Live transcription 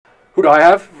Who do I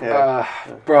have? Yeah.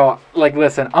 Bro, like,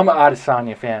 listen, I'm an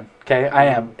Adesanya fan, okay? I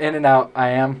am. In and out, I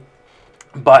am.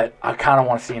 But I kind of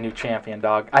want to see a new champion,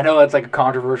 dog. I know that's like a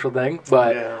controversial thing,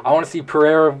 but I want to see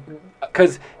Pereira,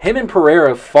 because him and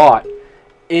Pereira fought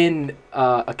in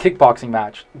a kickboxing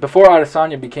match. Before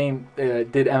Adesanya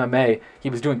did MMA, he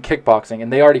was doing kickboxing,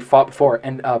 and they already fought before,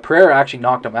 and Pereira actually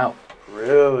knocked him out.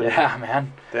 Really? Yeah,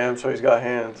 man. Damn, so he's got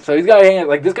hands.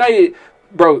 Like, this guy,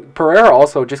 bro, Pereira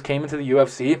also just came into the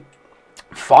UFC,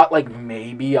 fought like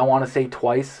maybe, I want to say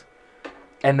twice,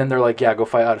 and then they're like, yeah, go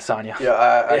fight Adesanya. Yeah,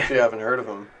 I actually haven't heard of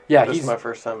him. Yeah, this is my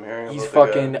first time hearing about He's the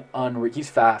fucking guy. unreal. He's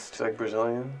fast. He's like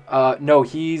Brazilian? No,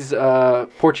 he's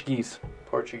Portuguese.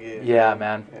 Portuguese. Yeah,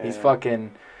 man. Yeah. He's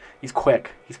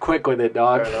quick. He's quick with it,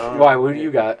 dog. Right Why? Who do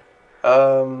you got?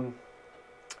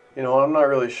 You know, I'm not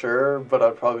really sure, but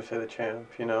I'd probably say the champ,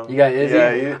 you know. You got Izzy?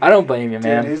 Yeah, I don't blame you,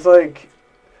 man. Dude, he's like,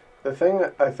 the thing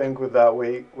I think with that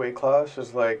weight class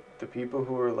is like the people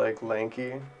who are like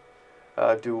lanky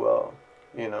do well,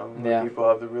 you know. Yeah. People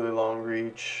have the really long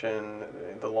reach and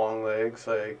the long legs,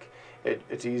 like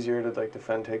it's easier to like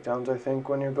defend takedowns, I think,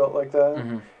 when you're built like that.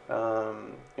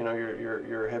 Mm-hmm. You know,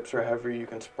 your hips are heavy, you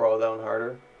can sprawl down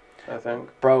harder, I think.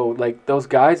 Bro, like those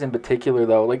guys in particular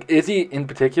though, like Izzy in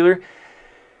particular,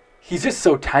 he's just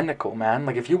so technical, man.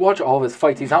 Like if you watch all of his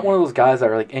fights, he's not one of those guys that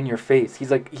are like in your face.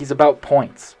 He's about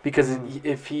points, because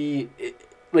if he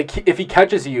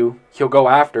catches you, he'll go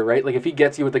after, right? Like if he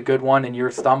gets you with a good one and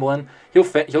you're stumbling, he'll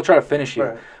try to finish you.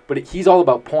 Right. But he's all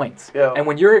about points. Yeah. And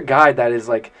when you're a guy that is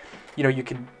like, you know,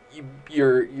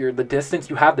 you're the distance,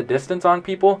 you have the distance on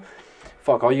people.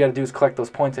 Fuck, all you got to do is collect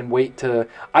those points and wait to...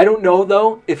 I don't know,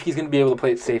 though, if he's going to be able to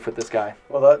play it safe with this guy.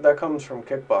 Well, that comes from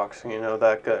kickboxing, you know,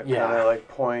 that kind Yeah. of like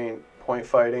point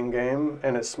fighting game,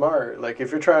 and it's smart. Like,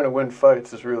 if you're trying to win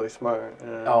fights, it's really smart.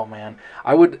 You know? Oh, man.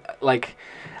 I would, like,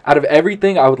 out of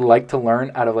everything I would like to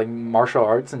learn out of, like, martial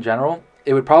arts in general,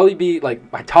 it would probably be,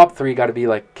 like, my top 3 got to be,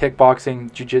 like,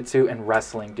 kickboxing, jiu-jitsu, and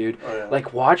wrestling, dude. Oh, yeah.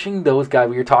 Like, watching those guys,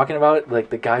 we were talking about, like,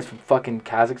 the guys from fucking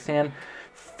Kazakhstan,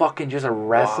 fucking just a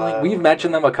wrestling. Wow. We've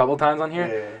mentioned them a couple times on here.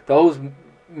 Yeah. Those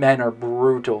men are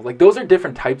brutal. Like, those are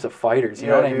different types of fighters, you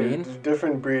know what I mean? It's a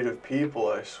different breed of people,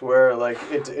 I swear. Like,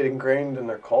 it's ingrained in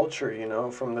their culture, you know,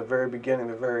 from the very beginning.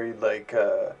 They're very, like,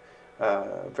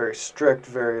 very strict,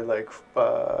 very, like,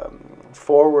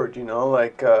 forward, you know,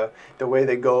 like, the way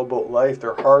they go about life.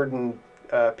 They're hardened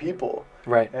people.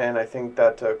 Right. And I think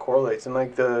that correlates. And,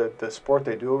 like, the sport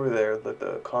they do over there,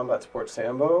 the combat sport,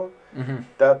 Sambo,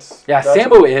 that's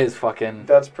Sambo is fucking...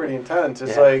 That's pretty intense.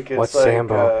 It's Yeah. like... It's What's like,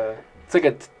 Sambo? It's like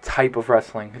a type of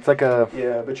wrestling. It's like a...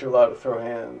 Yeah, but you're allowed to throw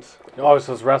hands. Oh,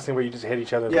 so it's wrestling where you just hit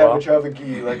each other as Yeah, well? but you have a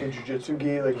gi, like a jiu-jitsu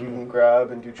gi, like you can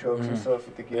grab and do chokes and stuff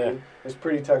with the gi. Yeah. It's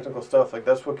pretty technical stuff. Like,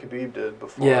 that's what Khabib did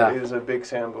before. Yeah. He was a big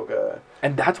Sambo guy.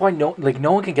 And that's why no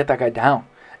one can get that guy down.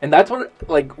 And that's what,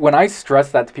 like, when I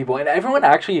stress that to people, and everyone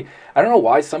actually, I don't know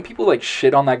why, some people, like,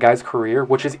 shit on that guy's career,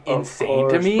 which is insane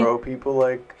to me. Bro, people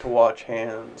like to watch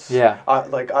hands. Yeah.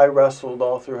 I wrestled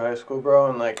all through high school, bro,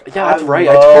 and, like, Yeah, that's right.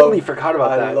 I totally forgot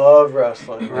about that. I love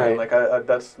wrestling, man. Right. Like, I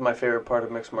that's my favorite part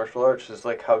of mixed martial arts is,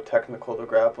 like, how technical the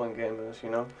grappling game is, you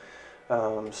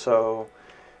know? So...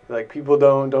 Like, people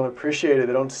don't appreciate it.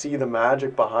 They don't see the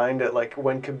magic behind it. Like,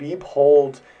 when Khabib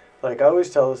holds... Like, I always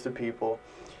tell this to people...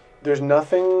 There's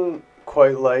nothing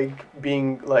quite like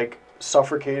being, like,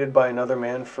 suffocated by another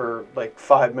man for, like,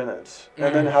 5 minutes.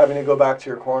 And then having to go back to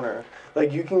your corner.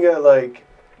 Like, you can get, like,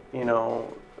 you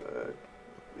know...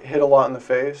 hit a lot in the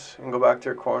face and go back to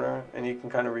your corner and you can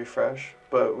kind of refresh.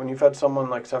 But when you've had someone,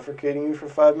 like, suffocating you for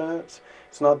 5 minutes...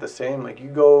 It's not the same. Like, you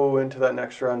go into that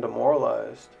next round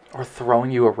demoralized. Or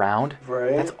throwing you around.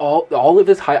 Right. That's all of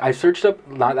his I searched up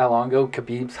not that long ago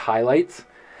Khabib's highlights,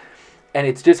 and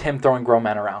it's just him throwing grown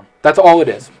men around. That's all it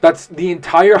is. That's the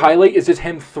entire highlight is just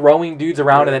him throwing dudes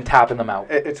around and then tapping them out.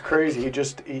 It's crazy.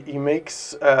 He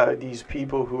makes these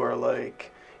people who are,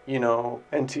 like, you know,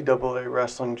 NCAA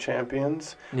wrestling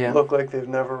champions look like they've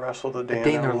never wrestled a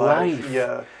day in their life.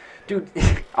 Yeah. Dude,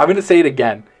 I'm going to say it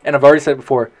again, and I've already said it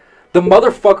before. The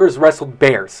motherfuckers wrestled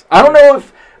bears. I don't know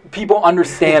if people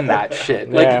understand that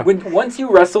shit. Like, once you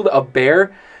wrestled a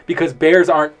bear, because bears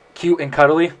aren't cute and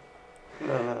cuddly,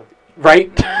 No.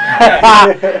 right?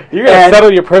 You're going to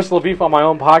settle your personal beef on my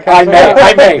own podcast?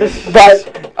 I may.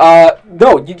 But,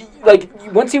 no,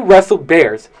 once you wrestled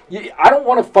bears, I don't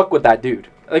want to fuck with that dude.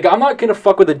 Like, I'm not going to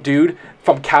fuck with a dude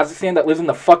from Kazakhstan that lives in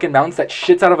the fucking mountains that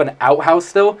shits out of an outhouse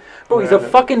still. Bro, he's a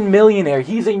fucking millionaire.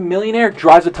 He's a millionaire,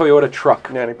 drives a Toyota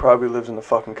truck. Yeah, and he probably lives in the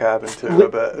fucking cabin, too, I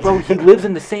bet. Bro, he lives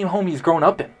in the same home he's grown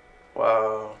up in.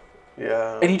 Wow.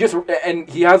 Yeah. And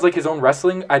he has like his own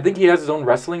wrestling. I think he has his own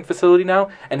wrestling facility now.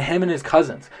 And him and his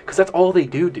cousins, because that's all they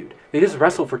do, dude. They just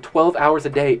wrestle for 12 hours a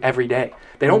day, every day.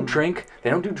 They don't drink. They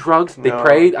don't do drugs. They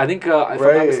pray. I think, if I'm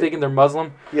not mistaken, they're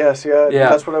Muslim. Yes, yeah.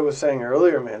 That's what I was saying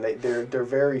earlier, man. They're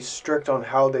very strict on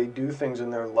how they do things in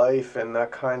their life, and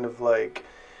that kind of like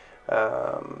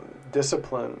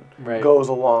discipline goes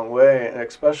a long way, and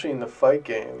especially in the fight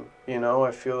game. You know,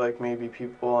 I feel like maybe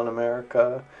people in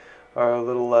America are a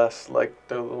little less, like,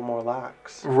 they're a little more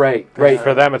lax. Right.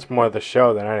 For them, it's more the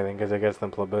show than anything because it gets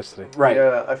them publicity. Right.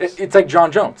 Yeah, it's like John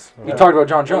Jones. Yeah. You talked about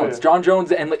John Jones. Yeah. John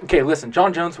Jones, and okay, listen,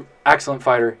 John Jones, excellent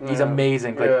fighter. He's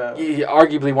amazing. Like, he's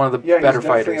arguably one of the better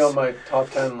fighters. Yeah, he's definitely on my top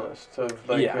 10 list of,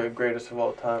 like, the greatest of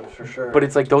all time, for sure. But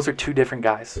it's like, those are two different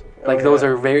guys. Like, those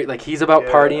are very, like, he's about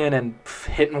partying and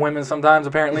hitting women sometimes,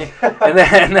 apparently. and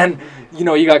then, you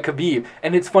know, you got Khabib.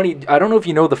 And it's funny, I don't know if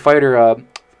you know the fighter,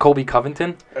 Colby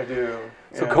Covington. I do.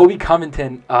 So Colby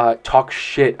Covington talks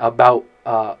shit about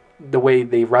the way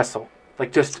they wrestle.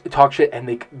 Like, just talk shit,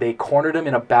 and they cornered him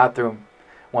in a bathroom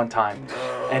one time.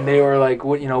 And they were like,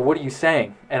 what are you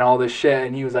saying? And all this shit.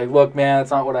 And he was like, look, man,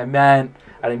 that's not what I meant.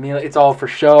 I didn't mean it. It's all for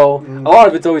show. A lot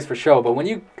of it's always for show. But when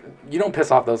you don't piss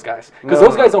off those guys. Because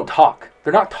those guys don't talk.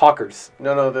 They're not talkers.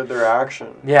 No, they're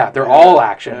action. Yeah, they're all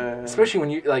action. Especially when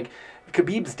you, like,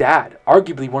 Khabib's dad,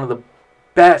 arguably one of the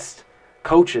best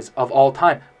coaches of all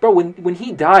time. Bro, when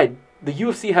he died, the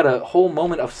UFC had a whole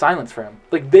moment of silence for him.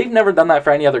 Like, they've never done that for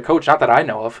any other coach, not that I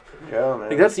know of. Yeah, man.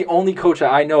 Like, that's the only coach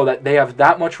that I know that they have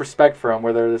that much respect for him,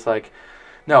 where they're just like,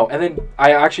 no. And then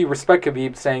I actually respect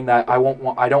Khabib saying that I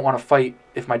don't want to fight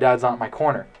if my dad's not in my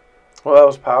corner. Well, that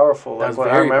was powerful. That was I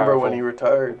very remember powerful. when he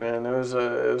retired, man. It was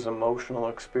an emotional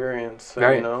experience.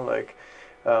 Very. You know, like,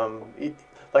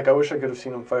 like, I wish I could have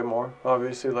seen him fight more.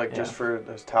 Obviously, like, just for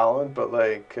his talent, but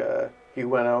like. He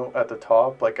went out at the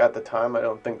top. Like, at the time, I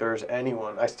don't think there's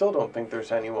anyone. I still don't think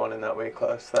there's anyone in that weight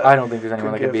class that I don't think there's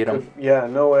anyone that could beat him. Yeah,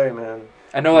 no way, man.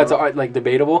 I know that's like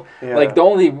debatable. Yeah. Like,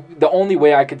 the only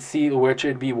way I could see which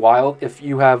it'd be wild if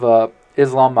you have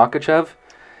Islam Makhachev.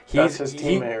 That's his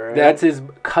teammate, right? That's his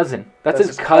cousin. That's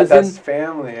his cousin. That's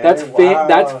family. That's Wow.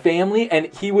 That's family, and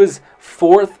he was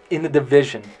 4th in the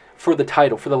division for the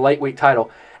title, for the lightweight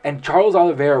title. And Charles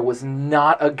Oliveira was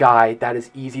not a guy that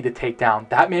is easy to take down.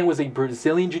 That man was a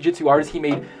Brazilian jiu-jitsu artist.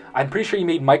 I'm pretty sure he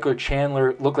made Michael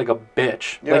Chandler look like a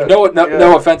bitch. Yeah, like,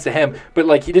 no offense to him, but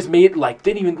like, he just made, like,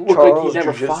 didn't even look like he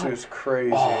never fought. Charles jiu-jitsu's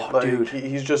crazy. Oh, like, dude.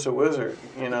 He's just a wizard,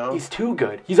 you know? He's too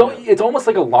good. It's almost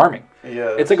like alarming.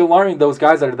 Yeah. It's like alarming, those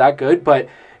guys that are that good, but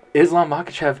Islam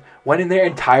Makhachev went in there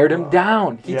and tired him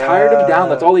down. He tired him down.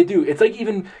 That's all they do. It's like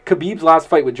even Khabib's last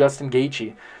fight with Justin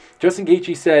Gaethje. Justin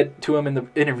Gaethje said to him in the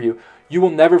interview, "You will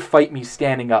never fight me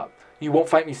standing up. You won't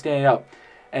fight me standing up."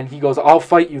 And he goes, "I'll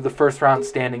fight you the first round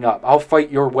standing up. I'll fight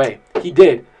your way." He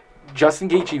did. Justin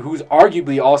Gaethje, who's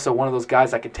arguably also one of those guys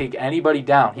that could take anybody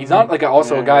down. He's not like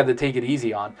a guy to take it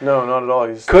easy on. No, not at all.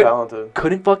 He's talented.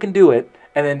 Couldn't fucking do it.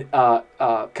 And then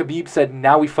Khabib said,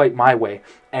 "Now we fight my way,"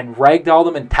 and ragdolled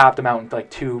him and tapped him out in like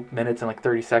 2 minutes and like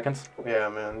 30 seconds. Yeah,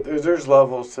 man. There's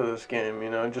levels to this game, you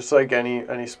know. Just like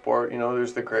any sport, you know.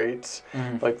 There's the greats.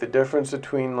 Like, the difference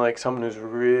between like someone who's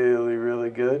really, really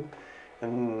good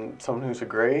and someone who's a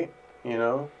great, you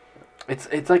know.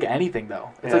 It's like anything though.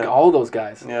 It's like all those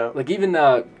guys. Yeah. Like, even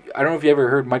I don't know if you ever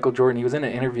heard Michael Jordan. He was in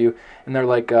an interview and they're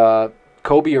like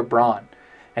Kobe or Bron,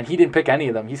 and he didn't pick any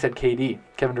of them. He said KD,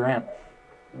 Kevin Durant.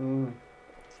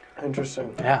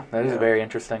 Interesting. Yeah, that is very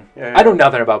interesting. Yeah. I know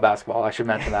nothing about basketball. I should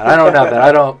mention that. I know nothing.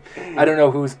 I don't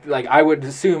know who's, like, I would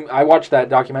assume. I watched that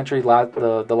documentary,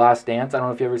 the Last Dance. I don't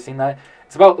know if you ever seen that.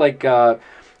 It's about like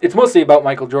it's mostly about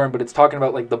Michael Jordan, but it's talking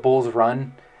about like the Bulls'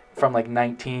 run from like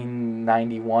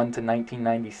 1991 to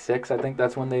 1996. I think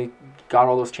that's when they got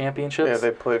all those championships. Yeah,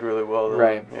 they played really well then.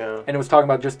 Right. Yeah. And it was talking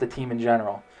about just the team in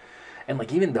general. And,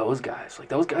 like, even those guys,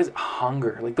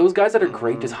 hunger. Like, those guys that are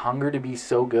great just hunger to be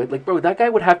so good. Like, bro, that guy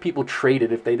would have people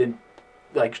traded if they didn't,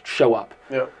 like, show up.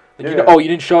 Yeah. Like, you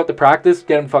didn't show up to practice?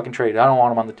 Get him fucking traded. I don't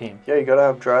want him on the team. Yeah, you gotta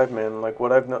have drive, man. Like,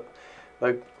 when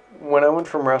I went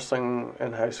from wrestling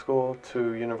in high school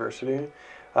to university,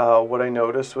 what I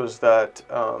noticed was that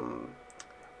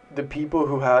the people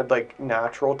who had, like,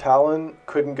 natural talent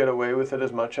couldn't get away with it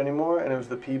as much anymore, and it was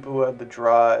the people who had the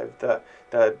drive, the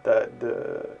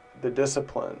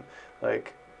discipline.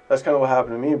 Like, that's kind of what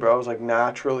happened to me, bro. I was, like,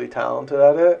 naturally talented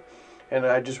at it, and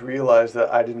I just realized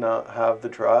that I did not have the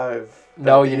drive.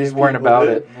 No, you weren't about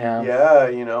it. Yeah. Yeah,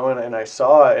 you know, and I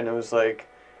saw it, and it was like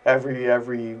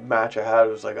every match I had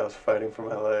was like I was fighting for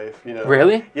my life, you know.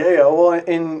 Really? Yeah. Well,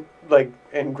 in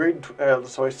grade,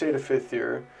 so I stayed a 5th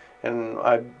year, and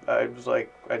I was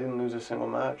like, I didn't lose a single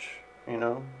match, you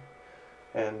know.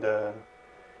 And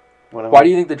why do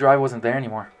you think the drive wasn't there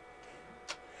anymore?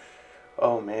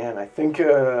 Oh man, I think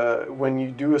when you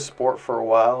do a sport for a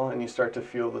while and you start to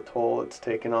feel the toll it's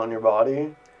taken on your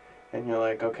body, and you're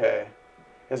like, okay,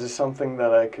 is this something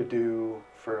that I could do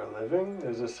for a living?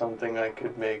 Is this something I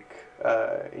could make,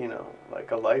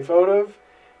 like a life out of?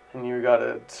 And you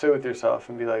gotta sit with yourself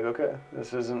and be like, okay,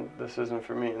 this isn't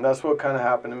for me. And that's what kind of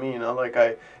happened to me. Like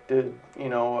I did,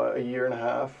 a year and a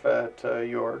half at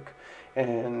York.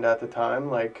 And at the time,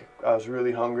 like, I was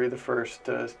really hungry the first,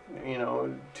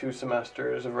 2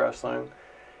 semesters of wrestling.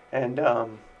 And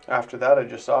after that, I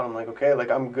just thought, I'm like, okay,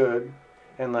 like, I'm good.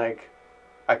 And, like,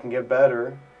 I can get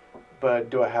better. But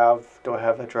do I have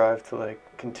the drive to, like,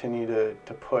 continue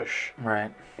to push?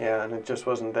 Right. Yeah, and it just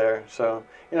wasn't there. So,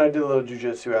 I did a little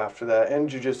jiu-jitsu after that. And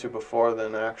jiu-jitsu before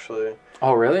then, actually.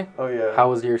 Oh, really? Oh, yeah. How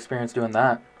was your experience doing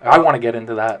that? I want to get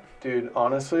into that. Dude,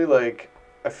 honestly, like,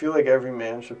 I feel like every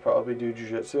man should probably do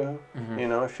jiu-jitsu.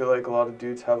 Mm-hmm. I feel like a lot of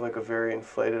dudes have like a very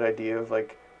inflated idea of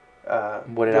like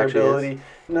what it their actually ability. is.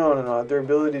 No, their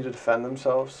ability to defend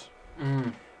themselves.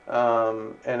 Mm.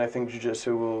 And I think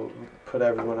jiu-jitsu will put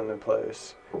everyone in their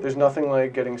place. There's nothing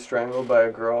like getting strangled by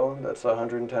a girl that's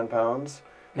 110 pounds.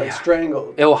 Like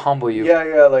strangled. It will humble you.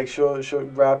 Yeah, like she'll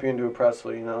wrap you into a pretzel,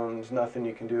 and there's nothing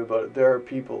you can do about it. There are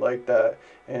people like that,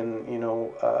 and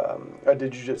I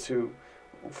did jiu-jitsu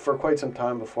for quite some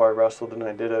time before I wrestled, and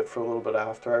I did it for a little bit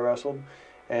after I wrestled,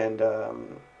 and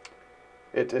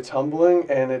it's humbling,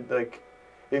 and it like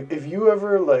if you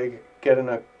ever like get in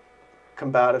a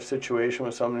combative situation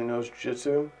with someone who knows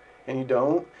jiu-jitsu and you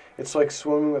don't, it's like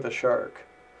swimming with a shark.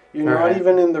 You're not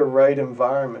even in the right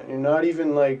environment. You're not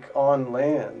even like on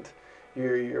land.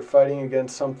 You're fighting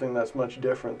against something that's much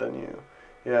different than you.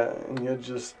 Yeah, and you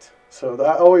just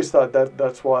I always thought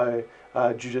that's why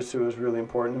jiu-jitsu was really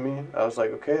important to me. I was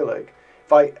like, okay, like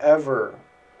if I ever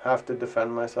have to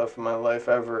defend myself in my life,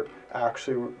 ever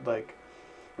actually like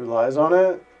relies on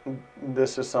it,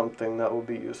 this is something that will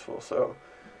be useful. So,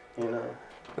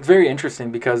 it's very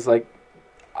interesting because like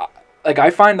I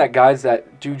find that guys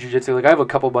that do jiu-jitsu, like I have a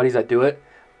couple buddies that do it,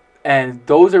 and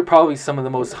those are probably some of the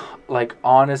most like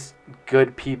honest,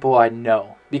 good people I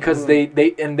know. Because they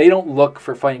don't look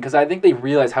for fighting, because I think they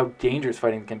realize how dangerous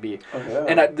fighting can be. Oh, yeah.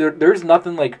 And there's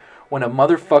nothing like when a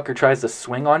motherfucker tries to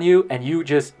swing on you and you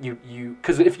just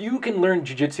because if you can learn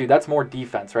jiu-jitsu, that's more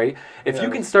defense, right? If you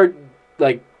can start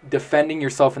like defending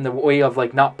yourself in the way of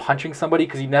like not punching somebody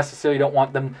because you necessarily don't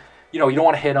want them, you don't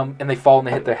want to hit them and they fall and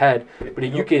they hit their head, but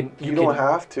you don't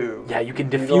have to. Yeah, you can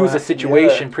diffuse a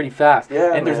situation pretty fast.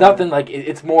 Yeah, and there's nothing like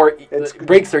it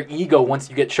breaks their ego once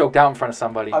you get choked out in front of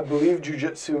somebody. I believe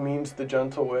jiu-jitsu means the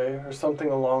gentle way or something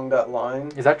along that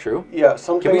line. Is that true? Yeah,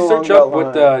 something. Can we search up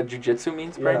what jiu-jitsu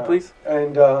means, Brian, please?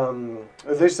 And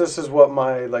at least this is what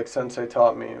my like sensei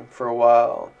taught me for a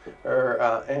while,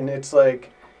 and it's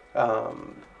like.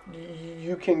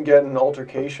 You can get an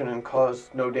altercation and cause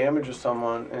no damage to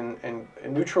someone and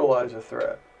neutralize a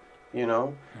threat,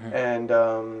 Mm-hmm. And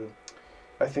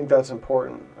I think that's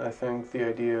important. I think the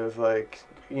idea of like,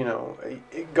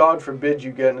 God forbid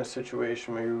you get in a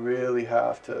situation where you really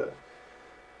have to,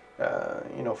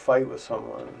 fight with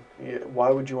someone. Why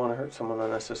would you want to hurt someone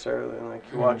unnecessarily? And like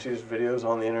you watch these videos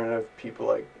on the internet of people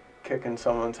like kicking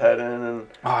someo's head in and...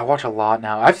 Oh, I watch a lot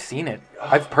now. I've seen it.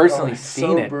 I've personally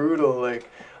seen it. It's so brutal. Like,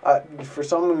 for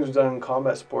someone who's done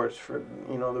combat sports for,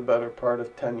 the better part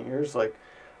of 10 years, like,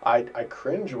 I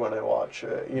cringe when I watch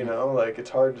it, like,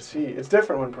 it's hard to see. It's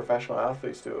different when professional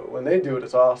athletes do it. When they do it,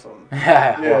 it's awesome.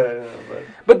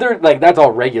 But they're, like, that's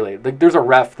all regulated. Like, there's a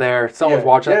ref there, someone's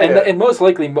watching, and most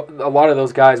likely, a lot of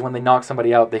those guys, when they knock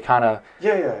somebody out, they kind of,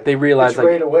 they realize, it's like,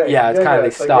 right away. Yeah, it's kind of,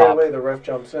 they stop. Like right away, the ref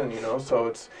jumps in,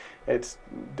 so it's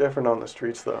different on the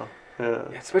streets, though. Yeah.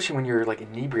 Especially when you're, like,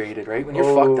 inebriated, right? When you're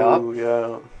fucked up. Oh,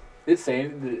 yeah. Did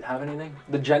it have anything?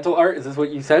 The gentle art, is this what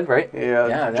you said, right?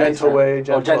 Yeah, gentle way,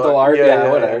 gentle art,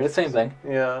 whatever. It's the same thing.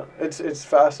 Yeah, it's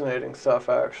fascinating stuff,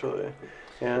 actually.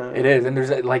 Yeah. It is, and there's,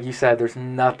 like you said, there's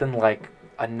nothing like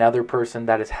another person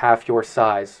that is half your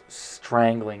size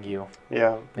strangling you.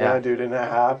 Yeah, dude, and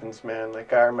that happens, man.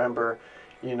 Like, I remember,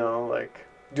 like,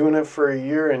 doing it for a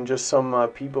year, and just some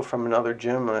people from another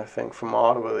gym, I think from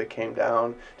Ottawa, they came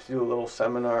down to do a little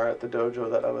seminar at the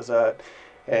dojo that I was at,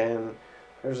 and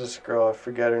there's this girl, I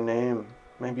forget her name,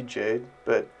 maybe Jade,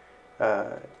 but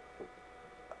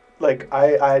like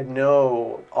I had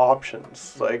no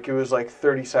options. Like it was like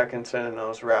 30 seconds in and I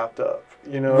was wrapped up.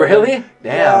 Really? Damn.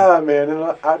 Yeah, man. And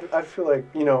I feel like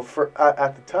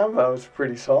at the time I was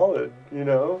pretty solid.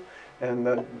 And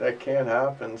that can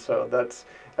happen. So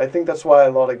I think that's why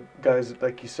a lot of guys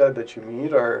like you said that you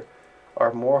meet are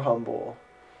more humble.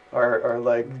 are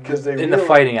like, because they in the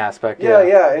fighting aspect.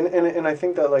 Yeah, and I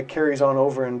think that like carries on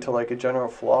over into like a general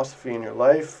philosophy in your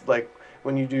life. Like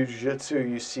when you do jiu-jitsu,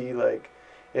 you see like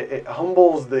it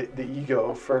humbles the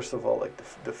ego, first of all, like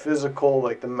the physical,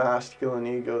 like the masculine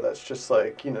ego that's just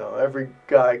like, you know, every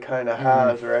guy kind of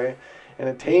has, right? And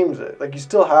it tames it. Like you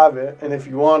still have it, and if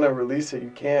you want to release it,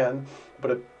 you can,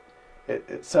 but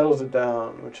it settles it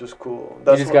down, which is cool.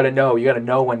 You just got to know. You got to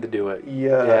know when to do it.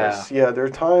 Yes. Yeah. There are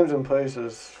times and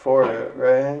places for it,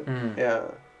 right? Yeah.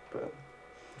 But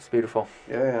it's beautiful.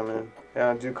 Yeah, man.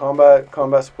 Yeah, do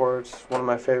combat sports. One of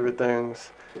my favorite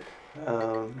things.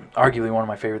 Arguably one of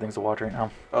my favorite things to watch right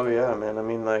now. Oh yeah, man. I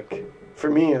mean, like for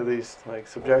me at least, like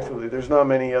subjectively, there's not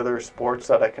many other sports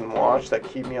that I can watch that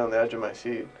keep me on the edge of my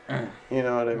seat. You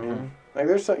know what I mean? Like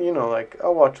there's some, you know, like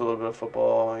I'll watch a little bit of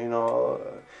football.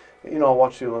 I'll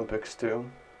watch the Olympics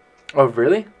too. Oh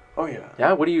really? Oh yeah.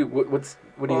 Yeah. What are you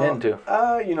into?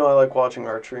 I like watching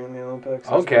archery in the Olympics.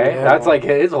 That's like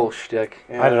his whole shtick.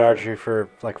 Yeah. I did archery for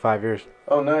like 5 years.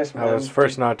 Oh nice, man. I was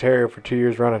first in Ontario for 2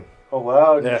 years running. Oh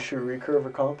wow! Did you shoot recurve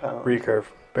or compound? Recurve.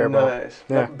 Bare bow. Nice.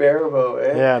 Yeah. Bare bow,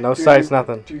 eh? Yeah, no sights,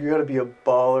 nothing. Dude, you gotta be a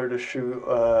baller to shoot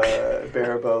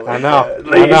bare bow. Like I know.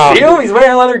 That. I know. See him? He's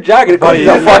wearing a leather jacket. He's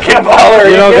a fucking baller.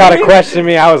 You don't gotta question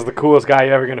me. I was the coolest guy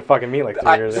you're ever gonna fucking meet like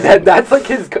 3 years ago. That's like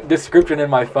his description in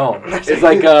my phone. It's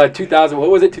like 2000. What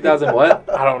was it? 2000 what?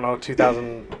 I don't know.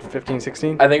 2015,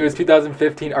 16. I think it was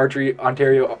 2015 archery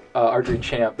Ontario archery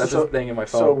champ. That's his thing in my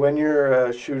phone. So when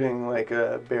you're shooting like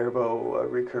a bare bow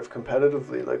recurve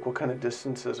competitively, like what kind of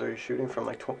distances are you shooting from?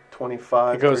 Like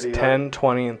 25. It goes 30 10,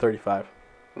 20, and 35.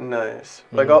 Nice.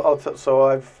 Like so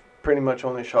I've pretty much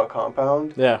only shot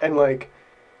compound. Yeah. And like,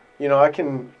 I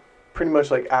can pretty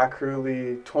much like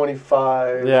accurately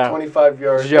 25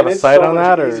 yards. Did you have a sight on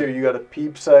that, or easier. You got a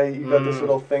peep sight. You got this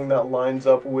little thing that lines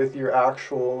up with your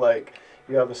actual like.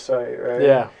 You have a sight, right?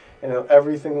 Yeah. And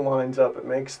everything lines up. It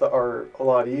makes the art a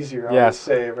lot easier. I would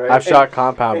say, right? I've shot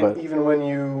compound, and but even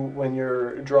when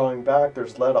you're drawing back,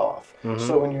 there's let off.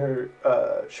 So when you're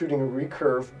shooting a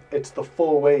recurve, it's the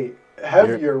full weight,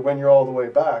 heavier when you're all the way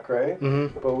back, right?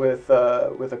 But with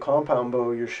a compound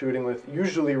bow, you're shooting with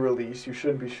usually release. You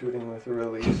should be shooting with a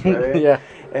release, right? Yeah.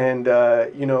 And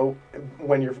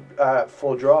when you're at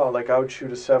full draw, like I would shoot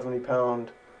a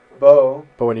 70-pound bow.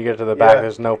 But when you get to the back,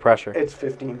 there's no pressure. It's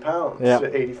 15 pounds. Yeah.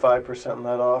 85%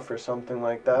 let off or something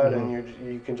like that, and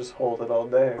you can just hold it all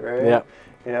day, right? Yeah.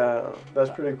 Yeah, that's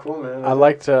pretty cool, man. I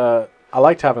liked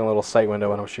having a little sight window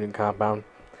when I was shooting compound.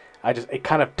 It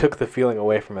kind of took the feeling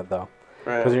away from it though,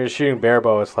 because when you're shooting bare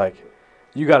bow, it's like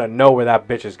you got to know where that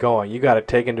bitch is going. You got to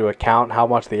take into account how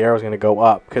much the arrow is going to go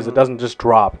up, because it doesn't just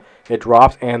drop. It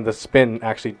drops, and the spin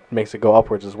actually makes it go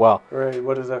upwards as well. Right.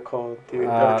 What is that called? The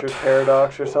aperture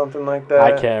paradox or something like that?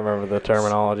 I can't remember the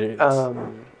terminology.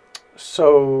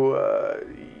 So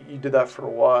you did that for a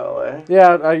while, eh?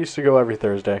 Yeah, I used to go every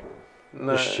Thursday.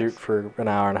 Nice. Just shoot for an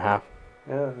hour and a half.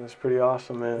 Yeah, that's pretty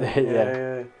awesome, man.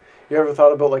 Yeah. You ever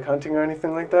thought about like hunting or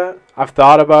anything like that? I've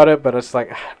thought about it, but it's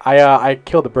like I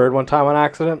killed a bird one time on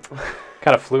accident.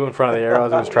 Kind of flew in front of the arrow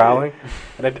as it was traveling,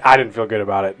 and I didn't feel good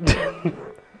about it.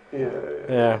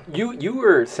 Yeah. You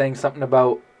were saying something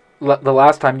about the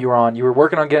last time you were on. You were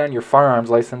working on getting your firearms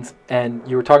license, and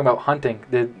you were talking about hunting.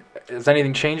 Has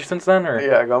anything changed since then, or?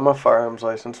 Yeah, I got my firearms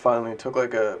license finally. It took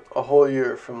like a whole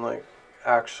year from like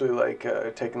actually like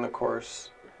taking the course,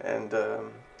 and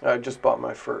I just bought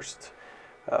my first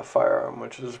firearm,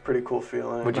 which is a pretty cool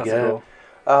feeling. What'd you get? Cool.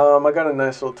 I got a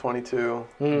nice little 22.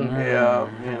 Yeah,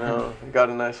 got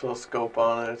a nice little scope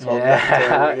on it. It's all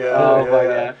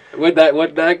yeah.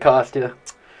 What'd that cost you?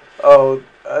 Oh,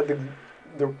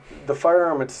 the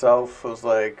firearm itself was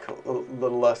like a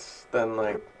little less than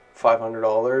like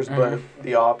 $500, but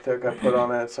the optic I put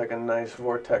on it's like a nice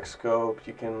vortex scope.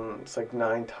 It's like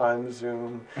 9 times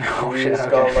zoom. It's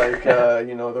got like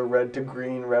the red to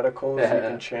green reticles you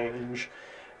can change,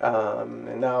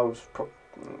 and that was $400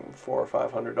 or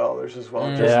 $500 as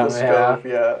well. Just the scope,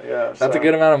 yeah. That's a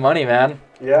good amount of money, man.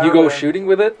 Yeah. You go shooting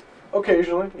with it?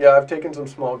 Occasionally, yeah. I've taken some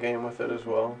small game with it as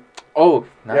well. Oh,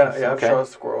 nice. Yeah. I've shot a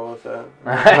squirrel with it.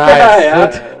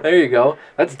 Nice. There you go.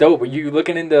 That's dope. Are you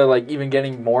looking into like even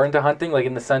getting more into hunting, like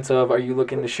in the sense of are you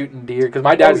looking to shooting deer? Because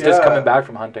my dad's just coming back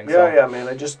from hunting. Yeah, man.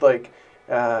 I just like,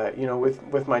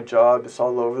 with my job, it's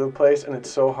all over the place, and it's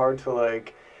so hard to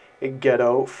like get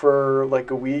out for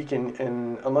like a week, and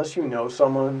unless you know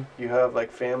someone, you have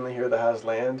like family here that has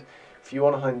land. If you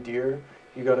want to hunt deer,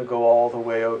 you got to go all the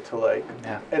way out to like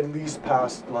at least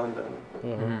past London.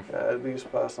 At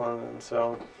least past London.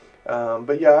 So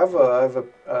But yeah, I have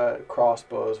a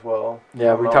crossbow as well.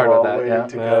 Yeah, we talked about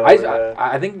that. Yeah.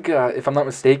 I think if I'm not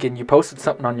mistaken, you posted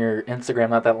something on your Instagram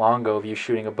not that long ago of you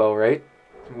shooting a bow, right?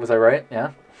 Was I right?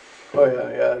 Yeah. Oh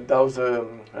yeah. That was a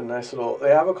nice little. They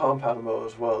have a compound bow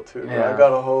as well too. Yeah. I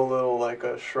got a whole little like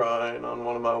a shrine on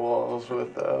one of my walls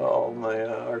with all my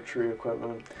archery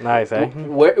equipment. Nice, eh?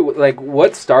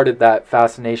 What started that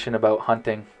fascination about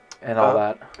hunting and all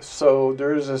that? So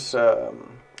there's this a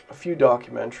few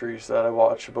documentaries that I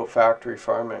watched about factory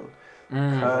farming.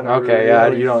 Okay, yeah,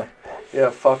 you don't. Yeah,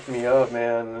 fucked me up,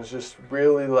 man. It was just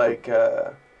really like.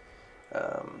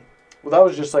 Well, that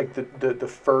was just like the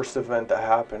first event that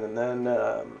happened, and then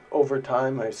over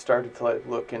time I started to like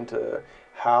look into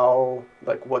how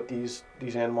like what these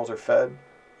animals are fed,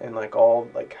 and like all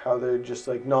like how they're just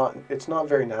like not. It's not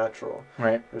very natural.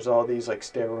 Right. There's all these like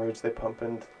steroids they pump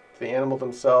into the animal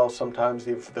themselves. Sometimes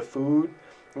the food,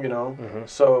 you know. Mm-hmm.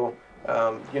 So.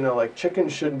 Like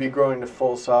chickens shouldn't be growing to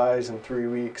full size in 3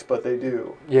 weeks, but they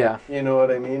do. Yeah. You know what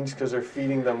I mean? Just because they're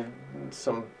feeding them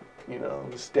some,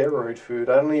 steroid food.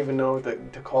 I don't even know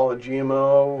what to call it,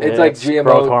 GMO. It's like GMO.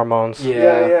 Growth hormones.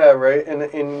 Yeah, right.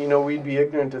 And we'd be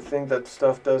ignorant to think that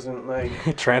stuff doesn't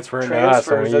like transfers.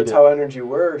 That's how energy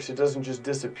works. It doesn't just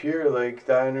disappear. Like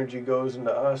that energy goes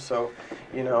into us. So,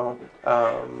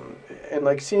 and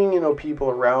like seeing people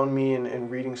around me and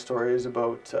reading stories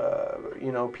about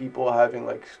people having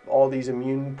like all these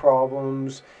immune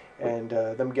problems. And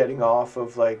them getting off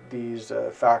of like these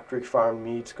factory farm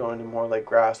meats, going to more like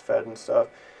grass fed and stuff.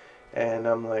 And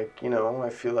I'm like, I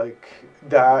feel like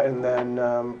that. And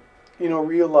then,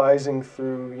 realizing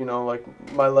through, like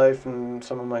my life and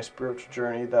some of my spiritual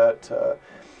journey that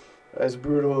as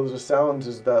brutal as it sounds,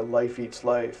 is that life eats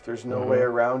life. There's no way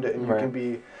around it. And you can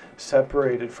be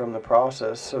separated from the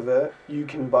process of it. You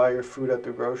can buy your food at the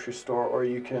grocery store, or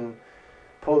you can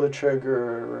pull the trigger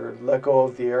or let go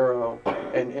of the arrow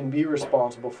and be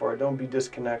responsible for it. Don't be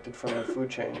disconnected from the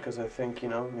food chain, because I think,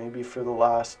 maybe for the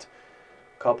last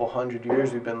couple 100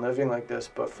 years we've been living like this,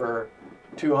 but for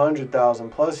 200,000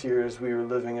 plus years we were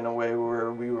living in a way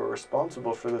where we were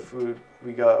responsible for the food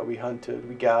we hunted,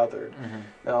 we gathered.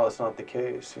 Now that's not the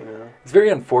case, It's very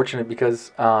unfortunate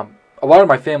because a lot of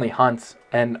my family hunts,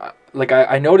 and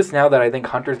I notice now that I think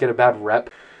hunters get a bad rep.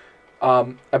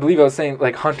 I believe I was saying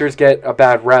like hunters get a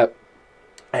bad rep,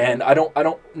 and I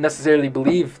don't necessarily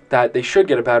believe that they should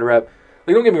get a bad rep.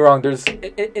 Like, don't get me wrong. There's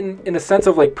in a sense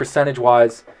of like percentage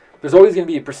wise, there's always going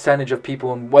to be a percentage of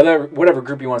people in whatever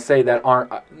group you want to say that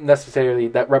aren't necessarily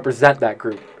that represent that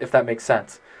group, if that makes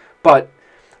sense. But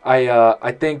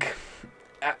I think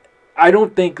I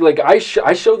don't think like I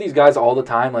show these guys all the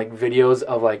time like videos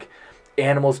of like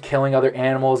animals killing other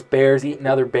animals, bears eating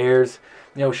other bears.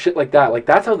 Shit like that. Like,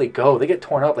 that's how they go. They get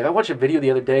torn up. Like, I watched a video the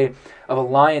other day of a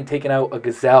lion taking out a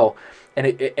gazelle, and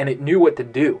it knew what to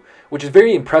do, which is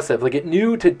very impressive. Like, it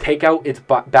knew to take out its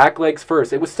back legs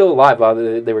first. It was still alive while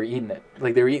they were eating it.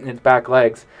 Like, they were eating its back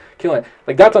legs, killing it.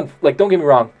 Like, that's don't get me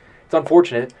wrong. It's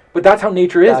unfortunate, but that's how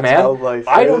nature is, man. That's how life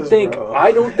I don't is,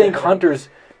 think hunters,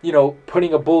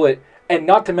 putting a bullet, and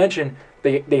not to mention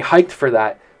they hiked for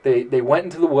that. They went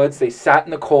into the woods. They sat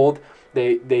in the cold.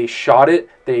 They shot it.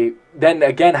 They then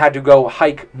again had to go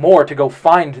hike more to go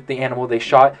find the animal they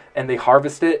shot, and they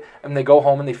harvest it, and they go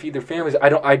home and they feed their families.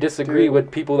 I disagree with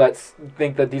people that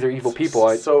think that these are evil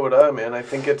people. So would I, man. I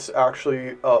think it's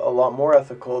actually a lot more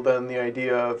ethical than the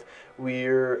idea of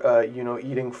we're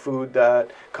eating food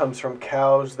that comes from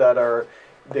cows that are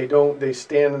they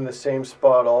stand in the same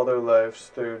spot all their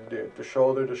lives. They're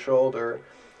shoulder to shoulder.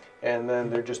 And then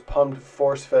they're just pumped,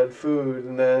 force-fed food,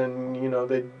 and then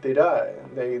they die.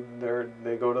 They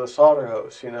go to the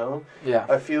slaughterhouse. Yeah.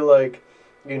 I feel like,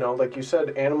 like you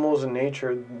said, animals in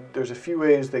nature. There's a few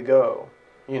ways they go.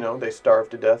 They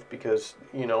starve to death because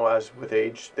as with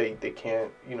age they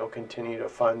can't continue to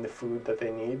find the food that they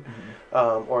need,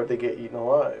 or they get eaten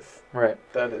alive. Right.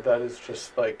 That is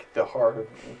just like the hard,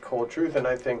 cold truth. And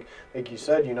I think, like you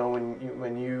said,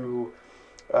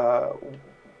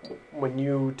 when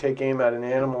you take aim at an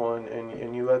animal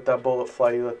and you let that bullet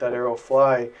fly, you let that arrow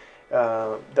fly,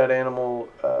 that animal,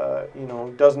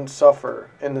 doesn't suffer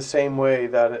in the same way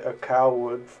that a cow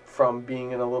would from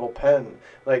being in a little pen.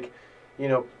 Like,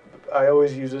 I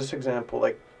always use this example.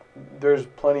 Like, there's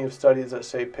plenty of studies that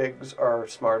say pigs are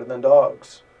smarter than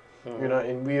dogs.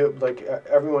 And we like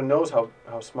everyone knows how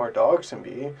smart dogs can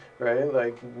be, right?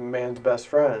 Like man's best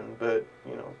friend, but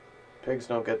pigs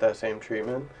don't get that same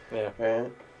treatment. Yeah.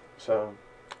 Right. So.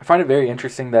 I find it very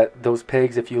interesting that those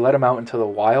pigs, if you let them out into the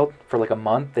wild for like a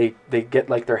month, they get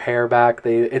like their hair back.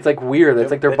 It's like weird.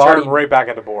 It's like their body turn right back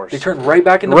into boars. They turn right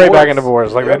back into boars. Right back into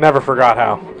boars. Like they never forgot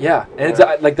how. Yeah, and it's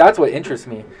like that's what interests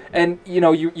me. And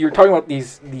you're talking about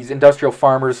these industrial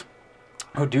farmers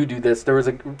who do this. There was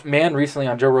a man recently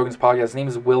on Joe Rogan's podcast. His name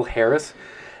is Will Harris,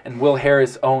 and Will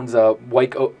Harris owns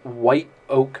White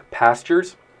Oak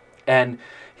Pastures, and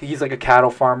he's like a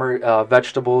cattle farmer,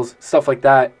 vegetables, stuff like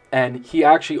that. And he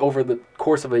actually, over the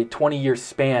course of a 20-year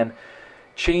span,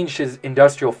 changed his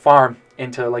industrial farm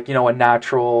into like a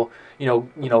natural,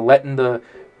 letting the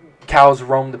cows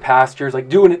roam the pastures, like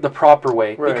doing it the proper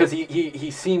way, because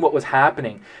he seen what was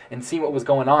happening and seen what was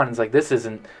going on. And it's like, this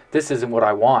isn't what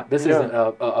I want. This isn't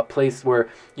a place where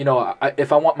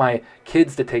if I want my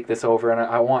kids to take this over and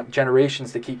I want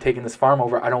generations to keep taking this farm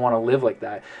over, I don't want to live like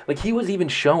that. Like, he was even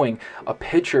showing a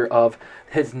picture of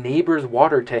his neighbor's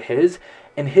water to his,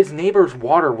 and his neighbor's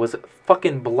water was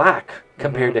fucking black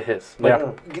compared to his.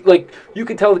 Like you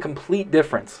could tell the complete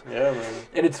difference. Yeah, man.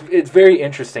 And it's very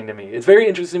interesting to me. It's very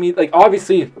interesting to me. Like,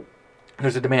 obviously,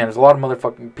 there's a demand. There's a lot of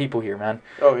motherfucking people here, man.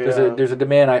 Oh yeah. There's a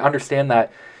demand. I understand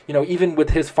that. Even with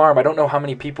his farm, I don't know how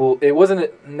many people. It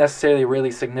wasn't necessarily a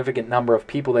really significant number of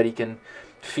people that he can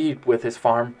feed with his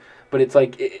farm. But it's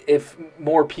like, if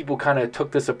more people kind of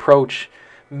took this approach,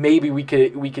 maybe we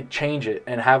could change it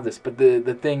and have this. But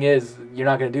the thing is, you're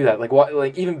not going to do that. Like, what?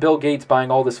 Like, even Bill Gates buying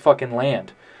all this fucking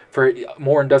land for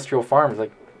more industrial farms.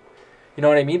 Like, you know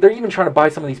what I mean? They're even trying to buy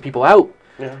some of these people out.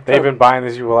 Yeah. They've been buying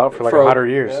these people out for like 100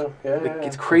 years. Yeah.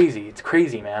 It's crazy. It's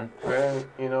crazy, man. And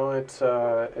it's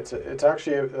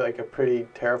actually like a pretty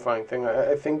terrifying thing.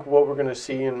 I think what we're going to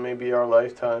see in maybe our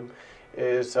lifetime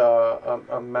is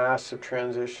a massive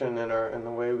transition in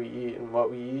the way we eat and what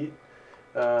we eat.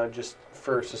 Just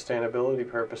for sustainability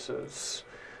purposes,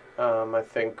 I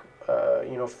think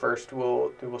first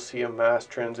we'll see a mass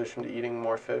transition to eating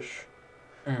more fish.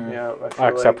 Mm-hmm. Yeah,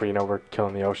 except for we're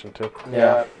killing the ocean too.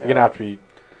 Yeah, you're gonna have to eat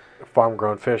farm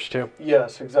grown fish too.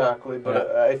 Yes, exactly.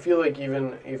 But I feel like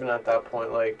even at that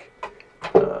point, like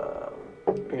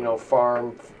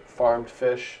farmed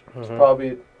fish is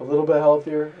probably a little bit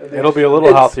healthier. It'll be a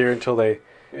little healthier until they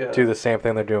do the same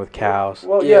thing they're doing with cows.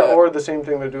 Well, or the same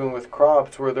thing they're doing with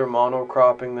crops, where they're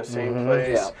monocropping the same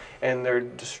place, and they're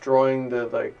destroying the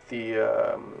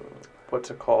what's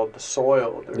it called, the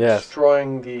soil. They're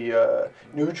destroying the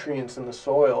nutrients in the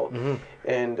soil,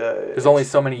 and there's only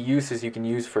so many uses you can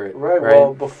use for it. Right.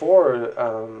 Well, before,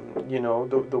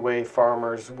 the way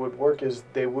farmers would work is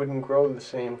they wouldn't grow the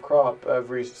same crop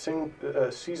every season.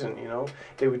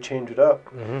 They would change it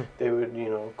up. They would,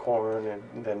 corn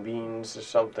and then beans or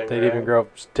something. They'd even grow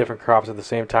different crops at the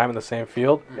same time in the same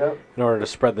field. In order to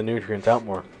spread the nutrients out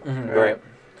more. Right.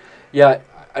 Yeah.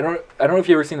 I don't know if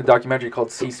you ever seen the documentary called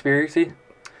Seaspiracy.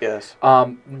 Yes.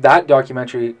 That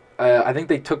documentary, I think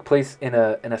they took place in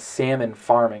a salmon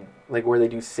farming, like where they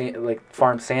do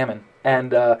farm salmon,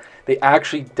 and they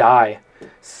actually dye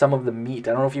some of the meat.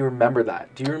 I don't know if you remember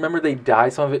that. Do you remember they dye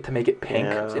some of it to make it pink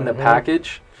in the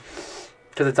package?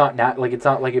 Because it's not it's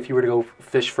not like if you were to go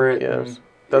fish for it. Yes.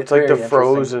 That's like the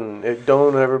frozen.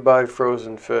 Don't ever buy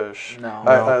frozen fish. No.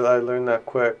 I learned that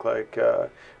quick. Like.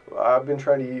 I've been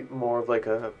trying to eat more of like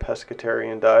a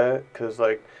pescatarian diet, because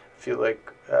I feel like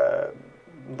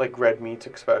red meats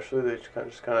especially, they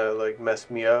just kind of like mess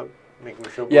me up, make me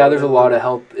feel bloated. There's a lot of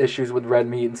health issues with red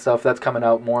meat and stuff that's coming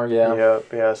out more.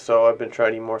 So I've been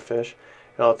trying to eat more fish,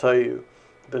 and I'll tell you,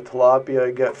 the tilapia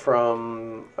I get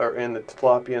from, and the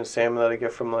tilapia and salmon that I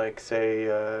get from say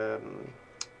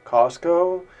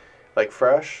Costco, like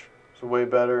fresh, is way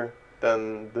better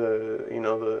than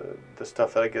the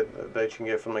stuff that you can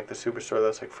get from the superstore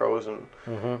that's like frozen.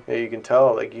 Yeah, you can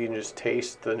tell, you can just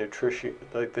taste the nutrition,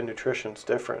 the nutrition's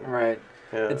different. Right.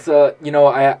 Yeah. It's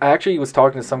I actually was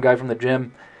talking to some guy from the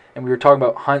gym, and we were talking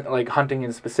about hunting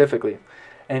in specifically,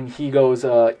 and he goes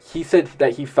he said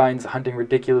that he finds hunting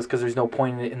ridiculous because there's no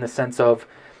point in it, in the sense of,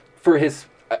 for his,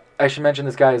 I should mention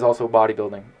this guy is also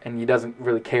bodybuilding, and he doesn't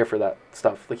really care for that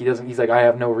stuff. He's like, I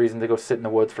have no reason to go sit in the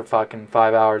woods for fucking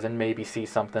 5 hours and maybe see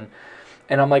something.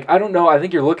 And I'm like, I don't know. I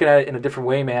think you're looking at it in a different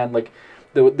way, man. Like,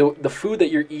 the food that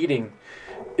you're eating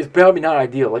is probably not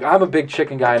ideal. Like, I'm a big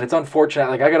chicken guy, and it's unfortunate.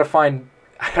 Like, I gotta find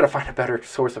a better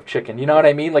source of chicken. You know what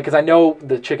I mean? Like, because I know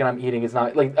the chicken I'm eating is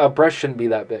not, a breast shouldn't be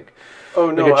that big.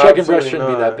 Oh no, a chicken breast shouldn't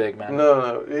be that big, man.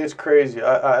 No, it's crazy.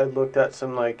 I looked at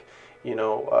some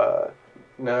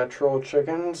natural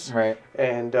chickens, right?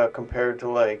 And compared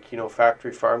to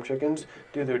factory farm chickens,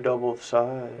 dude, they're double the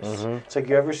size. It's like,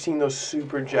 you ever seen those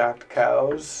super jacked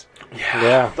cows?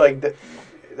 Yeah.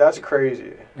 That's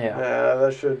crazy. Yeah.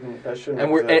 That shouldn't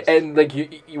And exist. and like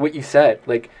what you said,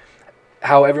 like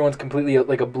how everyone's completely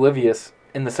like oblivious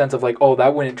in the sense of like, oh,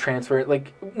 that wouldn't transfer.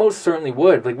 Like most certainly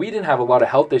would. Like we didn't have a lot of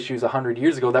health issues 100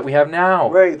 years ago that we have now.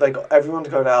 Right, like everyone's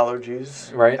got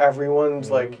allergies. Right.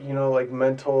 Everyone's like, like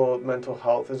mental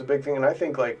health is a big thing, and I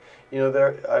think like, I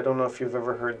don't know if you've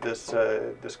ever heard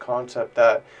this concept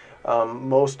that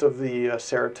most of the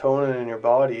serotonin in your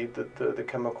body, the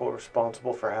chemical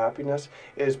responsible for happiness,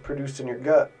 is produced in your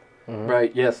gut. Mm-hmm.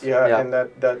 Right. Yes. Yeah, and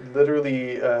that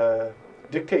literally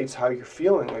dictates how you're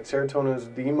feeling. Like serotonin is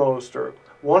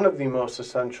one of the most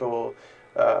essential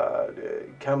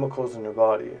chemicals in your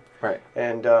body. Right.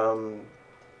 And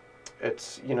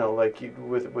it's like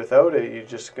without it, you're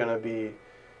just gonna be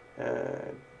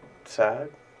sad,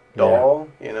 dull.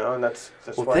 And that's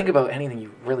well. why. Think about anything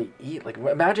you really eat. Like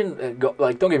imagine,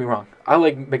 like don't get me wrong, I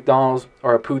like McDonald's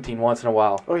or a poutine once in a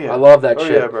while. Oh yeah, I love that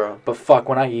shit. Yeah, bro. But fuck,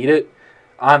 when I eat it,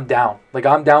 I'm down. Like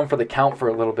I'm down for the count for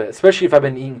a little bit, especially if I've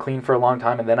been eating clean for a long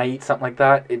time and then I eat something like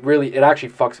that. It actually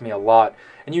fucks me a lot.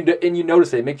 And you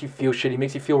notice it makes you feel shitty,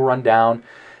 makes you feel run down.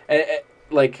 And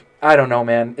like I don't know,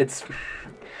 man. It's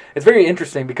very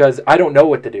interesting because I don't know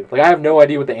what to do. Like I have no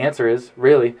idea what the answer is,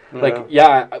 really.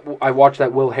 Yeah. Like I watched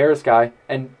that Will Harris guy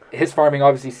and his farming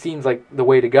obviously seems like the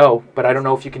way to go, but I don't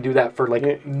know if you can do that for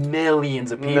like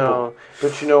millions of people. No,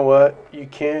 but you know what? You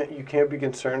can't be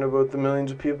concerned about the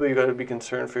millions of people. You got to be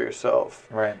concerned for yourself.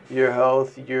 Right. Your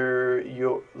health,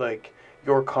 your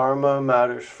karma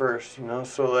matters first.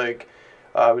 So like,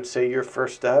 I would say your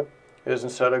first step is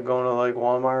instead of going to like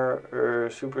Walmart or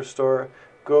Superstore,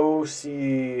 go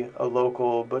see a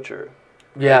local butcher.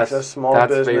 Yes, a small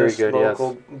that's business, very good,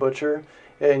 local butcher.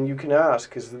 And you can ask,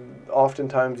 because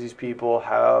oftentimes these people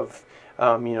have,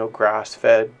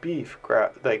 grass-fed beef,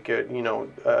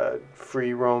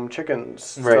 free-roam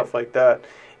chickens, right. Stuff like that.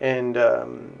 And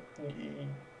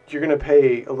you're going to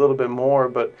pay a little bit more,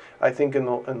 but I think in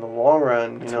the long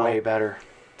run, it's way better.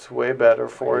 It's way better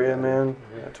for you, man.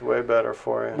 Yeah, it's way better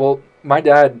for you. Well, my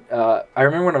dad, I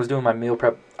remember when I was doing my meal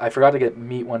prep, I forgot to get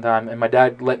meat one time, and my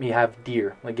dad let me have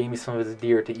deer, like gave me some of his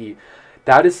deer to eat.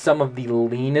 That is some of the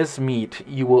leanest meat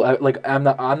you will I'm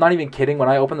not even kidding. When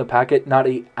I open the packet, not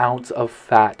an ounce of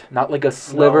fat, not like a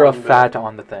sliver of fat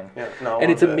on the thing. Yeah,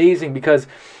 and it's amazing because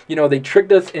they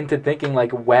tricked us into thinking like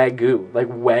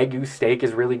wagyu steak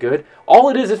is really good. All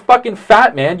it is fucking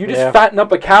fat, man. You just fatten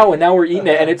up a cow and now we're eating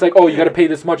it, and it's like, oh, you got to pay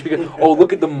this much because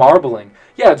look at the marbling.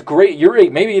 Yeah, it's great. You're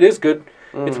right. Maybe it is good.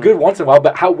 It's good once in a while,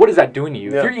 but what is that doing to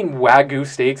you? Yeah. If you're eating wagyu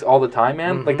steaks all the time,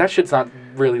 man, like that shit's not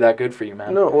really that good for you,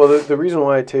 man. No, well, the reason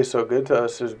why it tastes so good to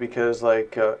us is because,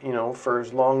 like, for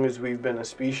as long as we've been a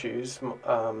species,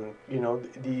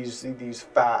 these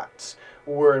fats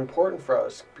were important for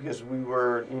us because we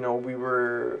were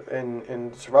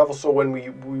in survival. So when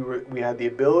we had the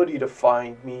ability to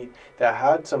find meat that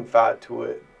had some fat to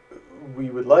it,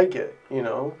 we would like it,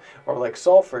 or like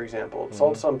salt, for example.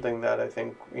 Salt's something that I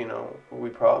think, we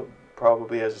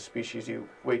probably as a species eat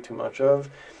way too much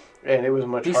of, and it was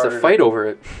much harder. Used to fight over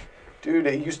it. Dude,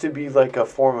 it used to be like a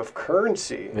form of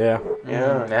currency. Yeah.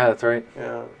 Yeah. Yeah, that's right.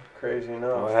 Yeah, crazy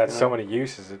enough. Well, it had so many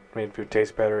uses. It made food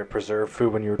taste better. It preserved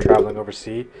food when you were traveling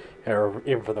overseas, or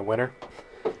even for the winter.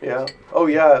 Yeah. Oh,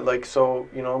 yeah, like, so,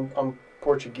 I'm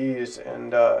Portuguese,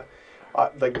 and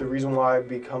like the reason why I've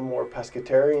become more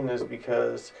pescatarian is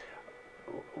because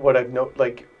what I've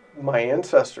like my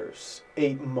ancestors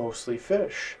ate mostly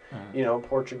fish.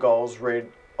 Portugal's right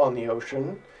on the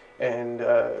ocean, and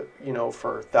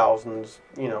for thousands,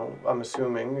 I'm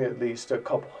assuming at least a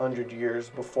couple hundred years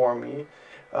before me,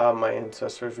 my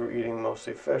ancestors were eating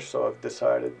mostly fish. So I've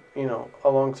decided,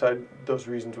 alongside those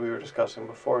reasons we were discussing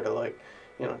before, to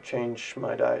change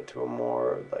my diet to a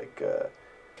more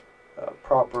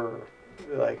proper,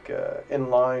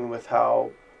 in line with how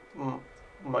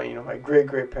my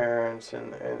great parents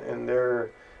and their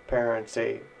parents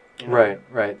ate. Right.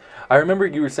 I remember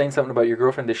you were saying something about your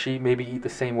girlfriend. Does she maybe eat the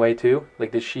same way too?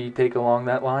 Like, does she take along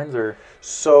that lines or?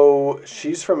 So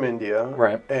she's from India.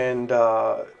 Right. And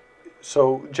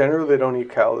so generally they don't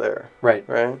eat cow there. Right.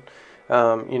 Right.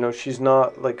 She's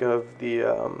not like of the.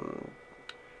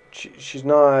 She's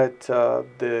not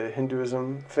the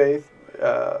Hinduism faith.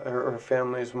 Her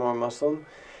family is more Muslim,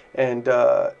 and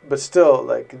but still,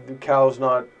 like, the cow's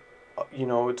not,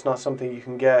 it's not something you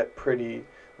can get pretty.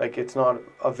 Like, it's not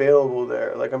available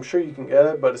there. Like, I'm sure you can get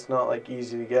it, but it's not like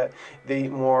easy to get. They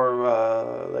eat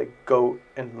more like goat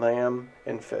and lamb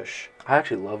and fish. I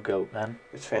actually love goat, man.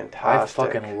 It's fantastic. I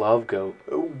fucking love goat.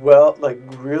 Well, like,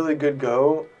 really good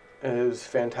goat is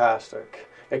fantastic,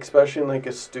 especially in like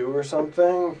a stew or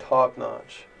something. Top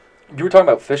notch. You were talking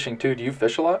about fishing too. Do you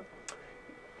fish a lot?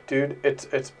 Dude,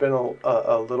 it's been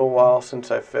a little while since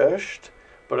I fished,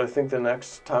 but I think the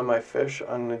next time I fish,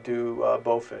 I'm gonna do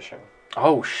bow fishing.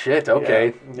 Oh shit!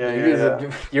 Okay.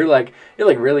 Yeah. You're like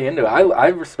really into it. I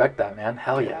respect that, man.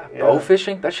 Hell yeah. Bow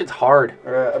fishing? That shit's hard.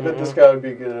 Right. I bet this guy would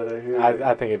be good at it here.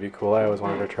 I think it'd be cool. I always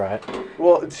wanted to try it.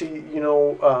 Well, see,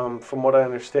 from what I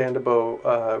understand about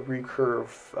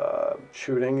recurve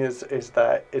shooting is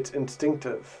that it's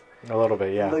instinctive. A little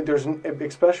bit, yeah. Like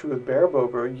especially with barebow,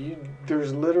 bro.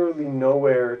 There's literally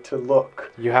nowhere to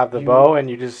look. You have the bow, and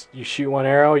you shoot one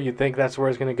arrow. You think that's where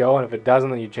it's gonna go, and if it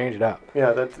doesn't, then you change it up.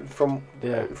 Yeah, that's from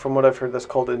what I've heard. That's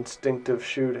called instinctive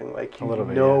shooting. Like you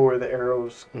know where the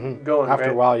arrow's going. After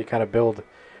a while, you kind of build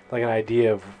like an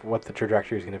idea of what the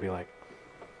trajectory is gonna be like.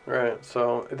 Right.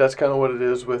 So that's kind of what it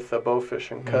is with bow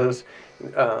fishing, because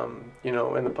in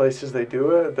the places they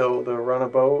do it, they'll run a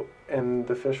boat, and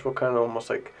the fish will kind of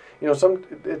almost like.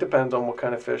 It depends on what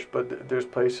kind of fish, but there's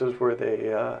places where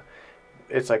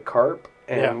it's like carp,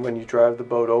 and when you drive the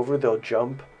boat over, they'll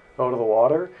jump out of the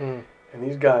water, and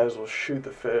these guys will shoot the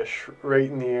fish right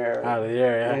in the air. Out of the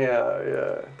air, yeah.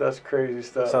 Yeah, that's crazy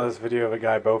stuff. I saw this video of a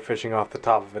guy bow fishing off the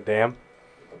top of a dam.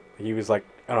 He was like,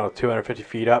 250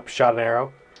 feet up, shot an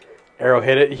arrow. Arrow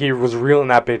hit it. He was reeling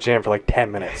that bitch in for like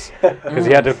 10 minutes because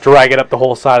he had to drag it up the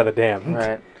whole side of the dam.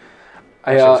 Right.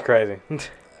 That shit was crazy.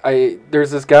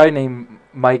 There's this guy named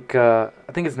Mike. I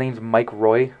think his name's Mike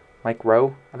Rowe. I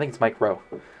think it's Mike Rowe,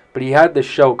 but he had this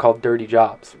show called Dirty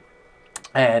Jobs.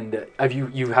 And have you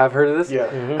heard of this?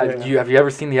 Yeah. Have you ever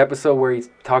seen the episode where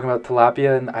he's talking about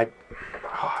tilapia? And I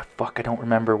don't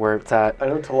remember where it's at. I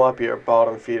know tilapia are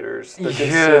bottom feeders. They're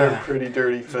considered pretty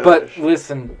dirty fish. But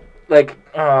listen,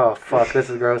 this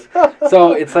is gross.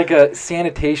 So it's like a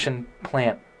sanitation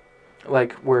plant.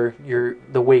 Like where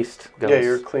the waste goes. Yeah,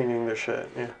 you're cleaning the shit.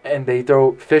 Yeah. And they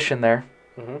throw fish in there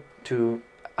to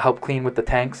help clean with the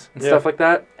tanks and stuff like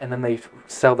that, and then they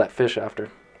sell that fish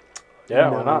after. Yeah,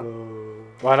 why not?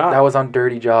 Why not? That was on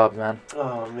Dirty Jobs, man.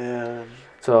 Oh man.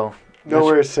 So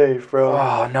nowhere safe, bro.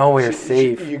 Oh, nowhere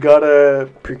safe. You gotta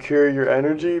procure your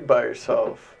energy by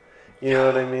yourself. You know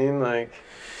what I mean? Like.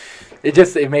 It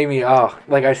made me,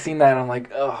 I seen that and I'm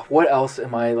like, what else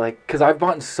am I, like, because I've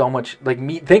bought so much, like,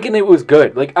 meat, thinking it was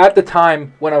good. Like, at the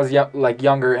time, when I was,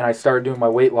 younger and I started doing my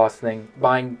weight loss thing,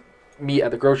 buying meat at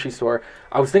the grocery store,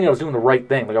 I was thinking I was doing the right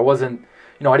thing. Like, I wasn't,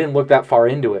 I didn't look that far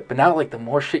into it. But now, like, the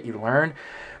more shit you learn,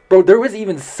 bro, there was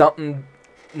even something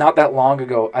not that long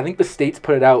ago. I think the States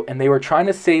put it out, and they were trying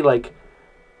to say,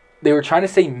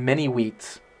 mini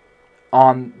wheats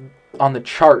on the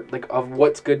chart, like, of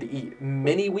what's good to eat.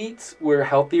 Mini wheats were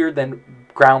healthier than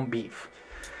ground beef.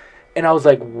 And I was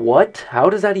like, what? How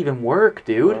does that even work,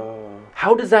 dude?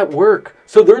 How does that work?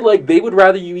 So they're like, they would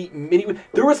rather you eat mini wheats.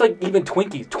 There was, like, even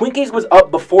Twinkies. Twinkies was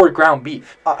up before ground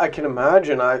beef. I can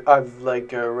imagine. I've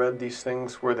read these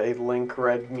things where they link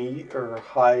red meat or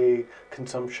high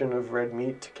consumption of red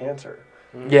meat to cancer.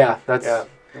 Yeah, that's...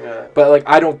 Yeah. But, like,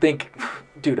 I don't think...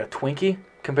 Dude, a Twinkie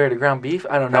compared to ground beef?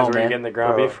 I don't know, man. Where you're getting the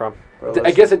ground beef from.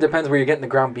 I guess it depends where you're getting the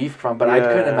ground beef from, but I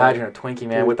couldn't imagine a Twinkie,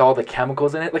 man, with all the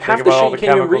chemicals in it. Like, half the shit you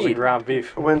can't even read. Ground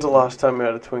beef. When's the last time you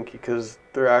had a Twinkie? Because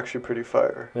they're actually pretty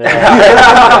fire.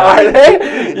 Yeah. Are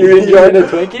they? You enjoying a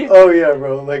Twinkie? Oh, yeah,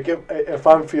 bro. Like, if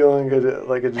I'm feeling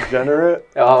like a degenerate,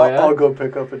 I'll go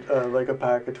pick up a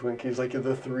pack of Twinkies, like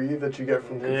the 3 that you get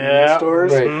from convenience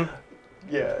stores. Right. Mm-hmm.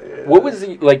 Yeah. What was,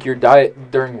 like, your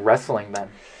diet during wrestling, then?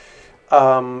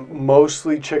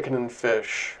 Mostly chicken and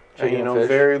fish.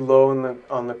 Very low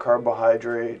on the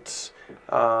carbohydrates,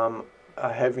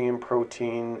 heavy in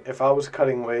protein. If I was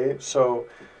cutting weight, so,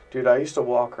 dude, I used to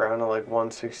walk around at like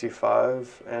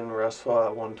 165 and wrestle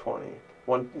at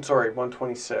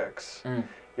 126.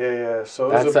 Yeah.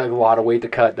 So that's a lot of weight to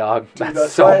cut, dog. Dude,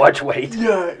 that's so much weight.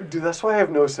 Yeah, dude, that's why I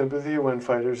have no sympathy when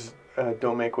fighters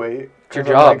don't make weight. It's your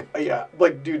job.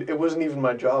 Dude, it wasn't even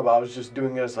my job. I was just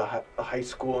doing it as a high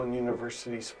school and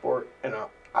university sport, and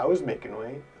I was making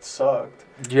weight. It sucked.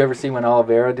 Did you ever see when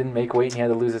Oliveira didn't make weight and he had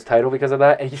to lose his title because of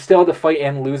that? And he still had to fight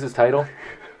and lose his title?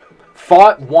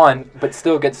 Won, but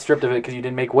still gets stripped of it because you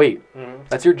didn't make weight. Mm-hmm.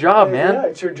 That's your job, man. Yeah,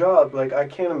 it's your job. Like, I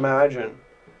can't imagine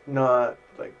not,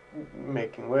 like,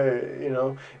 making weight,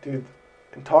 Dude,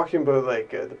 and talking about, like,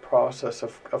 the process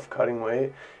of cutting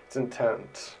weight, it's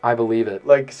intense. I believe it.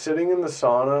 Like, sitting in the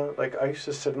sauna, like, I used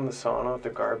to sit in the sauna with the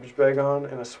garbage bag on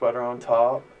and a sweater on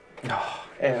top.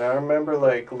 And I remember,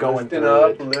 like, lifting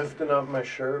up my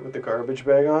shirt with the garbage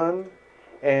bag on,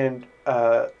 and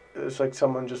it was like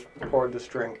someone just poured this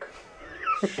drink.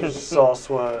 Just all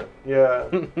sweat. Yeah.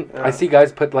 I see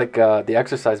guys put, like, the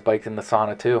exercise bike in the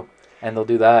sauna, too. and they'll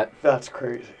do that. That's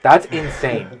crazy. That's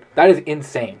insane. That is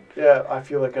insane. Yeah, I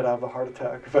feel like I'd have a heart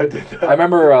attack if I did that. I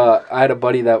remember I had a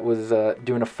buddy that was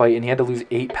doing a fight, and he had to lose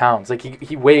 8 pounds. Like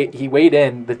he weighed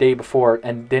in the day before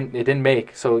and didn't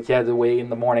make, so he had to weigh in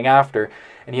the morning after,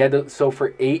 and he had to, so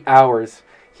for 8 hours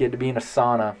he had to be in a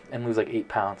sauna and lose like 8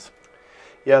 pounds.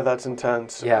 Yeah, that's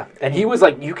intense. Yeah, and he was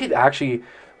like, you could actually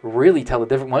really tell the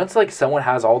difference once like someone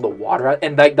has all the water out,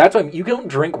 and like that's why you don't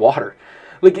drink water.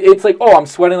 Like, it's like, oh, I'm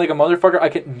sweating like a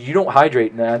motherfucker. You don't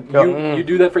hydrate, man. You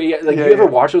do that for, like, you ever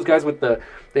watch those guys with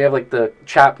they have, like, the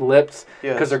chapped lips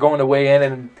because they're going to weigh in,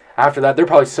 and after that, they're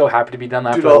probably so happy to be done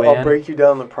after the weigh-in. I'll break you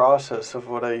down the process of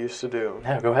what I used to do.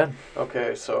 Yeah, go ahead.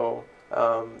 Okay, so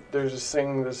there's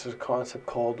this concept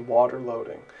called water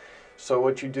loading. So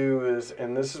what you do is,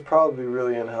 and this is probably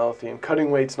really unhealthy, and cutting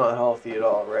weight's not healthy at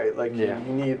all, right? Like, you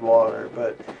need water,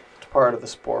 but it's part of the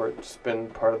sport. It's been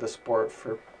part of the sport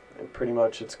for pretty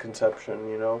much its conception,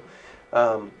 you know.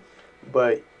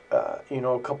 But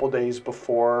a couple days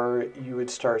before you would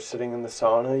start sitting in the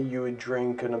sauna, you would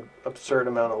drink an absurd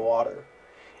amount of water.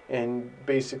 And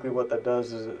basically what that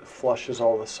does is it flushes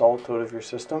all the salt out of your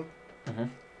system.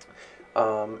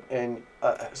 Mm-hmm. And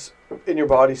in your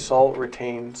body, salt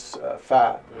retains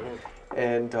fat. Mm-hmm.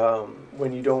 And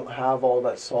when you don't have all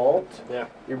that salt,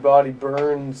 your body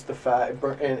burns the fat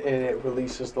and it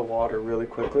releases the water really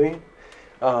quickly.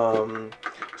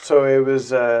 So it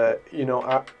was,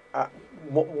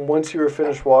 once you were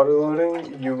finished water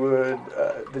loading, you would,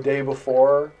 the day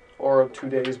before or 2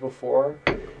 days before,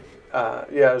 it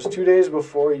was 2 days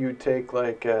before, you'd take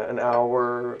like an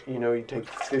hour, you'd take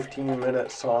 15-minute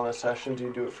sauna sessions,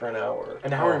 you do it for an hour.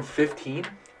 An hour and 15?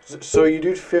 So you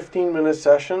do 15-minute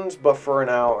sessions, but for an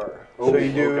hour. So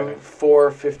you do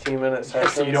 4 15-minute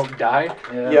sessions. So you don't die?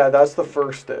 Yeah, that's the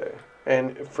first day.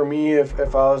 And for me, if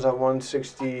I was at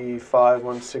 165,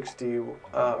 160,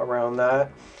 around that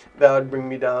would bring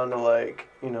me down to like,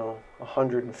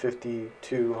 150,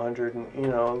 200, and,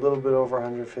 a little bit over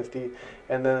 150.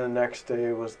 And then the next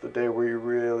day was the day where you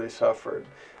really suffered.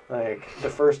 Like,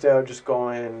 the first day I would just go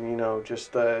in,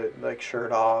 just like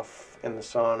shirt off in the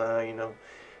sauna,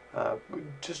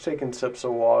 just taking sips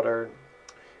of water.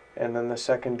 And then the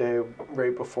second day,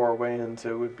 right before weigh-ins,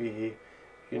 it would be,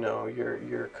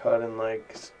 you're cutting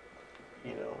like,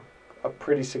 a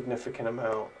pretty significant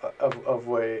amount of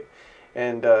weight.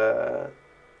 And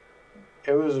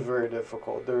it was very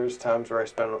difficult. There was times where I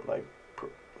spent like,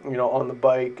 on the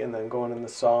bike and then going in the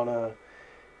sauna,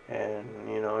 and,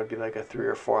 it'd be like a 3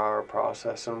 or 4 hour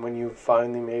process. And when you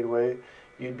finally made weight,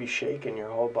 you'd be shaking. Your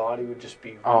whole body would just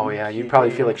be... Oh, yeah. You'd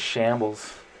probably feel like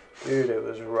shambles. Dude, it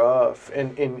was rough.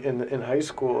 And in high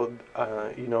school,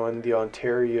 in the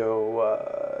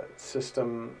Ontario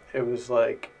system, it was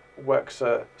like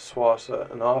Wexa,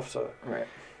 SWASA, and OFSA. Right.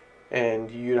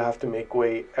 And you'd have to make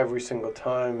weight every single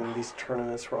time, and these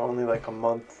tournaments were only like a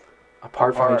month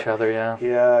apart from each other, yeah.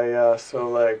 Yeah, so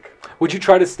like... Would you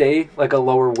try to stay like a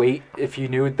lower weight if you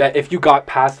knew that, if you got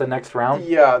past the next round?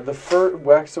 Yeah, the first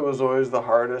Wexa was always the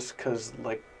hardest because,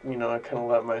 like, I kind of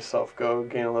let myself go,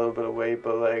 gain a little bit of weight,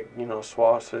 but like,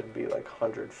 SWASA would be like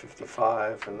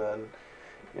 155, and then,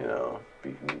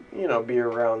 be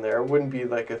around there. It wouldn't be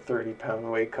like a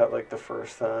 30-pound weight cut like the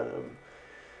first time.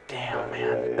 Damn,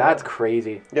 man, that's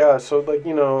crazy. Yeah, so like,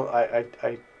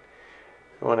 I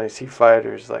when I see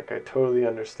fighters, like, I totally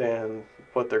understand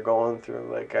what they're going through.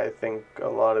 Like, I think a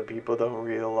lot of people don't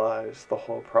realize the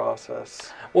whole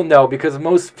process. Well, no, because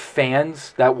most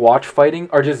fans that watch fighting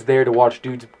are just there to watch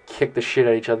dudes kick the shit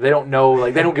at each other. They don't know,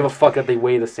 like, they don't give a fuck that they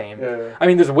weigh the same. Yeah. I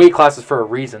mean, there's weight classes for a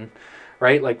reason,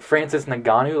 right? Like, Francis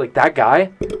Ngannou, like, that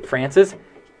guy, Francis,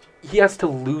 he has to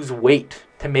lose weight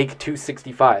to make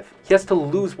 265. He has to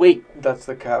lose weight. That's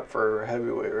the cap for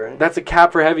heavyweight, right? That's a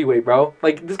cap for heavyweight, bro.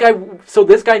 Like, this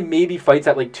guy maybe fights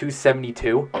at like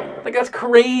 272. Like, that's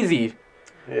crazy.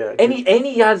 Yeah. And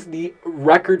he has the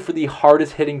record for the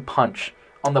hardest hitting punch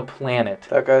on the planet.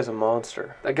 That guy's a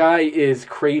monster. That guy is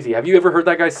crazy. Have you ever heard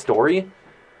that guy's story?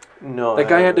 No. That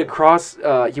guy had to cross,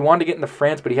 he wanted to get into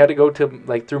France, but he had to go to,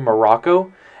 like, through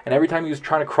Morocco. And every time he was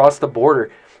trying to cross the border,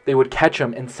 they would catch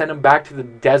him and send him back to the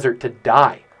desert to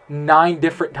die. 9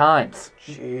 different times.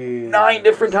 Jeez. 9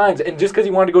 different times. And just because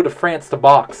he wanted to go to France to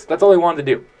box. That's all he wanted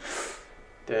to do.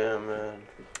 Damn, man.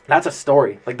 That's a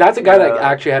story. Like, that's a guy that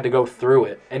actually had to go through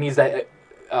it. And he's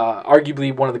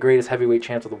arguably one of the greatest heavyweight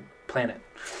champs of the planet.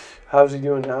 How's he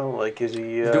doing now? Like, is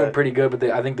he... He's doing pretty good, but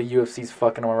I think the UFC's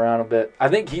fucking him around a bit. I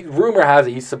think rumor has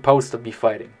it he's supposed to be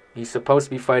fighting. He's supposed to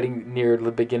be fighing near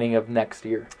the beginning of next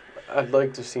year. I'd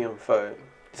like to see him fight.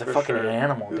 He's a fucking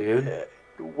animal, dude.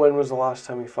 When was the last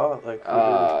time he fought? Like,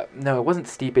 no, it wasn't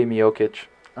Stipe Miocic.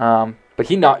 But Like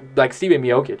he not like Steven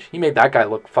Miocic. He made that guy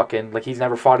look fucking like he's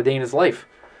never fought a day in his life.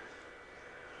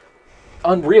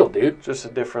 Unreal, dude. Just a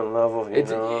different level, you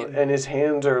know. And his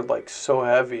hands are like so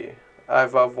heavy.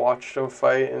 I've watched him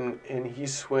fight, and he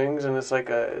swings, and it's like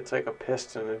a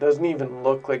piston. It doesn't even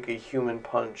look like a human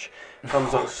punch. It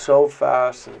comes out so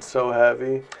fast and so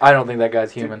heavy. I don't think that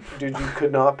guy's human. Dude, you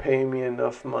could not pay me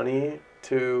enough money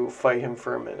to fight him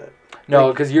for a minute.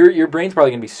 No, because your brain's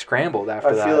probably gonna be scrambled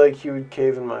after that. I feel like he would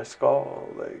cave in my skull,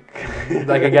 like.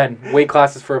 Like again, weight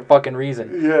classes for a fucking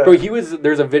reason. Yeah. Bro,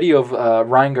 there's a video of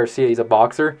Ryan Garcia. He's a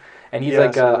boxer, and he's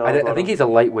I think he's a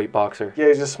lightweight boxer. Yeah,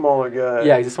 he's a smaller guy.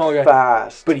 Yeah, he's a smaller guy.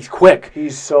 Fast, but he's quick.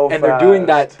 He's so fast. And they're doing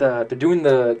that. They're doing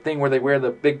the thing where they wear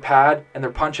the big pad and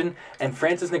they're punching, and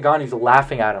Francis Ngannou's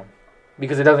laughing at him.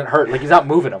 Because it doesn't hurt. Like, he's not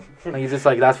moving him. Like, he's just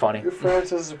like, that's funny.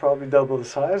 Francis is probably double the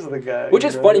size of the guy. Which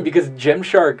is funny because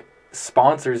Gymshark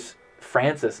sponsors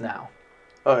Francis now.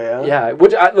 Oh, yeah? Yeah,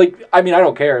 which, I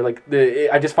don't care. Like,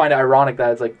 I just find it ironic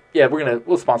that it's like, yeah,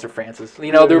 we'll sponsor Francis.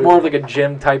 You know, they're more of like a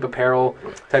gym type apparel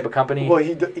type of company. Well,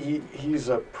 he's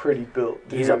a pretty built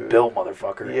dude. He's a built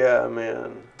motherfucker. Yeah,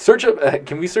 man.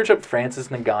 Can we search up Francis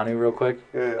Ngannou real quick?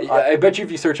 Yeah. I bet you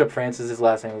if you search up Francis, his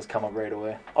last name will come up right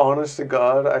away. Honest to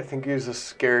God, I think he's the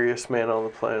scariest man on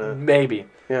the planet. Maybe.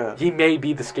 Yeah. He may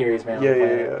be the scariest man on the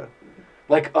planet. Yeah.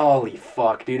 Like, holy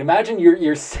fuck, dude! Imagine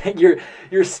you're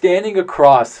standing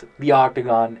across the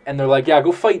octagon, and they're like, "Yeah,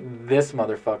 go fight this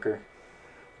motherfucker.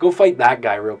 Go fight that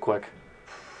guy real quick."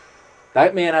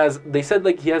 That man has. They said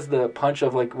like he has the punch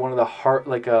of like one of the heart,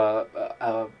 like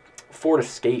a Ford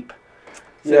Escape.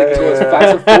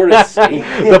 Ford Escape.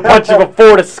 The punch of a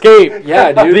Ford Escape.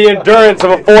 Yeah, dude. The endurance of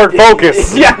a Ford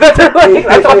Focus. Yeah, that's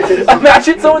like,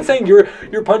 imagine someone saying your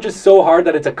punch is so hard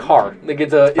that it's a car. Like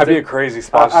that'd be a crazy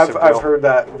spot. I've heard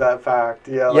that fact.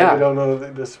 Yeah, like yeah. I don't know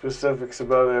the specifics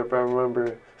about it, but I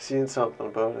remember seeing something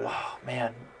about it. Oh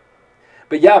man.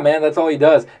 But yeah, man, that's all he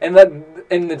does, and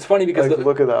it's funny because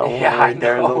look at that one right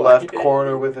there in the left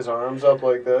corner with his arms up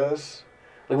like this.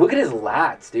 Like, look at his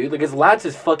lats, dude. Like, his lats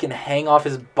just fucking hang off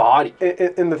his body.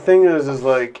 And the thing is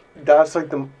like, that's like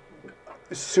the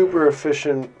super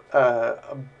efficient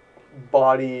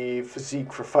body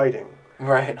physique for fighting.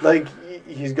 Right. Like,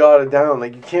 he's got it down.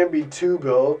 Like, you can't be too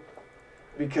built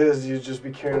because you'd just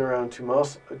be carrying around too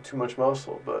much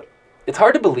muscle. But it's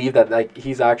hard to believe that, like,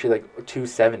 he's actually, like,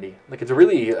 270. Like, it's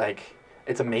really, like,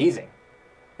 it's amazing.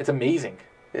 It's amazing.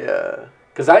 Yeah.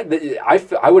 Because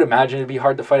I would imagine it'd be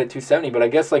hard to fight at 270, but I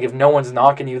guess, like, if no one's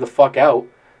knocking you the fuck out,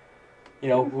 you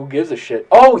know, who gives a shit?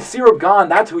 Oh, Cyril Gane,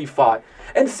 that's who he fought.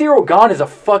 And Cyril Gane is a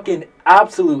fucking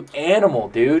absolute animal,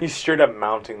 dude. He's straight up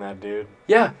mounting that dude.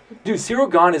 Yeah. Dude, Cyril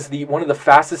Gane is one of the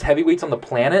fastest heavyweights on the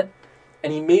planet,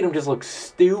 and he made him just look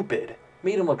stupid.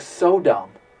 Made him look so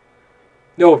dumb.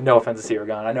 No offense to Cyril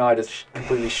Gane. I know I just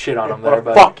completely shit on him there. What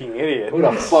a fucking idiot. What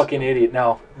a fucking idiot.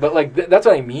 No. But, like, that's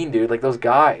what I mean, dude. Like, those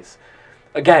guys.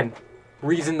 Again,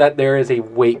 reason that there is a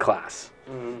weight class.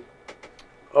 Mm-hmm.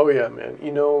 Oh, yeah, man.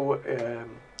 You know,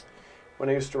 when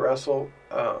I used to wrestle,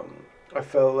 I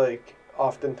felt like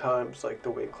oftentimes, like, the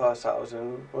weight class I was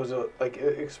in was, in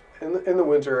the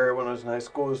winter area when I was in high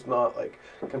school was not, like,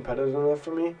 competitive enough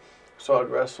for me. So I'd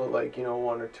wrestle, like, you know,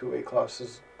 1 or 2 weight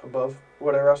classes above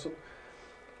what I wrestled.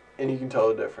 And you can tell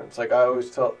the difference. Like, I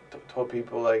always told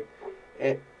people, like,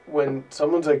 when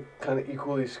someone's, like, kind of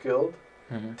equally skilled,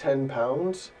 10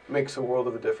 pounds makes a world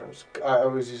of a difference. I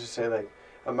always used to say, like,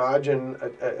 imagine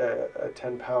a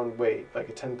 10-pound weight, like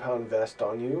a 10-pound vest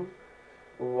on you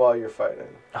while you're fighting.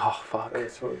 Oh, fuck.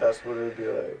 That's what it would be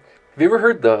like. Have you ever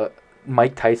heard the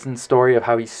Mike Tyson story of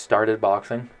how he started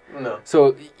boxing? No.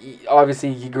 So,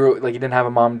 obviously, he grew, like, he didn't have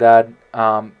a mom and dad,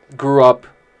 grew up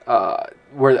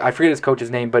where, I forget his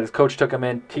coach's name, but his coach took him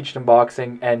in, teached him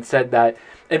boxing, and said that,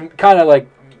 and kind of, like,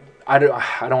 I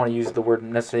don't want to use the word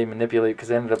necessarily manipulate because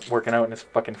it ended up working out in his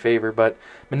fucking favor, but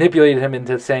manipulated him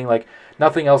into saying, like,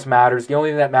 nothing else matters. The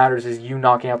only thing that matters is you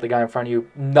knocking out the guy in front of you.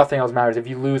 Nothing else matters. If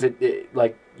you lose it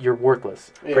like, you're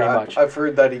worthless, pretty much. I've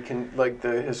heard that he can, like,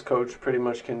 his coach pretty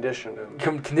much conditioned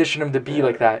him. Conditioned him to be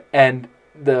like that. And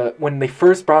when they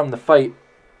first brought him to fight,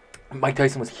 Mike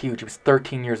Tyson was huge. He was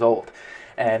 13 years old.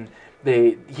 And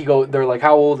they're like,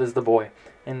 how old is the boy?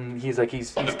 And he's like,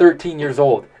 he's 13 years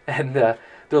old. And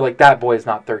they're like, that boy is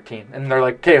not 13. And they're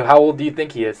like, okay, how old do you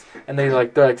think he is? And they're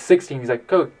like 16. He's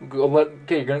like, okay,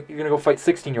 you're gonna go fight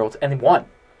 16-year-olds, and he won,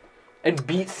 and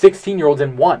beat 16-year-olds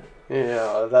and won.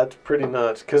 Yeah, that's pretty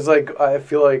nuts. Cause like I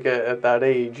feel like at that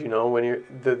age, you know, when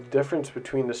the difference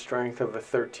between the strength of a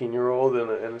 13-year-old and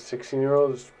a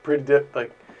 16-year-old is pretty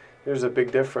there's a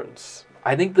big difference.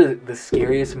 I think the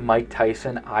scariest Mike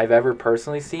Tyson I've ever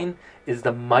personally seen is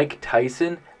the Mike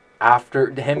Tyson after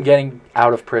him getting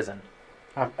out of prison.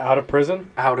 Out of prison?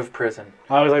 Out of prison.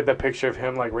 I always like the picture of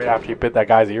him, like, right after he bit that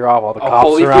guy's ear off, all the cops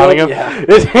Holyfield, surrounding him. Yeah,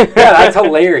 yeah, that's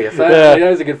hilarious. That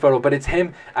was a good photo. But it's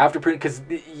him after prison, because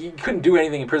he couldn't do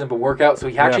anything in prison but work out, so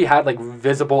he actually had, like,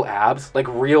 visible abs, like,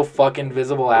 real fucking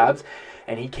visible abs.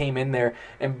 And he came in there,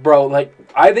 and, bro, like,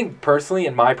 I think personally,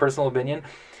 in my personal opinion,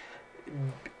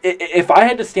 if I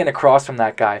had to stand across from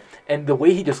that guy, and the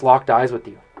way he just locked eyes with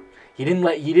you, he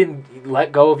didn't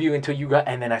let go of you until you got,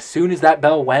 and then as soon as that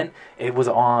bell went, it was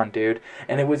on, dude.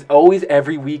 And it was always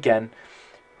every weekend,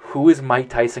 who is Mike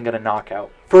Tyson gonna knock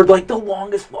out? For like the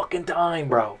longest fucking time,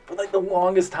 bro. For like the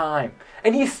longest time.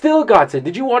 And he still got it.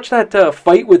 Did you watch that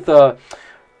fight with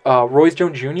Royce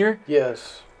Jones Jr.?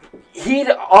 Yes. He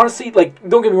honestly, like,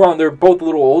 don't get me wrong, they're both a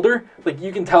little older. Like,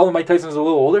 you can tell Mike Tyson's a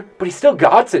little older, but he still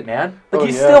got it, man. Like,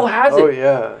 still has it. Oh,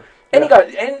 yeah. And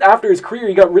and after his career,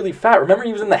 he got really fat. Remember,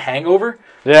 he was in The Hangover.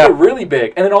 Yeah. He got really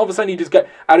big, and then all of a sudden, he just got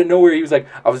out of nowhere. He was like,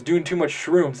 "I was doing too much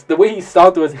shrooms." The way he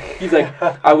stopped was, he's like,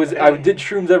 I did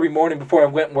shrooms every morning before I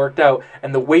went and worked out,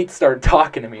 and the weights started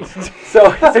talking to me." So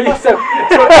he was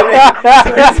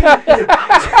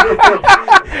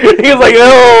like,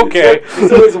 "Oh, okay."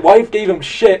 So his wife gave him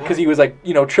shit because he was like,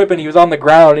 tripping. He was on the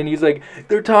ground, and he's like,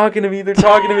 "They're talking to me. They're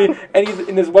talking to me." And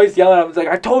his wife's yelling at him. He's like,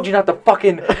 "I told you not to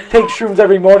fucking take shrooms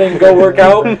every morning and go work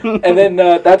out." And then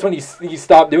that's when he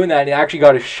stopped doing that, and he actually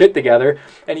got his shit together,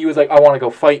 and he was like, "I want to go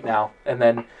fight now." And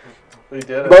then he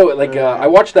did it. Bro, like, I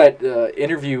watched that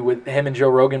interview with him and Joe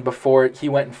Rogan before he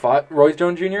went and fought Royce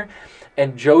Jones Jr.,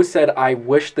 and Joe said, "I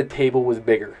wish the table was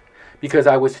bigger because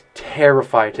I was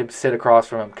terrified to sit across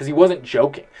from him," because he wasn't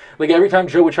joking. Like, every time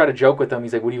Joe would try to joke with him,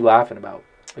 he's like, "What are you laughing about?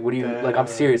 Like, what are you like? I'm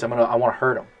serious. I want to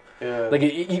hurt him." Yeah. Like,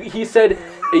 he said,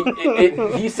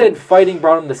 he said fighting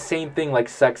brought him the same thing like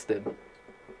sex did.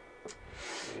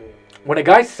 When a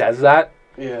guy says that,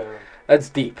 that's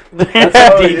deep.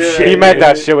 That's deep shit. He meant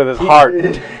that shit with his heart.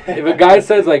 If a guy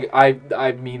says, like, I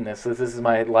mean this is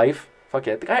my life, fuck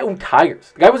it. The guy owned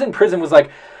tigers. The guy was in prison, was like,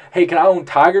 "Hey, can I own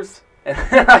tigers?" And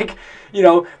like, they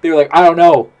were like, "I don't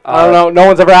know. I don't know. No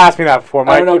one's ever asked me that before,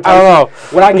 Mike. I don't know.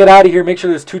 When I get out of here, make sure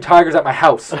there's 2 tigers at my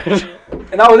house."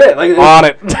 And that was it. Like, on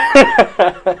it.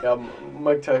 Yeah,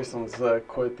 Mike Tyson's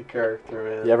quite the character,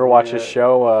 man. You ever watch his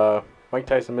show, Mike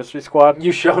Tyson Mystery Squad?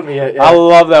 You showed me it. Yeah. I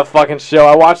love that fucking show.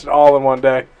 I watched it all in one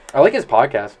day. I like his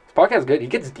podcast. His podcast is good. He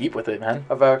gets deep with it, man.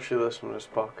 I've actually listened to his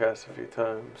podcast a few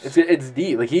times. It's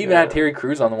deep. Like, he even had Terry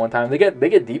Crews on the one time. They get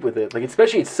deep with it. Like,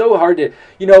 especially, it's so hard to,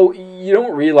 you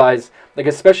don't realize, like,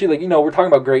 especially, like, we're talking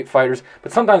about great fighters,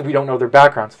 but sometimes we don't know their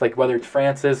backgrounds. Like, whether it's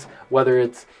Francis, whether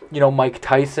it's, Mike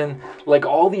Tyson. Like,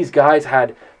 all these guys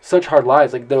had such hard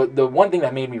lives. Like, the one thing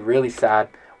that made me really sad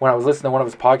when I was listening to one of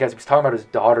his podcasts, he was talking about his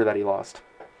daughter that he lost.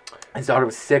 His daughter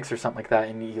was 6 or something like that,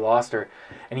 and he lost her.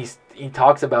 And he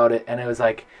talks about it, and it was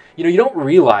like, you don't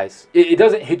realize. It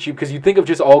doesn't hit you because you think of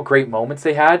just all great moments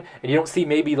they had, and you don't see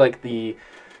maybe, like, the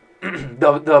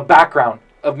the background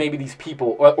of maybe these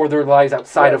people or their lives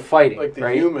outside of fighting. Like the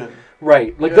right? human.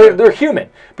 Right. Like, they're human.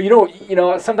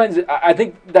 But sometimes I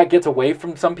think that gets away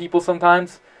from some people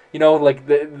sometimes. Like,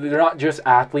 they're not just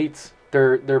athletes.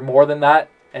 They're more than that.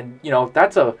 And,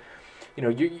 that's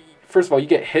first of all, you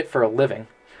get hit for a living.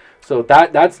 So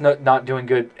that's not doing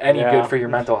good for your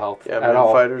mental health at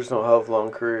all. Fighters don't have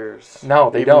long careers. No,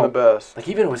 they even don't. The best. Like,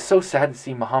 even it was so sad to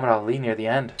see Muhammad Ali near the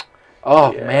end.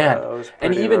 Oh, man. That was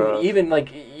and rough. even like,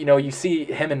 you see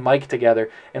him and Mike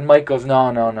together, and Mike goes,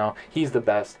 no, he's the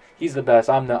best. He's the best.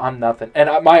 I'm nothing.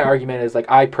 And my argument is, like,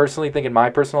 I personally think, in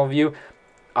my personal view,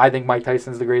 I think Mike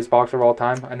Tyson's the greatest boxer of all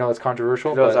time. I know it's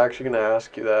controversial. I was actually going to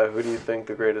ask you that. Who do you think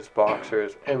the greatest boxer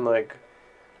is? And, like,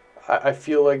 I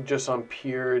feel like just on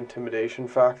pure intimidation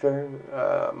factor,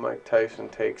 Mike Tyson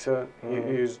takes it.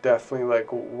 Mm-hmm. He's definitely,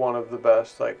 like, one of the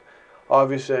best. Like,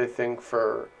 obviously, I think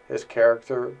for his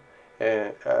character,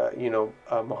 and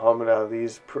Muhammad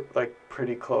Ali's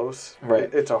pretty close.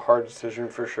 Right. It's a hard decision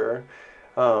for sure.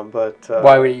 But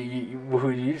why would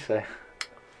who do you say?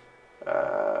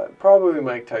 Probably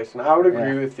Mike Tyson. I would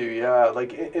agree with you. Yeah,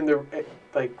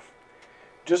 like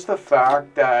just the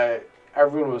fact that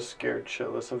everyone was scared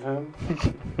shitless of him.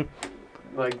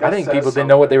 Like, I think people didn't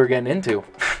know what they were getting into.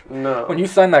 No. When you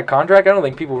signed that contract, I don't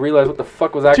think people realized what the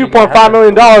fuck was actually $2.5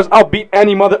 million. I'll beat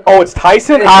any mother. Oh, it's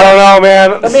Tyson? I don't know,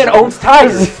 man. That man owns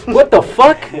tigers. What the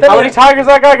fuck? How many tigers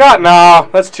that guy got? Nah,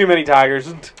 that's too many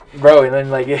tigers. Bro, and then,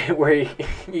 like, where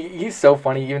he's so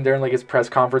funny, even during, like, his press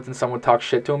conference and someone talks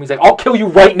shit to him, he's like, "I'll kill you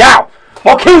right now!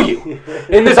 I'll kill you!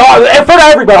 In front of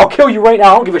everybody, I'll kill you right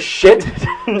now! I don't give a shit!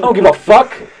 I don't give a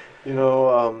fuck!" And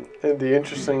the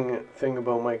interesting thing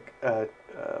about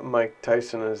Mike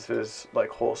Tyson is his, like,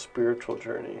 whole spiritual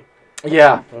journey.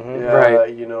 Yeah. Yeah,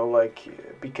 right. you know, like,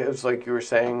 because, like you were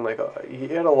saying, like, he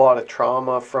had a lot of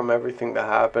trauma from everything that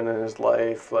happened in his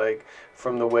life, like,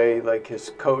 from the way, like,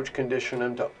 his coach conditioned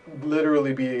him to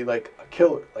literally be, like, a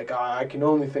killer. Like, I can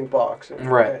only think boxing.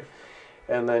 Right. Okay?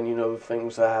 And then, you know, the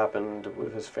things that happened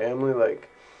with his family, like,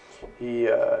 he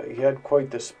had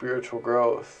quite the spiritual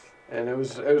growth. And it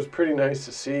was pretty nice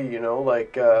to see, you know,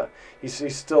 like,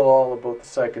 he's still all about the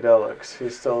psychedelics.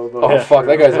 He's still about... Oh, fuck,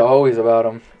 that guy's always about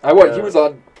him. Yeah. He was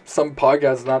on some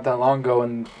podcast not that long ago,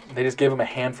 and they just gave him a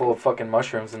handful of fucking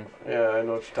mushrooms. And yeah, I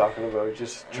know what you're talking about.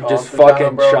 Just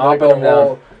fucking chomping them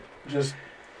down. Just...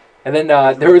 And then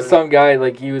there was some guy,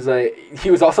 like, he was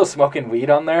also smoking weed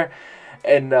on there.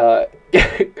 And,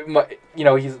 you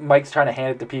know, Mike's trying to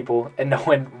hand it to people, and no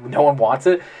one wants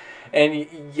it. And he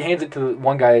hands it to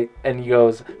one guy, and he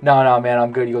goes, no, man,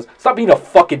 I'm good. He goes, stop being a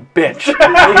fucking bitch.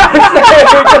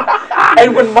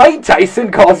 And when Mike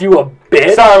Tyson calls you a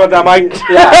bitch... Sorry about that, Mike.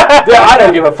 yeah, I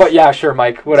don't give a fuck. Yeah, sure,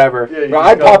 Mike, whatever. Yeah,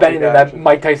 I'd pop anything that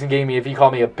Mike Tyson gave me if he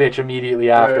called me a bitch immediately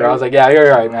after. Right. I was like, yeah, you're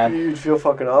right, man. You'd feel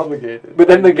fucking obligated. But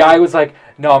then the guy was like,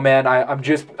 no, man, I'm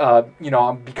just, you know,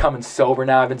 I'm becoming sober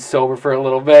now. I've been sober for a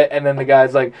little bit. And then the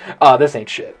guy's like, this ain't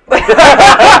shit.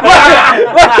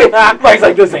 Mike's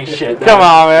like, this ain't shit. Man. Come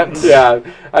on, man. Yeah,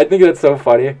 I think that's so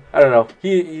funny. I don't know.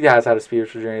 He has had a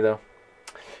spiritual journey, though.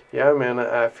 Yeah, man,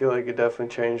 I feel like it definitely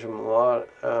changed him a lot.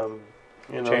 You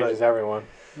know, changes everyone.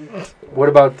 What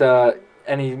about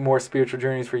any more spiritual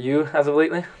journeys for you as of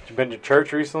lately? You been to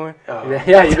church recently?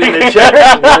 Yeah, you've been to church.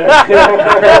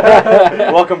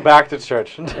 Welcome back to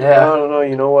church. Yeah. No.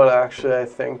 You know what? Actually, I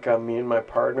think me and my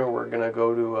partner we're gonna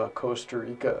go to Costa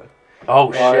Rica.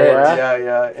 Oh shit!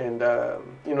 Yeah, and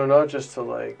you know, not just to,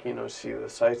 like, you know, see the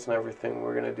sights and everything.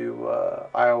 We're gonna do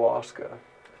ayahuasca.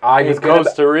 In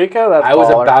Costa Rica? That's I was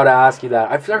about to ask you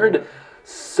that. I've heard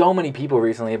so many people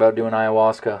recently about doing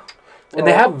ayahuasca. And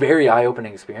they have very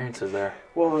eye-opening experiences there.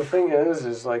 Well, the thing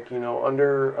is like, you know,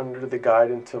 under the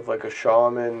guidance of, like, a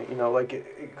shaman, you know, like,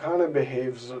 it kind of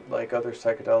behaves like other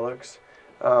psychedelics.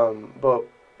 But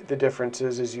the difference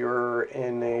is you're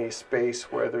in a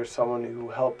space where there's someone who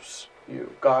helps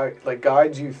you,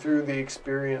 guides you through the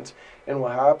experience. And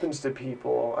what happens to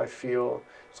people, I feel,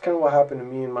 it's kind of what happened to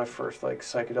me in my first, like,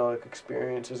 psychedelic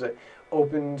experience, is it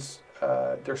opens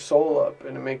their soul up,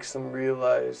 and it makes them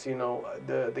realize, you know,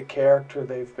 the character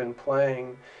they've been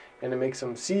playing, and it makes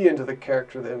them see into the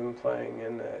character they've been playing,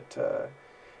 and it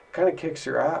kind of kicks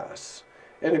your ass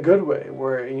in a good way,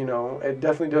 where, you know, it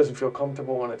definitely doesn't feel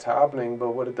comfortable when it's happening,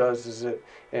 but what it does is it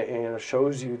you know,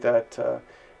 shows you that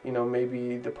you know,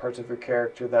 maybe the parts of your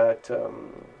character that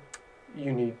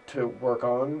you need to work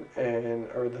on,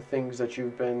 or the things that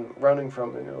you've been running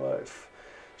from in your life.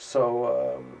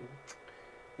 So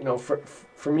you know,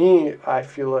 for me, I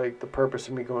feel like the purpose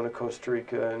of me going to Costa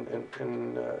Rica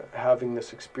and having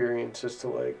this experience is to,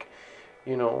 like,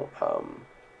 you know,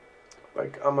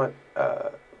 like, I'm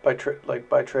by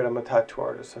trade I'm a tattoo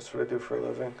artist. That's what I do for a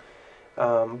living.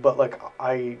 But, like,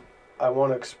 I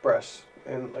want to express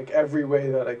in, like, every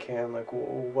way that I can, like,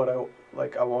 what I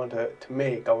want to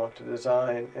make, I want to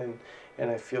design, and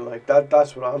I feel like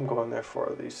that's what I'm going there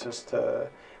for, at least, is to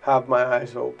have my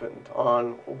eyes opened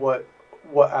on what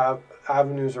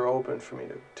avenues are open for me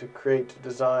to create, to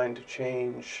design, to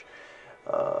change,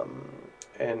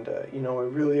 and you know,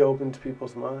 it really opens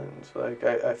people's minds. Like,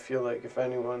 I feel like if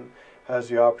anyone has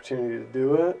the opportunity to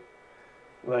do it,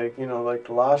 like, you know, like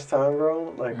the last time,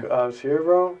 bro, like, I was here,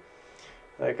 bro,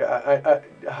 like, I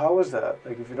how was that?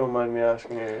 Like, if you don't mind me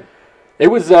asking you. It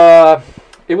was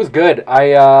good.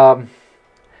 I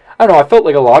don't know, I felt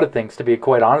like a lot of things, to be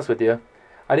quite honest with you.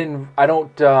 I don't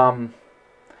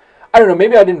know,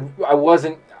 maybe I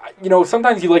wasn't, you know,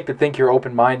 sometimes you like to think you're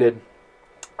open-minded,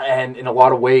 and in a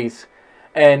lot of ways,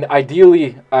 and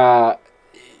ideally, I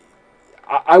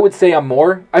would say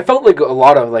I felt like a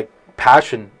lot of, like,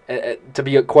 passion, to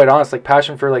be quite honest, like,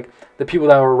 passion for, like, the people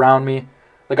that were around me.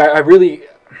 Like, I'm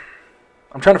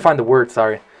trying to find the word,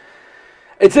 sorry.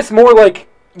 It's just more like,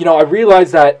 you know, I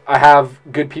realized that I have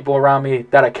good people around me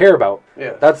that I care about.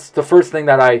 Yeah. That's the first thing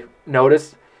that I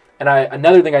noticed. And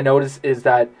another thing I noticed is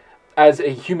that as a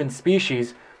human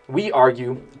species, we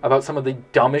argue about some of the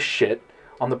dumbest shit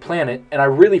on the planet, and I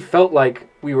really felt like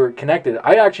we were connected.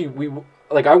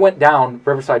 I went down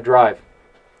Riverside Drive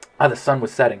as the sun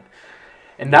was setting,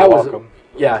 and that was welcome.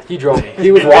 Yeah, he drove me.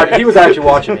 He was actually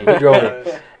watching me. He drove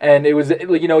me, and it was,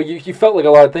 you know, you felt like a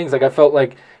lot of things. Like, I felt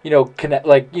like, you know,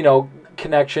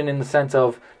 connection in the sense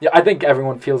of, yeah, I think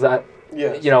everyone feels that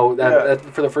Yes. You know,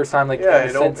 for the first time, like, in the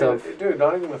sense of... Dude,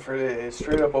 not even the first, it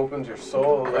straight up opens your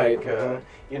soul. Right. Like,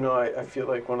 you know, I feel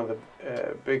like one of the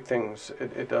big things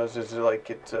it does is, like,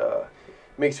 it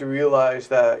makes you realize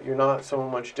that you're not so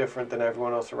much different than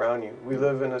everyone else around you. We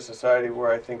live in a society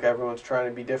where I think everyone's trying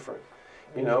to be different,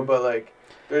 you know, but, like,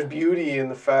 there's beauty in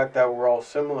the fact that we're all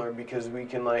similar because we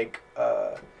can, like,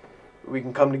 we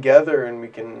can come together and we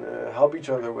can help each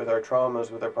other with our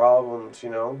traumas, with our problems, you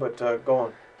know, but go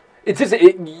on. It's just,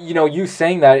 you know, you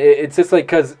saying that, it's just like,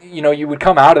 because, you know, you would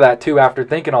come out of that, too, after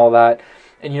thinking all that,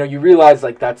 and, you know, you realize,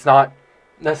 like, that's not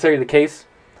necessarily the case.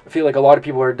 I feel like a lot of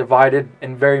people are divided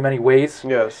in very many ways.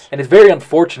 Yes. And it's very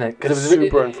unfortunate. Cause it's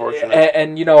super unfortunate.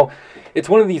 And, you know, it's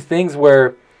one of these things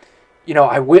where, you know,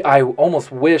 I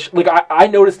almost wish, like, I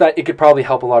noticed that it could probably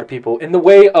help a lot of people in the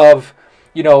way of,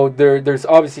 you know, there's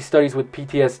obviously studies with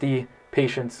PTSD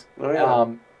patients.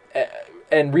 Oh, yeah.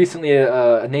 And recently,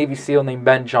 a Navy SEAL named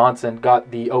Ben Johnson got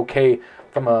the okay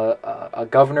from a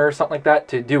governor or something like that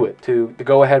to do it, to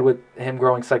go ahead with him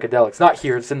growing psychedelics. Not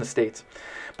here, it's in the States.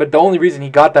 But the only reason he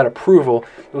got that approval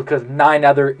was because 9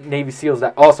 other Navy SEALs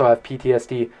that also have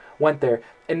PTSD went there.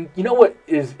 And you know what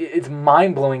it's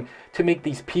mind-blowing to make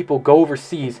these people go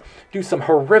overseas, do some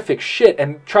horrific shit,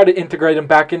 and try to integrate them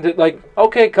back into, like,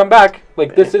 okay, come back.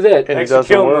 Like, this is it. And Thanks for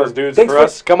killing those dudes for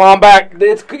us. Come on back.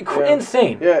 It's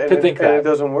insane to think that. And it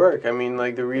doesn't work. I mean,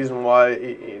 like, the reason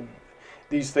why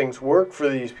these things work for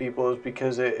these people is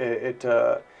because it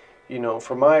you know,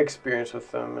 from my experience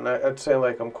with them, and I'd say,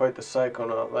 like, I'm quite the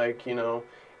psychonaut, like, you know,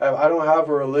 I don't have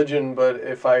a religion, but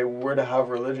if I were to have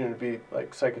a religion, it'd be,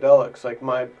 like, psychedelics.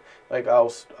 Like,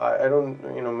 I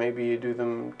don't, you know, maybe you do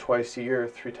them twice a year,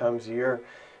 3 times a year,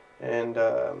 and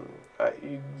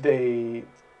they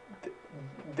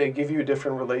give you a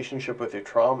different relationship with your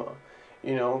trauma.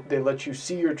 You know, they let you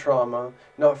see your trauma,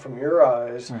 not from your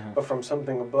eyes, but from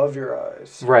something above your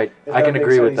eyes. Right, I can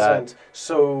agree with that. Sense.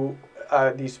 So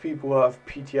these people who have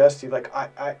PTSD, like,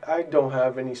 I don't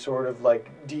have any sort of, like,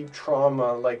 deep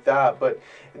trauma like that, but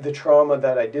the trauma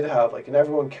that I did have, like, and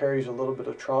everyone carries a little bit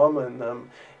of trauma in them,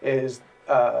 is,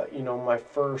 you know, my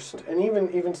first, and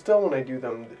even still when I do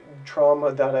them,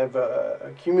 trauma that I've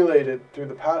accumulated through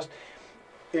the past,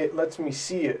 it lets me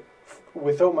see it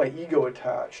without my ego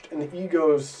attached, and the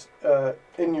ego's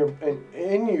in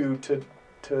you to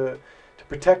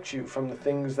protect you from the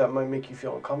things that might make you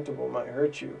feel uncomfortable, might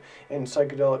hurt you, and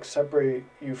psychedelics separate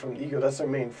you from the ego. That's their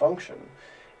main function,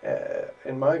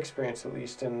 in my experience at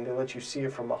least, and they let you see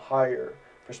it from a higher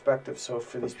perspective. So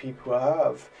for these people who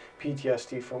have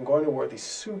PTSD from going to war, these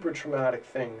super traumatic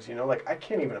things, you know, like, I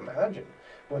can't even imagine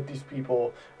what these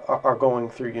people are going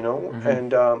through, you know,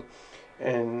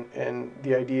 and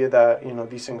the idea that, you know,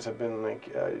 these things have been, like,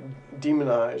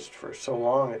 demonized for so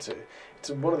long, it's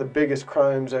one of the biggest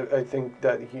crimes I think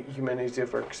that humanity's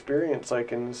ever experienced,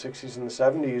 like in the 60s and the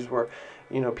 70s, where,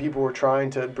 you know, people were trying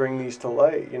to bring these to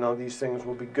light. You know, these things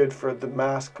will be good for the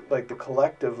mass, like the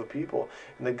collective of people.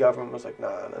 And the government was like,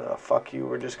 nah, fuck you.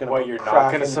 We're just going to put crack.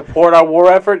 Not going to support our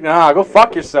war effort? Nah, go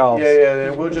fuck yourselves. Yeah.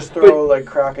 We'll just throw, like,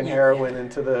 crack and heroin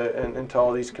into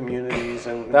all these communities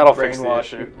and that'll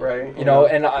brainwash you, right? You know,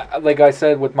 and like I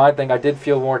said with my thing, I did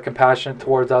feel more compassionate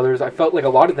towards others. I felt like a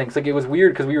lot of things. Like, it was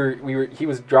weird because he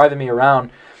was driving me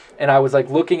around, and I was, like,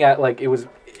 looking at, like, it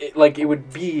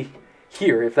would be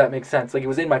here, if that makes sense. Like, it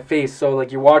was in my face, so,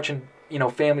 like, you're watching, you know,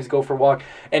 families go for a walk,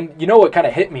 and you know what kind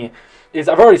of hit me is,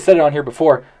 I've already said it on here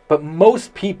before, but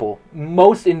most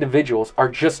individuals are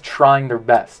just trying their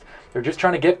best. They're just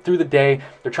trying to get through the day.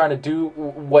 They're trying to do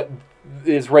what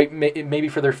is right, maybe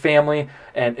for their family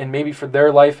and maybe for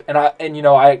their life, and you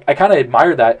know, I kind of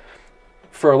admire that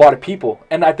for a lot of people,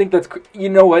 and I think that's, you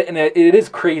know what, and it is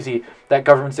crazy that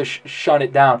governments just shut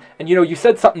it down. And, you know, you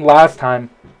said something last time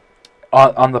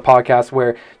on the podcast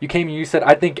where you came and you said,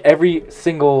 I think every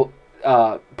single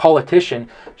politician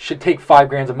should take 5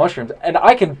 grams of mushrooms, and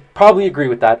I can probably agree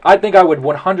with that. I think I would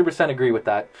 100% agree with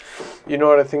that. You know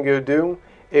what I think it would do?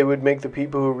 It would make the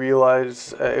people who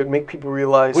realize. It would make people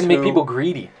realize. It would make people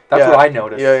greedy. That's what I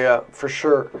noticed. Yeah, for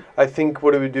sure. I think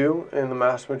what it would do in the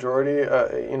mass majority,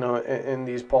 you know, in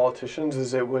these politicians,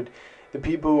 is it would, the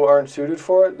people who aren't suited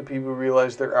for it, the people who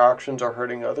realize their actions are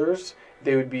hurting others,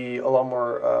 they would be a lot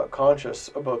more conscious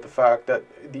about the fact that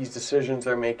these decisions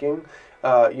they're making,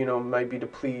 you know, might be to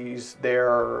please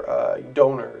their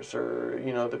donors, or,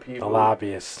 you know, the people. The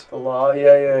lobbyists.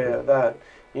 Yeah, that.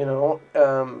 You know,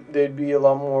 they'd be a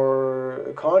lot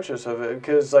more conscious of it,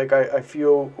 because, like, I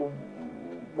feel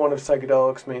one of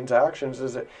psychedelics' main actions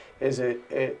is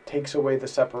it takes away the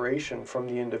separation from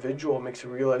the individual, makes you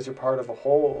realize you're part of a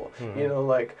whole. You know,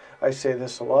 like I say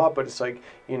this a lot, but it's like,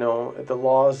 you know, the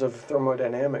laws of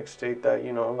thermodynamics state that,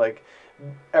 you know, like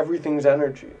everything's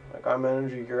energy. Like I'm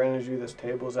energy, you're energy, this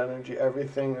table's energy.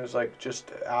 Everything is like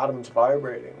just atoms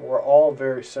vibrating. We're all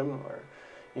very similar.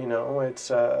 You know,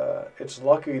 it's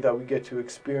lucky that we get to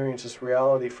experience this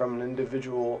reality from an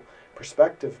individual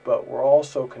perspective, but we're all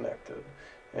so connected.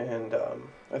 And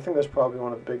I think that's probably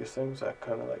one of the biggest things that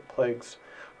kind of like plagues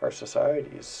our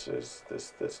societies is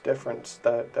this difference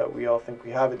that we all think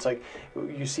we have. It's like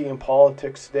you see in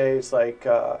politics today, it's like,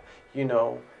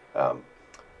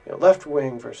 left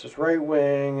wing versus right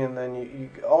wing, and then you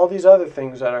all these other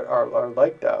things that are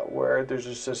like that, where there's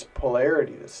just this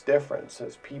polarity, this difference,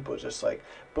 as people just like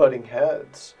butting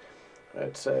heads.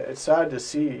 It's sad to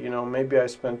see. You know, maybe I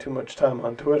spend too much time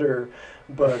on Twitter,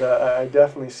 but I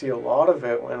definitely see a lot of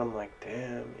it when I'm like,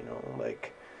 damn, you know,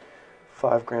 like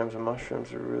 5 grams of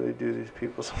mushrooms would really do these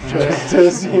people some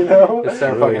justice. You know, Just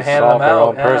start really fucking handing solve them their out.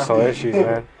 own personal issues,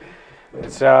 man.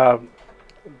 It's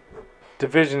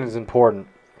division is important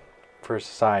for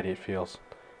society, it feels,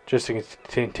 just to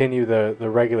continue the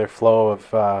regular flow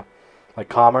of like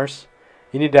commerce.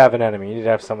 You need to have an enemy. You need to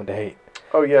have someone to hate.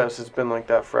 Oh yes, it's been like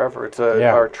that forever. It's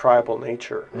our tribal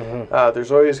nature.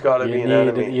 There's always got to be an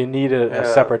enemy. You need a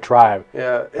separate tribe.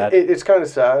 Yeah, it's kind of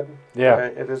sad. Yeah,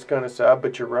 right? It is kind of sad,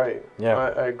 but you're right. Yeah,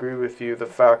 I agree with you. The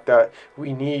fact that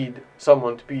we need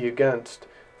someone to be against.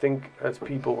 I think as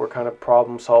people, we're kind of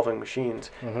problem-solving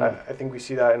machines. I think we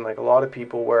see that in like a lot of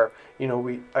people where, you know,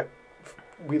 we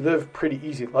live pretty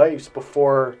easy lives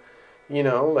before, you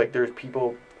know, like there's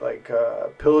people like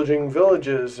pillaging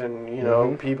villages and, you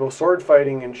know, people sword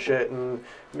fighting and shit, and,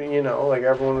 you know, like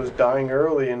everyone was dying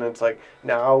early, and it's like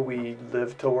now we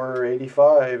live till we're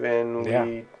 85 and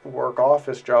we work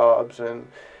office jobs, and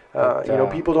you know,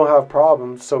 people don't have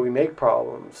problems, so we make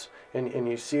problems. And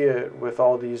you see it with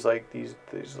all these like these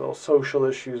little social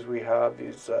issues we have,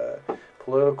 these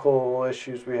political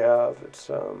issues we have. It's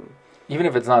even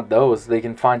if it's not those, they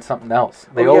can find something else.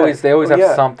 They always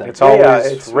have something. It's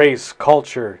always race,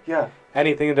 culture, yeah,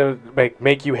 anything to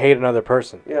make you hate another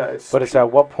person. Yeah, but it's at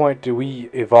what point do we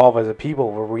evolve as a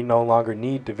people where we no longer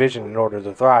need division in order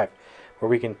to thrive, where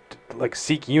we can like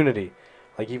seek unity,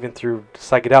 like even through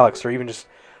psychedelics, or even just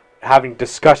having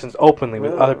discussions openly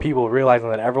with other people, realizing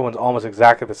that everyone's almost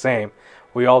exactly the same.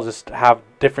 We all just have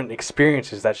different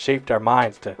experiences that shaped our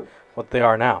minds to what they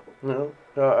are now. No,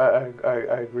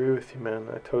 I agree with you, man.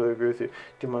 I totally agree with you.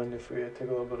 Do you mind if we take a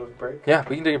little bit of a break? Yeah,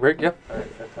 we can take a break, yeah. All right,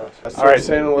 fantastic. I was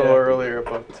saying a little earlier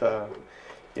about,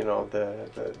 you know,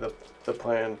 the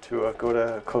plan to go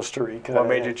to Costa Rica. What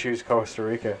made you choose Costa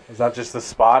Rica? Is that just the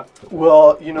spot?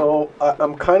 Well, you know,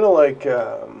 I'm kind of like...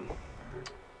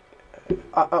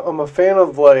 I'm a fan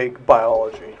of like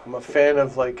biology. I'm a fan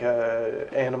of like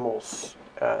animals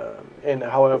and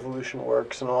how evolution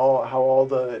works, and how all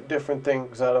the different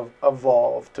things that have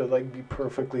evolved to like be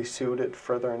perfectly suited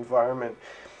for their environment.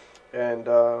 And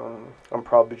I'm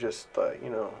probably just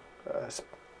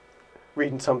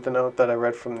reading something out that I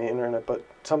read from the internet, but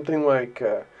something like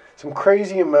some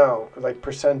crazy amount, like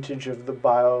percentage of the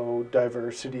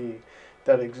biodiversity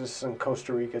that exists in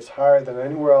Costa Rica is higher than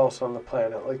anywhere else on the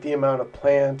planet. Like the amount of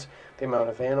plants, the amount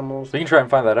of animals. We can try and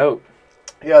find that out.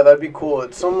 Yeah, that'd be cool.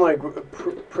 It's some like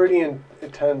pretty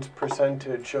intense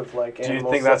percentage of like animals. Do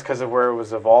you think that's because of where it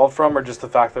was evolved from, or just the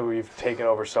fact that we've taken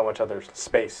over so much other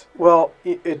space? Well,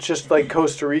 it's just like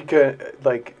Costa Rica,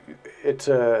 like it's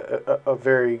a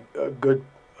very good.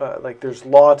 Like there's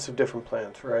lots of different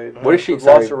plants, right? What is she?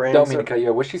 Sorry, don't mean to cut you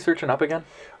off. What's she searching up again?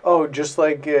 Oh, just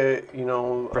like you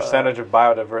know, percentage of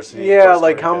biodiversity. Yeah,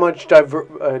 like how much like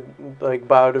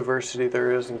biodiversity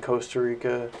there is in Costa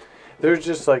Rica. There's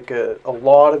just like a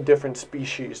lot of different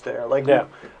species there. Like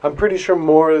I'm pretty sure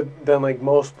more than like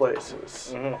most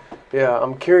places. Yeah,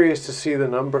 I'm curious to see the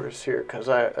numbers here because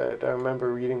I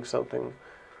remember reading something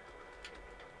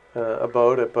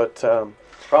about it, but.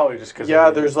 Probably just because. Yeah,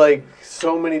 there's like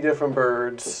so many different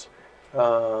birds,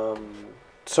 so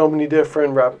many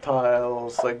different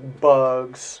reptiles, like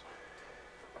bugs.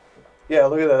 Yeah,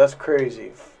 look at that. That's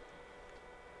crazy.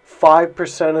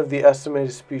 5% of the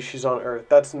estimated species on Earth.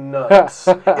 That's nuts.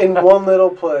 In one little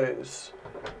place.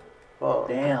 Well,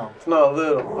 damn. It's not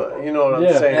little, but you know what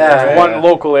I'm saying. Yeah, right? One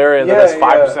local area that has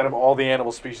 5% of all the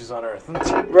animal species on Earth.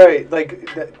 Right, like.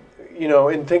 You know,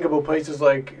 in thinkable places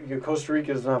like Costa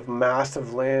Rica doesn't have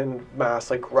massive land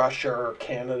mass like Russia or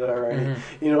Canada or any,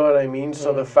 you know what I mean?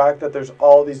 So the fact that there's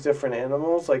all these different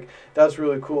animals, like that's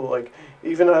really cool. Like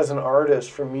even as an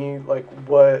artist, for me, like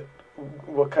what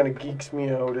what kind of geeks me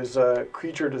out is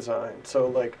creature design. So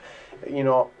like,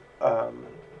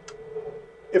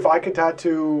 if I could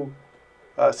tattoo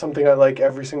something I like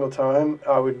every single time,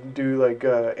 I would do like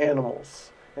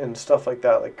animals and stuff like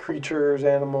that, like creatures,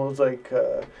 animals, like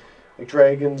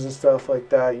dragons and stuff like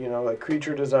that. Like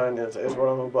creature design is what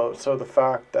I'm about. So the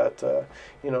fact that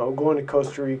going to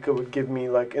Costa Rica would give me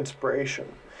like inspiration.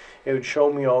 It would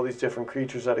show me all these different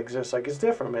creatures that exist. Like, it's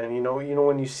different, man.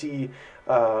 When you see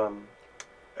an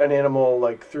animal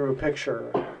like through a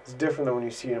picture, it's different than when you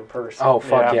see it in person. Oh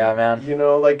fuck yeah, man.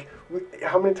 Like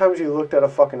how many times you looked at a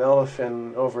fucking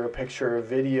elephant over a picture or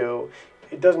video?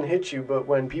 It doesn't hit you, but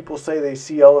when people say they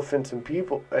see elephants in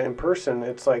person,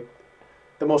 it's like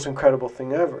the most incredible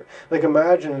thing ever. Like,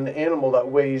 imagine an animal that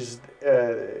weighs,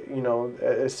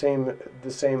 the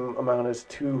same amount as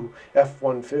two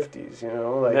F-150s.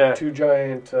 Like two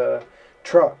giant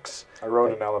trucks. I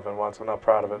rode an elephant once. I'm not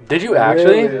proud of it. Did you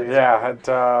actually? Really? Yeah, at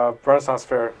Renaissance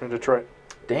Fair in Detroit.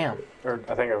 Damn. Or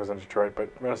I think it was in Detroit, but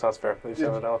Renaissance Fair. They used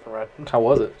to have an elephant ride. How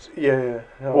was it? Yeah.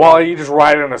 Well, you just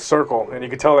ride it in a circle, and you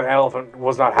could tell the elephant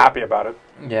was not happy about it.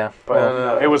 Yeah.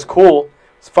 But it was cool.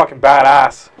 It's fucking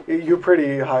badass. You're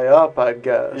pretty high up, I'd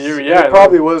guess. It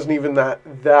probably wasn't even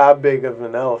that big of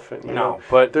an elephant. No,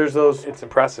 but there's those. It's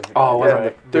impressive. Oh, yeah,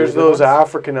 there's those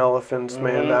African elephants,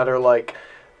 man, that are like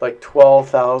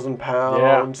 12,000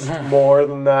 pounds, more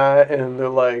than that, and they're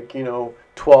like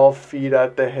 12 feet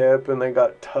at the hip, and they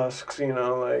got tusks,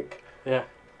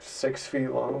 6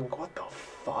 feet long. Like, what the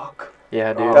fuck?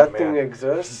 Yeah, dude. That thing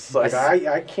exists. Like,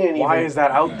 I can't even. Why is that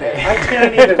out there? I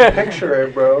can't even picture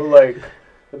it, bro. Like,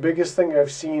 the biggest thing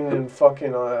I've seen in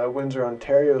fucking Windsor,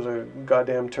 Ontario is a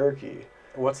goddamn turkey.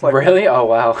 What's like? Really? Oh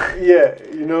wow. Yeah,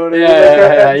 you know what I mean?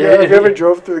 Yeah. Have you ever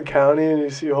drove through the county and you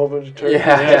see a whole bunch of turkeys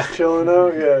just chilling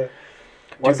out? Yeah.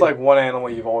 What's like one animal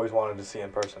you've always wanted to see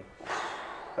in person?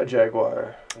 A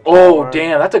jaguar. Oh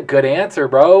damn, that's a good answer,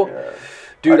 bro. Yeah.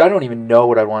 Dude, I don't even know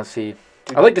what I'd want to see.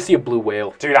 I'd like to see a blue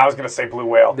whale. Dude, I was going to say blue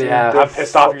whale. Yeah. I'm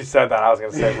pissed off you said that. I was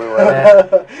going to say blue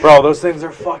whale. Bro, those things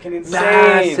are fucking insane.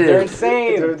 Massive. They're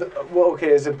insane. Is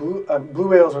it blue? Blue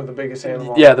whales are the biggest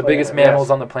animal. Yeah, the biggest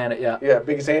mammals on the planet, yeah. Yeah,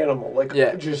 biggest animal. Like,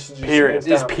 just period.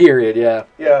 Just period, yeah.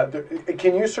 Yeah.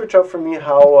 Can you search up for me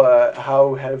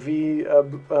how heavy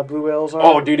blue whales are?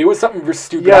 Oh, dude, it was something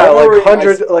stupid. Yeah,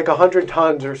 like 100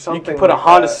 tons or something. You can put a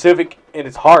Honda Civic in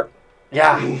its heart.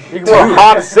 Yeah. You can put a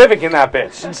Honda Civic in that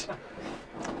bitch.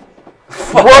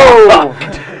 Whoa!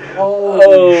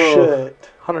 Holy shit!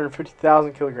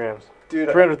 150,000 kilograms.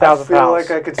 Dude, 300,000 pounds. I feel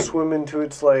like I could swim into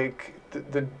its like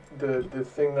the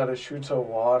thing that it shoots out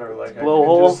water. Like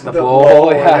blowhole. The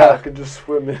blowhole. Yeah. I could just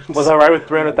swim in. Was I right with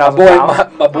 300,000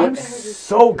 pounds? My boy. I'm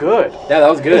so good. Yeah, that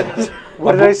was good.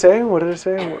 What did I say?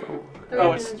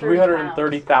 Oh, it's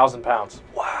 330,000 pounds.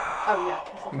 Wow. Oh yeah.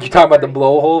 You talking about the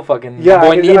blowhole? Fucking yeah,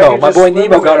 my boy Nemo. My boy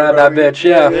Nemo got on that bitch.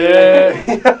 Yeah.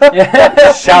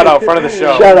 Shout out, front of the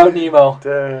show. Shout out Nemo.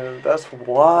 Damn, that's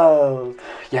wild.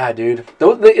 Yeah, dude.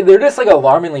 They're just like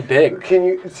alarmingly big. Can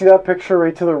you see that picture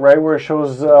right to the right where it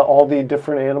shows all the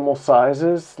different animal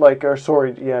sizes? To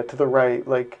the right.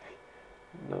 Like,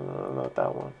 no, not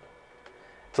that one.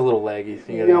 It's a little leggy.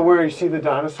 Where you see the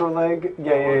dinosaur leg?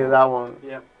 Yeah, that one.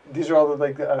 Yep. These are all I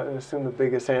assume the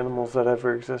biggest animals that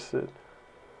ever existed.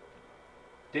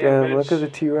 Damn, look at the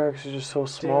T-Rex. It's just so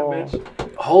small.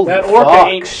 Holy that fuck. orca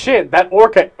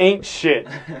ain't shit.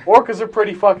 Orcas are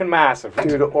pretty fucking massive.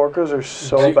 Dude, orcas are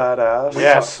so badass.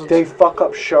 Yes. They fuck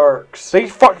up sharks. They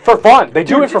fuck for fun. They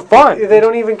do it for fun. They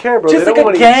don't even care, bro. Just they like don't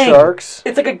want to eat sharks.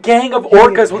 It's like a gang of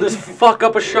orcas will just fuck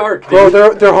up a shark, dude.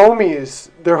 Bro, they're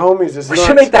homies. They're homies. We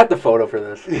should make that the photo for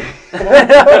this.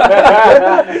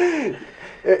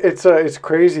 It's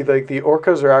crazy. Like, the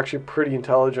orcas are actually pretty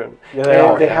intelligent.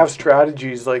 Yeah, they have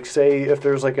strategies. Like, say if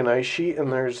there's like an ice sheet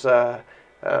and there's a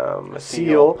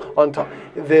seal on top,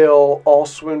 they'll all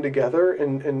swim together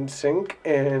and sink,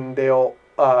 and they'll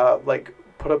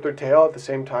put up their tail at the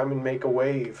same time and make a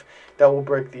wave that will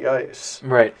break the ice.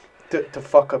 Right. To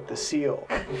fuck up the seal.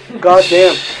 God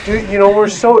damn. Dude, we're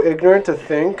so ignorant to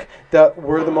think that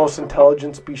we're the most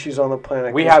intelligent species on the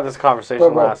planet. We had this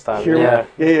conversation last time.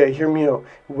 Hear me out.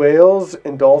 Whales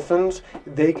and dolphins,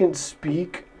 they can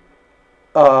speak,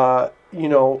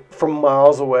 from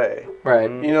miles away. Right.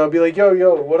 Be like,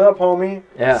 yo, what up, homie?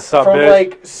 Yeah. Sup, from bitch?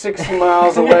 like 60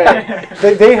 miles away.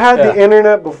 They had the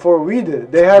internet before we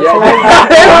did. They had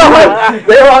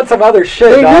they were on some other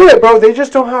shit. They do it, bro. They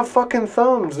just don't have fucking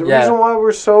thumbs. The reason why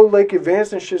we're so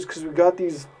advanced and shit is because we got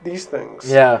these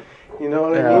things. Yeah. You know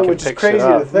what I mean? Which is crazy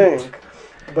to think.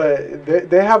 But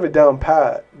they have it down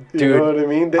pat. You know what I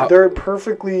mean? They're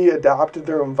perfectly adapted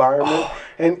their environment.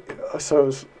 And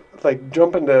so like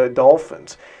jump into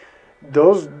dolphins.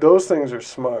 Those things are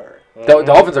smart.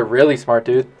 Dolphins are really smart,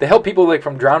 dude. They help people like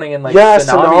from drowning in like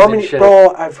tsunamis and shit.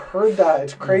 Bro, I've heard that.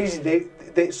 It's crazy.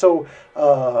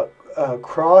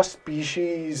 Cross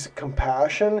species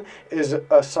compassion is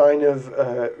a sign of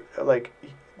like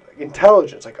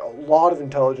intelligence, like a lot of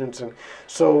intelligence. And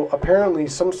so apparently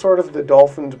some sort of the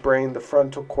dolphin's brain, the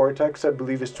frontal cortex, I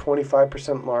believe, is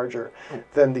 25% larger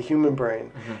than the human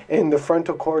brain. And the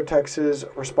frontal cortex is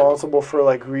responsible for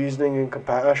like reasoning and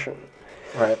compassion.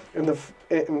 Right. And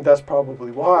that's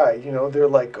probably why, you know, they're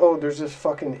like, oh, there's this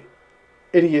fucking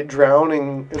idiot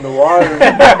drowning in the water. This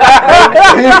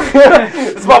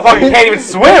motherfucker can't even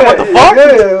swim. What the fuck?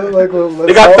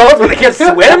 They got fellas where they can't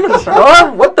swim?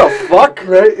 Huh? What the fuck?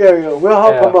 Right? Yeah, we'll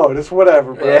help them out. It's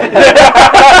whatever, bro. Yeah.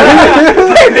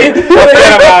 They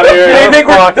think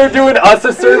they're doing us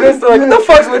a service. They're like, what the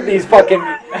fuck's with these fucking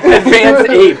advanced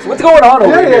apes? What's going on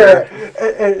over here?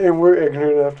 And we're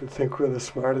ignorant enough to think we're the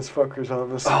smartest fuckers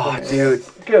on this. Oh, dude.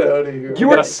 Get out of here. You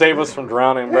gotta save us from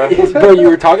drowning, bro. Bro, you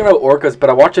were talking about orcas, but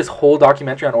I watched this whole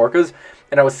documentary on orcas,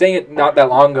 and I was saying it not that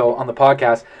long ago on the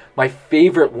podcast. My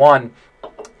favorite one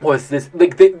was this,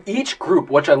 like, each group,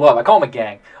 which I love. I call them a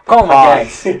gang. I call them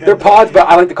pods. a gang. They're pods, but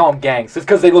I like to call them gangs. Just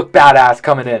because they look badass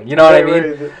coming in. You know what I mean?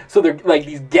 Right. So they're like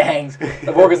these gangs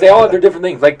of orcas. They all have their different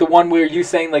things. Like the one where you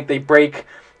saying like they break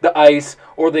the ice,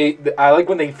 or I like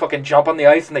when they fucking jump on the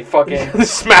ice and they fucking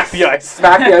smack the ice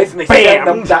and they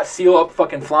send that seal up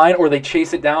fucking flying, or they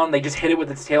chase it down, they just hit it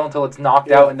with its tail until it's knocked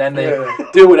out, and then they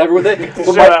do whatever with it.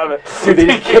 Dude, they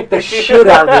just kick the shit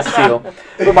out of this seal.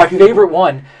 But my favorite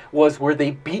one was where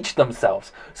they beach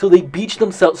themselves. So they beach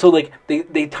themselves, so like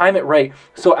they time it right.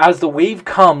 So as the wave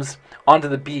comes onto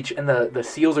the beach and the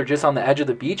seals are just on the edge of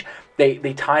the beach,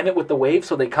 they time it with the wave,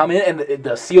 so they come in and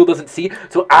the seal doesn't see.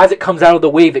 So as it comes out of the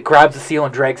wave, it grabs the seal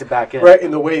and drags it back in. Right,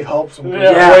 and the wave helps them.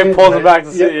 Yeah, the wave pulls it back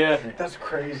to sea. Yeah, that's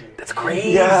crazy. That's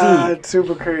crazy. Yeah, it's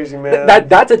super crazy, man.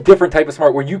 That's a different type of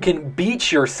smart where you can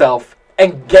beach yourself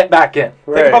and get back in.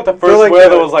 Right. Think about the first wave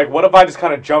that was like, what if I just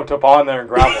kind of jumped up on there and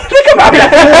grabbed one? Think about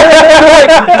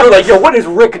that. You're like, yo, what is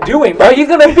Rick doing, bro? He's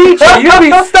gonna beach you. You're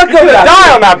gonna be stuck up there.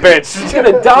 Die on that bitch. He's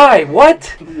gonna die.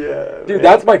 What? Yeah. Dude, man.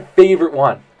 That's my favorite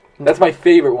one. That's my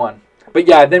favorite one. But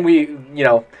yeah, then we, you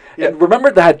know, and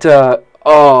remember that,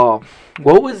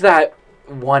 what was that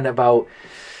one about?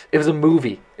 It was a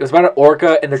movie. It was about an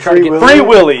orca, and they're trying to get Free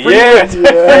Willy. Yeah.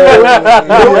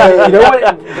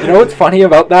 You know what's funny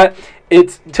about that?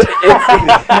 It's listen,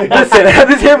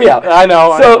 just hear me out. I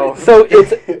know. So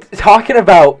it's talking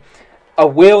about a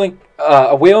whale in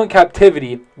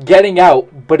captivity getting out,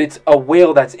 but it's a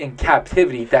whale that's in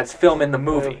captivity that's filming the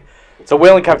movie. It's a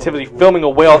whale in captivity, filming a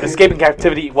whale escaping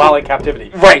captivity while in captivity.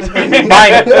 Right.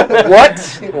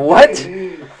 What?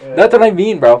 That's what I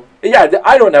mean, bro. Yeah,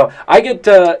 I don't know. I get,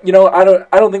 I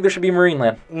don't think there should be marine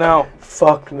land. No.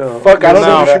 Fuck no. I don't think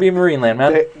there should be marine land,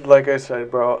 man. Like I said,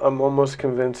 bro, I'm almost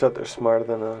convinced that they're smarter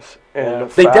than us. And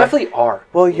they definitely are.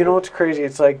 Well, you know what's crazy?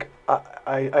 It's like,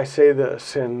 I say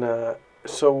this, and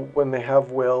so when they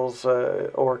have whales,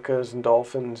 orcas, and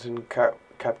dolphins in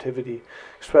captivity,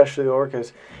 especially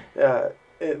orcas,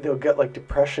 they'll get like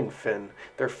depression fin.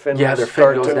 Their fin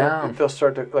goes down. They'll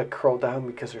start to like curl down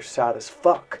because they're sad as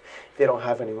fuck. They don't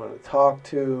have anyone to talk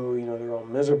to. You know, they're all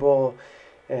miserable,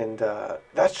 and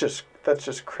that's just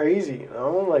crazy. You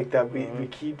know, like that we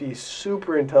keep these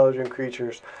super intelligent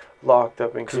creatures locked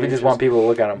up in cages. Because we just want people to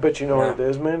look at them. But you know what it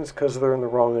is, man? It's because they're in the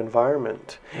wrong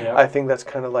environment. Yeah. I think that's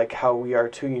kind of like how we are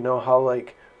too. You know how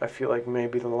like I feel like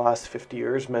maybe in the last 50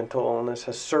 years mental illness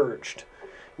has surged.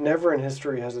 Never in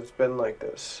history has it been like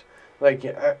this. Like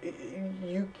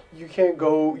you can't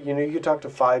go. You know, you talk to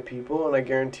 5 people, and I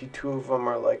guarantee 2 of them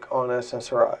are like on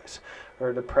SSRIs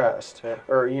or depressed,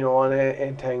 or you know, on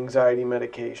anti-anxiety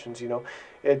medications. You know,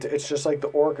 it's just like the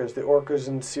orcas. The orcas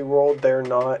in SeaWorld, they're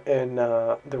not in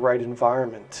the right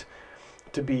environment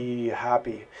to be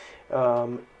happy.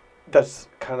 That's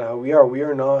kind of how we are. We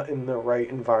are not in the right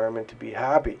environment to be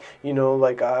happy. You know,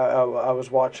 like I was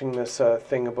watching this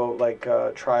thing about like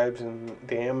tribes in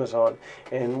the Amazon,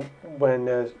 and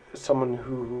when someone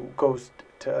who goes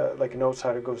to, like an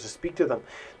outsider goes to speak to them,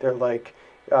 they're like,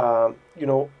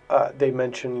 they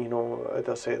mention,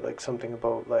 they'll say like something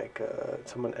about like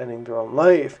someone ending their own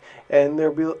life, and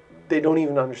they don't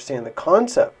even understand the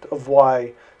concept of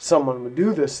why someone would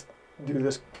do this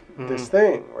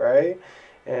thing, right?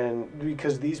 And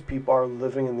because these people are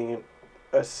living in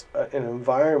an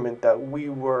environment that we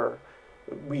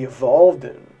evolved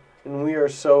in, and we are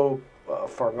so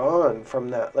far gone from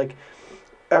that. Like,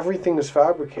 everything is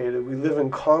fabricated. We live in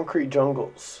concrete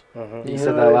jungles. Mm-hmm. You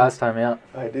said that last time, yeah.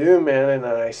 I do, man, and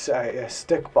I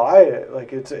stick by it.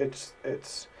 Like it's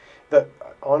that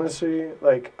honestly,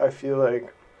 like I feel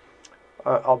like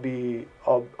I'll be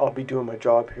doing my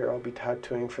job here. I'll be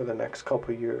tattooing for the next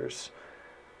couple of years,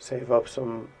 save up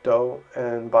some dough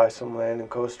and buy some land in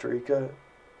Costa Rica.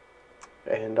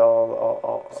 And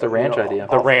I'll it's the ranch idea.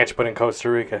 The ranch, but in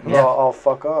Costa Rica. Yeah. I'll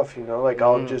fuck off, like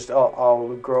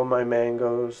I'll grow my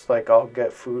mangoes, like I'll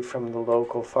get food from the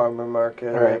local farmer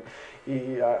market. Right.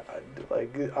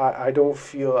 I don't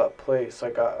feel at place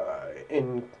like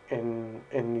in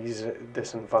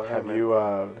this environment. Have you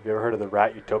ever heard of the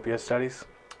rat utopia studies?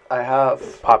 I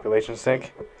have. Population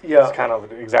sink. Yeah, it's kind of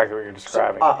exactly what you're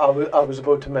describing. So I was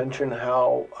about to mention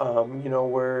how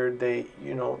where they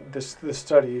this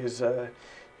study is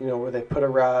where they put a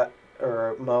rat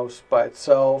or a mouse by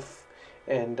itself,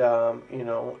 and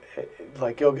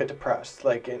like you'll get depressed,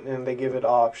 like and they give it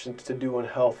options to do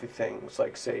unhealthy things,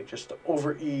 like say just to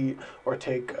overeat or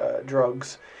take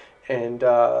drugs. And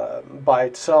by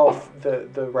itself,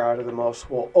 the rat or the mouse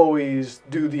will always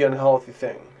do the unhealthy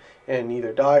thing and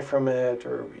either die from it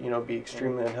or be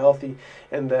extremely unhealthy.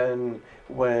 And then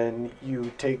when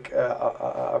you take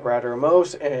a rat or a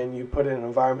mouse and you put it in an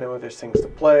environment where there's things to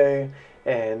play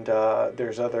and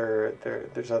there's other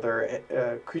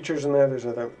creatures in there, there's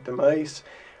the mice,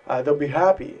 they'll be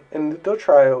happy and they'll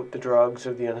try out the drugs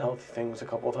or the unhealthy things a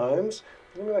couple times.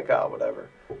 They'll be like, whatever,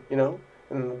 and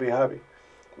they'll be happy.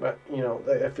 But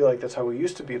I feel like that's how we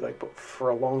used to be. Like, but for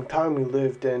a long time, we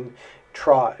lived in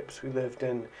tribes. We lived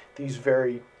in these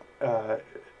very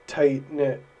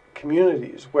tight-knit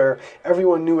communities where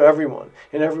everyone knew everyone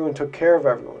and everyone took care of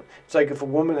everyone. It's like if a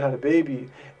woman had a baby,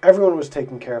 everyone was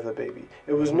taking care of the baby.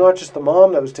 It was not just the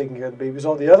mom that was taking care of the baby. It was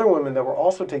all the other women that were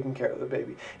also taking care of the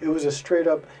baby. It was a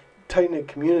straight-up tight-knit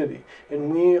community.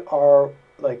 And we are,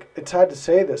 like, it's sad to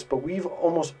say this, but we've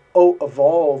almost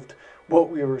evolved what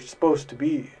we were supposed to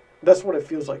be. That's what it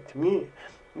feels like to me,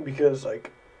 because like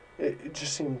it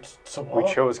just seems so odd.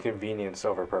 We chose convenience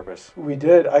over purpose. We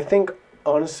did. I think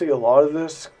honestly a lot of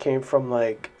this came from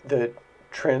like the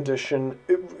transition.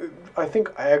 I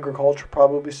think agriculture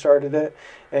probably started it,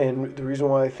 and the reason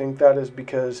why I think that is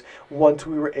because once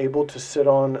we were able to sit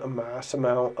on a mass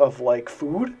amount of like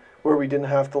food where we didn't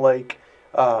have to like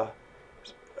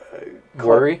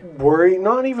worry,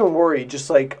 not even worry, just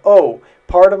like,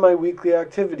 part of my weekly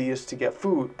activity is to get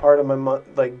food. Part of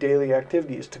my daily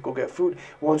activity is to go get food.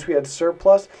 Once we had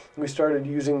surplus, we started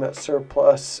using that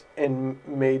surplus and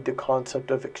made the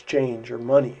concept of exchange or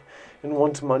money. And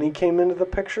once money came into the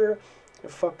picture,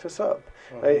 it fucked us up.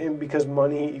 Mm-hmm. Right? And because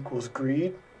money equals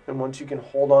greed, and once you can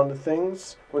hold on to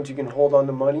things, once you can hold on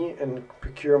to money and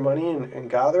procure money and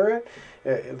gather it,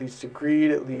 it leads to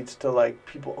greed. It leads to like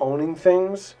people owning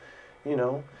things,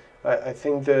 I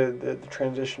think the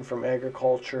transition from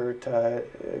agriculture to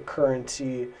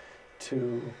currency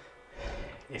to...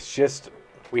 It's just,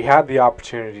 we had the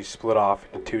opportunity to split off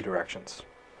into two directions.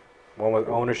 One was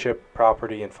ownership,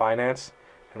 property, and finance,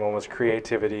 and one was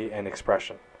creativity and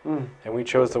expression. Mm. And we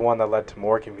chose the one that led to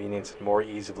more convenience and more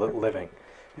ease of living.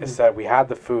 Mm. It's that we had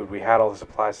the food, we had all the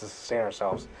supplies to sustain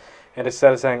ourselves. And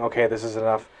instead of saying, okay, this is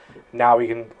enough, now we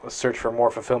can search for more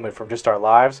fulfillment from just our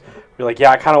lives, we're like,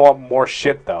 yeah, I kind of want more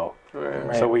shit, though.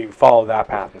 Right. So we follow that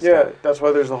path instead. Yeah, that's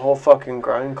why there's a whole fucking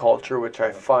grind culture, which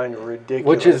I find ridiculous.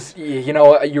 Which is,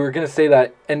 you were going to say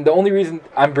that, and the only reason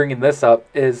I'm bringing this up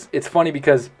is it's funny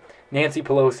because Nancy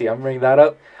Pelosi, I'm bringing that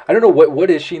up. I don't know, what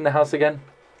is she in the House again?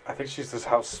 I think she's this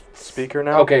House Speaker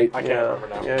now. Okay. I can't remember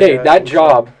now. Okay, that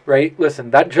job, right?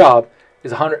 Listen, that job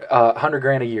is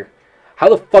 $100,000 a year. How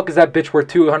the fuck is that bitch worth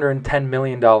 $210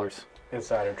 million?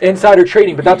 Insider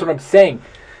trading, but that's what I'm saying.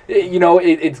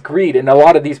 It's greed, and a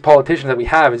lot of these politicians that we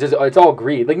have, it's all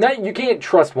greed. Like, you can't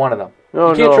trust one of them.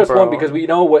 You can't trust one because we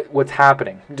know what's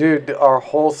happening. Dude, our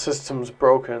whole system's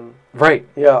broken. Right.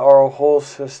 Yeah, our whole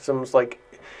system's like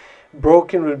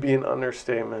broken would be an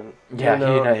understatement. Yeah,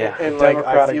 yeah. And like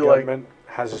I feel government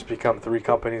has just become three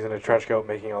companies in a trench coat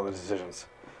making all the decisions.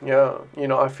 Yeah,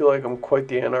 I feel like I'm quite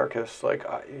the anarchist. Like,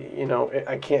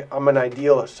 I can't. I'm an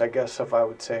idealist, I guess, if I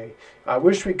would say. I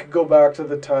wish we could go back to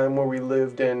the time where we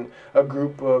lived in a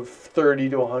group of 30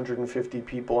 to 150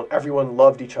 people and everyone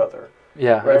loved each other.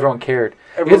 Yeah, right? Everyone cared.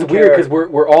 It's weird because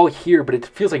we're all here, but it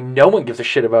feels like no one gives a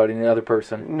shit about any other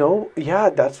person. No, yeah,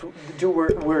 dude,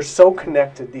 we're so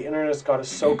connected. The internet's got us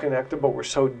so connected, but we're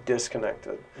so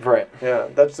disconnected. Right. Yeah,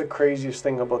 that's the craziest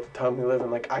thing about the time we live in.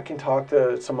 Like, I can talk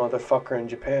to some other fucker in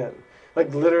Japan.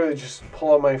 Like, literally just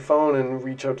pull out my phone and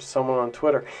reach out to someone on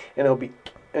Twitter, and it'll be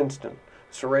instant.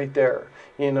 It's right there,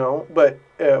 you know. But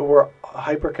we're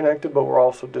hyper-connected, but we're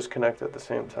also disconnected at the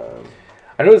same time.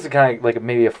 I know this is kind of like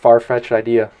maybe a far-fetched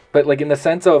idea, but like in the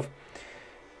sense of,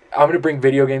 I'm going to bring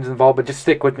video games involved, but just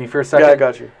stick with me for a second. Yeah, I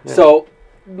got you. Yeah. So,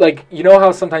 like, you know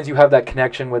how sometimes you have that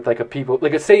connection with like a people,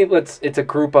 like it's a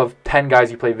group of 10 guys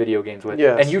you play video games with,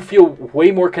 yes. and you feel way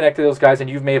more connected to those guys, and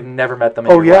you may have never met them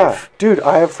in your life. Dude,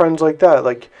 I have friends like that.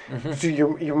 Like, do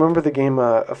you remember the game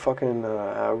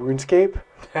RuneScape?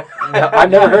 No,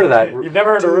 I've never heard of that. You've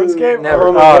never heard of RuneScape? Never.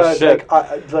 Oh, my God.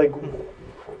 Shit. Like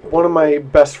one of my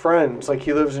best friends, like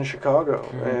he lives in Chicago,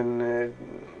 and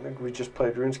we just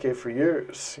played RuneScape for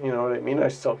years. You know what I mean? I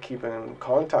still keep in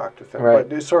contact with him. Right.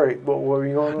 But sorry, what were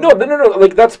you going on? No.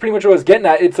 Like, that's pretty much what I was getting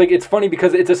at. It's like, it's funny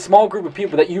because it's a small group of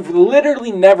people that you've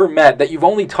literally never met, that you've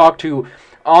only talked to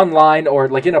online or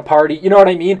like in a party. You know what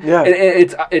I mean? Yeah.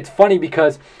 It's funny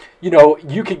because, you know,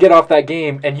 you could get off that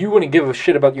game and you wouldn't give a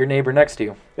shit about your neighbor next to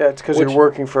you. Yeah, it's because you're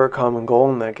working for a common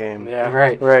goal in that game. Yeah.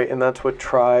 Right. Right, and that's what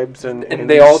tribes and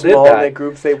they all did small that.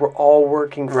 groups, they were all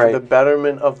working for the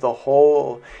betterment of the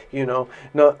whole, you know,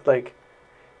 not like,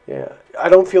 yeah. I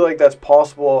don't feel like that's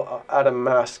possible at a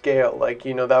mass scale. Like,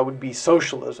 you know, that would be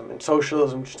socialism, and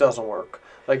socialism just doesn't work.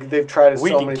 Like, they've tried it so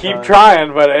many times. We can keep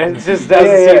trying, but it just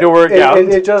doesn't seem to work out.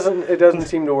 It doesn't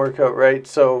seem to work out, right?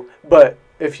 So, but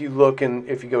if you look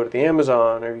if you go to the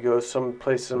Amazon, or you go some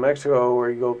places in Mexico, or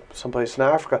you go someplace in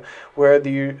Africa, where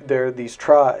there are these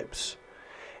tribes,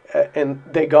 and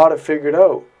they got it figured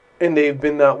out, and they've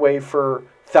been that way for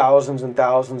thousands and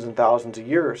thousands and thousands of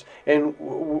years. And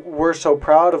we're so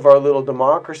proud of our little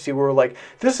democracy. We're like,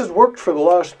 this has worked for the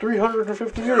last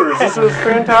 350 years. This is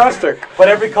fantastic. But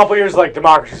every couple of years, like,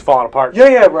 democracy's falling apart.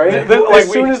 Yeah, right.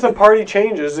 As soon as the party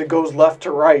changes, it goes left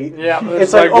to right. Yeah.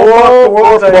 It's like, oh, the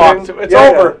world's fucked. It's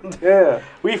over. Yeah.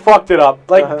 We fucked it up.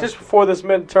 Like, just before this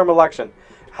midterm election,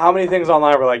 how many things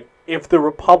online were like, if the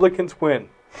Republicans win,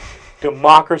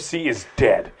 democracy is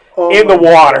dead. In the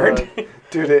water.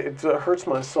 Dude, it hurts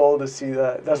my soul to see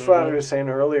that. That's what I was saying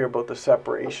earlier about the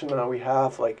separation that we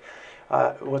have. Like,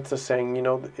 what's the saying? You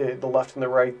know, the left and the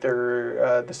right,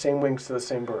 they're the same wings to the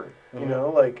same bird. You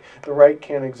know, like, the right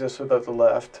can't exist without the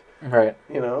left. Right.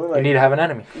 You know, like, you need to have an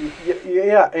enemy.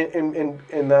 Yeah,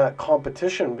 and that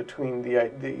competition between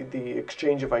the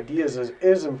exchange of ideas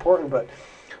is important, but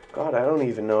God, I don't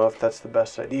even know if that's the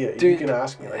best idea. Dude, you can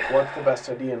ask me, like, what's the best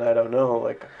idea, and I don't know.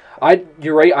 Like,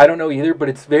 you're right, I don't know either, but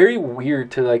it's very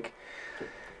weird to, like,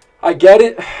 I get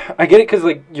it because,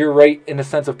 like, you're right in the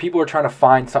sense of people are trying to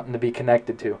find something to be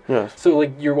connected to. Yes. So,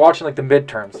 like, you're watching, like, the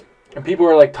midterms, and people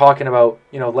are, like, talking about,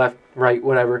 you know, left, right,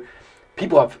 whatever.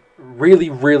 People have really,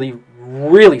 really,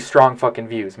 really strong fucking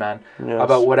views, man,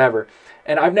 about whatever.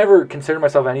 And I've never considered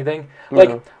myself anything.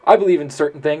 Like, I believe in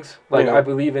certain things. Like,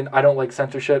 I don't like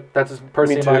censorship. That's just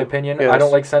personally my opinion. Yes. I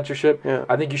don't like censorship. Yeah.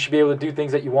 I think you should be able to do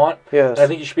things that you want. Yes. And I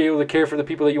think you should be able to care for the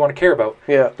people that you want to care about.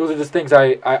 Yeah. Those are just things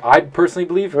I personally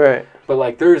believe. Right. But,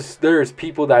 like, there's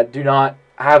people that do not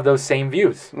have those same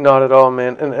views. Not at all,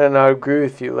 man. And I agree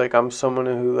with you. Like, I'm someone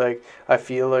who, like, I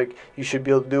feel like you should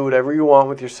be able to do whatever you want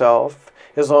with yourself,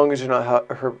 as long as you're not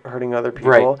hurting other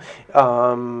people. Right.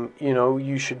 You know,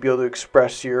 you should be able to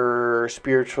express your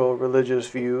spiritual, religious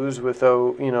views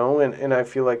without, you know, and I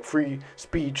feel like free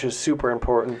speech is super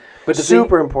important. But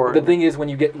important. The thing is,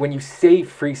 when you say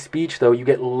free speech, though, you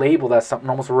get labeled as something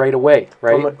almost right away,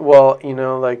 right? Well, you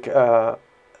know, like,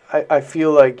 I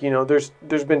feel like, you know,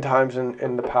 there's been times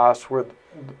in the past where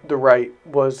the right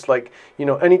was like, you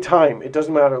know, anytime, it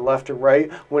doesn't matter left or right,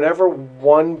 whenever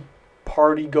one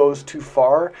party goes too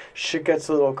far, shit gets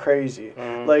a little crazy.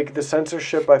 Like, the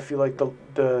censorship, I feel like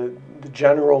the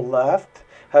general left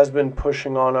has been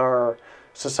pushing on our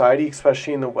society,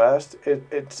 especially in the West.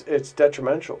 It's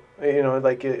detrimental. You know,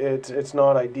 like, it's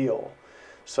not ideal.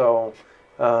 So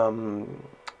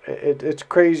it's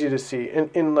crazy to see.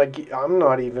 And like, I'm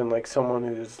not even like someone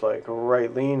who's like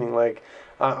right leaning. Like,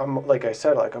 I'm, like I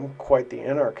said, like, I'm quite the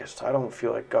anarchist. I don't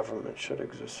feel like government should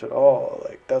exist at all.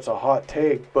 Like, that's a hot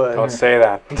take, but don't say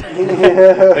that.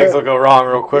 Things will go wrong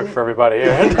real quick for everybody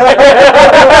here.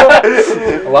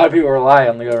 A lot of people rely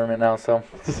on the government now, so.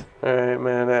 All right,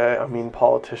 man. I mean,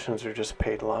 politicians are just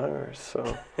paid liars,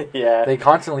 so. Yeah. They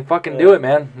constantly fucking do it,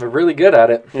 man. They're really good at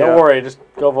it. Don't worry, just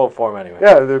go vote for them anyway.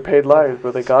 Yeah, they're paid liars,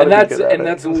 but they gotta be good at it. And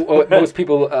that's what most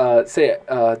people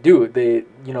do. They,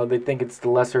 you know, they think it's the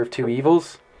lesser of two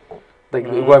evils. Like,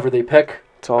 whoever they pick.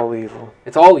 It's all evil.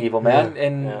 It's all evil, man. Yeah.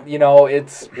 And, you know,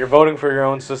 it's... You're voting for your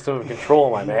own system of control,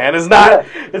 my man. It's not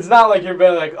like you're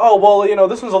being like, oh, well, you know,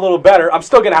 this one's a little better. I'm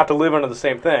still going to have to live under the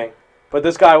same thing. But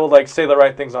this guy will like say the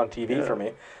right things on TV for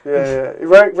me. Yeah,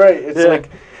 right. It's like,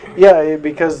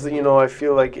 because I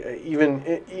feel like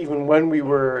even when we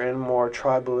were in more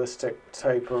tribalistic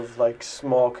type of like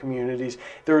small communities,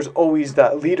 there was always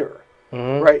that leader,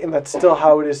 right? And that's still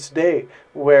how it is today,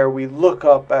 where we look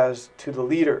up as to the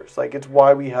leaders. Like it's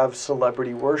why we have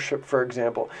celebrity worship, for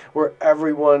example, where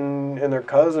everyone and their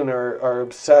cousin are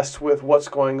obsessed with what's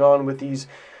going on with these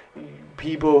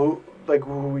people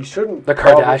who we shouldn't. The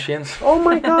Kardashians. Oh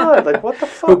my God! Like what the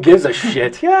fuck? Who gives a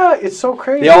shit? Yeah, it's so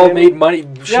crazy. They all made money.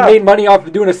 She made money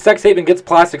off doing a sex tape and gets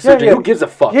plastic surgery. Who gives a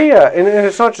fuck? Yeah, and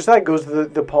it's not just that. It goes to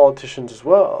the politicians as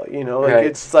well.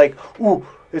 It's like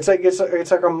it's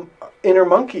like a inner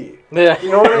monkey. Yeah.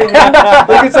 You know what I mean?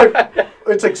 Like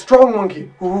it's like strong monkey.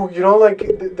 Ooh, that's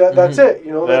it.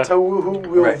 That's how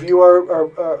we'll view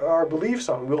our beliefs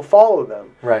on. We'll follow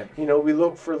them. Right. We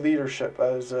look for leadership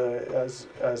as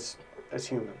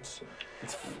humans.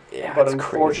 But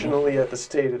unfortunately, at the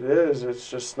state it is, it's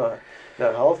just not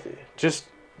healthy. It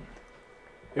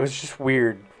was just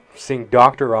weird seeing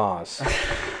Dr. Oz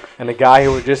and a guy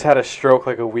who had just had a stroke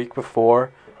like a week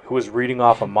before, who was reading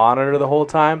off a monitor the whole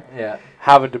time,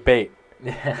 have a debate.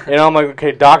 I'm like,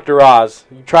 okay, Dr. Oz,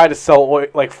 you try to sell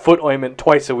foot ointment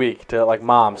twice a week to like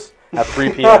moms at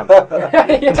 3 p.m. And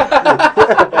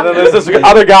then there's this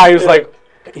other guy who's like,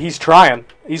 he's trying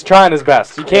his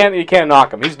best. You can't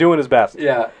knock him. He's doing his best.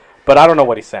 Yeah. But I don't know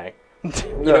what he's saying.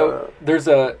 There's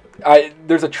a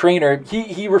trainer.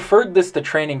 He referred this to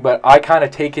training, but I kind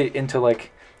of take it into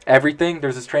like everything.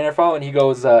 There's this trainer I follow, and he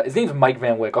goes, his name's Mike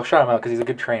Van Wyck. I'll shout him out because he's a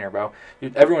good trainer, bro.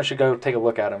 Everyone should go take a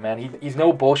look at him, man. He's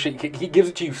no bullshit. He gives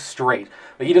it to you straight.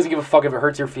 Like, he doesn't give a fuck if it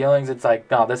hurts your feelings. It's like,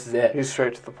 no, this is it. He's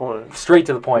straight to the point. Straight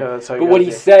to the point. Yeah, that's how but what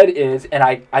he said is, and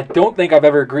I don't think I've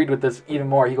ever agreed with this even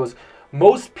more, he goes,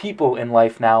 most people in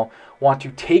life now want to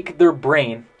take their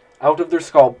brain out of their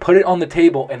skull, put it on the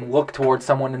table, and look towards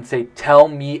someone and say, tell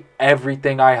me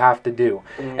everything I have to do.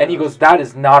 And he goes, that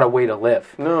is not a way to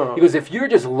live. No. He goes, if you're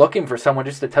just looking for someone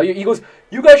just to tell you, he goes,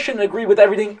 you guys shouldn't agree with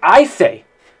everything I say.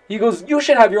 He goes, you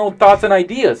should have your own thoughts and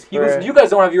ideas. He goes, you guys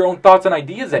don't have your own thoughts and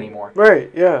ideas anymore.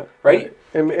 Right, yeah. Right?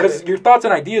 Because your thoughts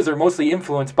and ideas are mostly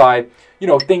influenced by,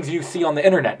 things you see on the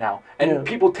internet now. And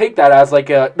people take that as like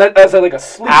a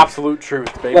sleep. Absolute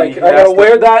truth, baby. Like, I gotta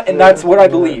wear that, and that's what I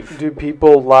believe. Do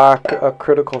people lack a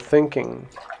critical thinking,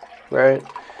 right?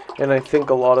 And I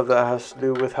think a lot of that has to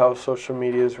do with how social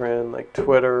media is ran, like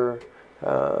Twitter,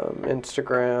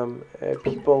 Instagram.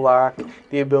 People lack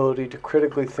the ability to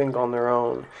critically think on their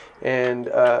own. And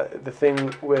the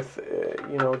thing with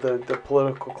the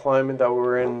political climate that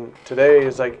we're in today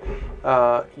is like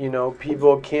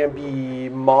people can't be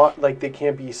they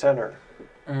can't be center.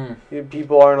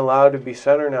 People aren't allowed to be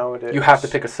center nowadays. You have to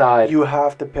pick a side.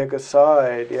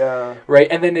 Yeah. Right,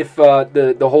 and then if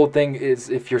the whole thing is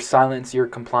if you're silent, you're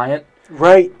compliant.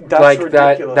 Right, that's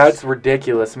ridiculous. That's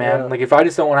ridiculous, man. Yeah. Like, if I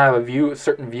just don't want to have a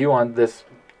certain view on this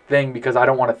thing because I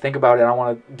don't want to think about it and I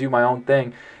want to do my own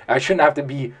thing, I shouldn't have to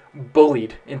be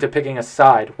bullied into picking a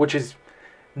side, which is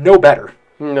no better.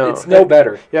 No, it's no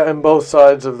better. Yeah, and both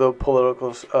sides of the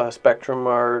political spectrum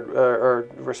are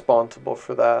responsible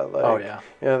for that. Like, oh yeah.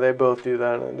 Yeah, they both do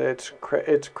that, and it's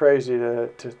crazy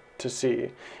to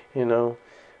see. My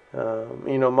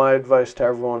advice to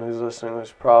everyone who's listening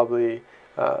is probably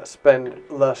spend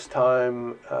less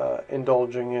time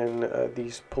indulging in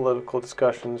these political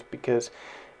discussions because,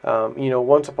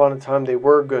 once upon a time they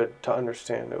were good to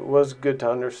understand. It was good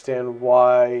to understand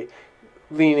why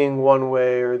leaning one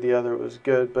way or the other was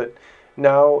good, but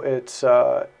now it's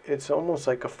almost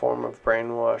like a form of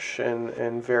brainwash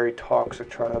and very toxic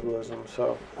tribalism.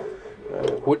 So,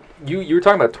 what you were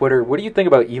talking about Twitter? What do you think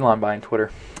about Elon buying Twitter?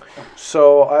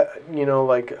 So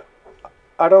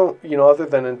I don't, other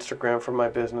than Instagram for my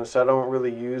business, I don't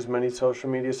really use many social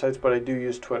media sites, but I do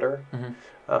use Twitter.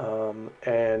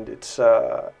 And it's,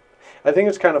 I think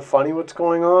it's kind of funny what's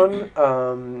going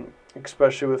on,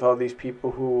 especially with all these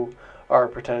people who are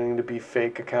pretending to be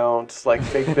fake accounts, like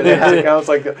fake business accounts.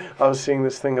 Like, I was seeing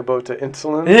this thing about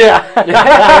insulin. Yeah.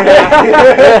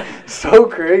 So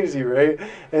crazy, right?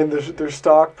 And their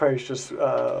stock price just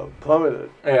plummeted.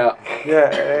 Yeah. Yeah,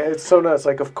 it's so nuts.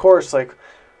 Like, of course, like,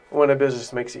 when a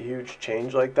business makes a huge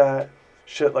change like that,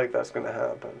 shit like that's going to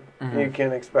happen. You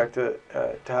can't expect it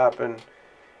to happen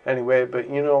anyway. But,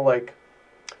 like,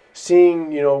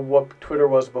 seeing, what Twitter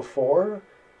was before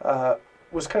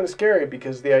was kind of scary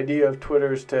because the idea of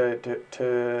Twitter is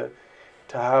to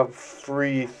have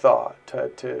free thought,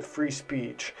 to free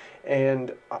speech.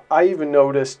 And I even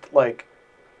noticed, like,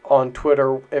 on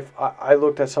Twitter, if I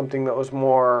looked at something that was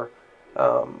more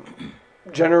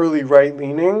generally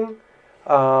right-leaning,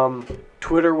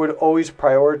 Twitter would always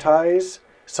prioritize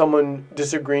someone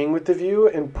disagreeing with the view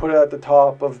and put it at the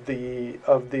top of the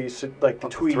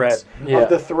tweets thread. of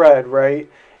the thread, right?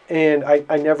 And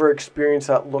I never experienced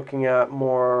that looking at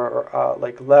more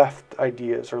like left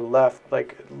ideas or left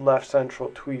central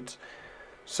tweets.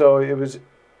 So it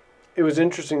was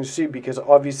interesting to see, because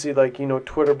obviously, like, you know,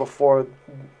 Twitter before,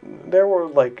 there were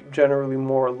like generally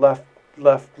more left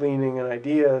leaning in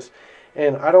ideas,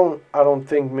 and I don't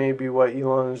think maybe what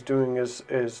Elon is doing is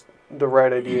the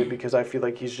right idea, because I feel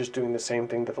like he's just doing the same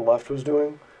thing that the left was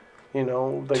doing, you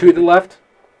know, like, to the left.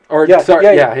 Or yeah, sorry,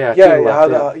 you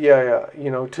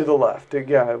know, to the left,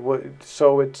 yeah.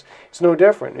 So it's no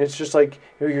different. It's just like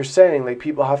you're saying, like,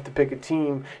 people have to pick a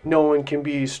team. No one can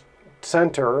be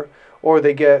center, or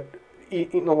they get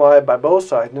eaten alive by both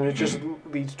sides, and it just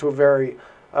leads to a very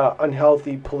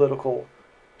unhealthy political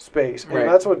space. And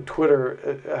that's what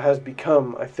Twitter has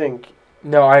become, I think.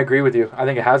 No, I agree with you. I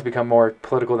think it has become more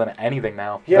political than anything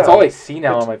now. Yeah, that's all I see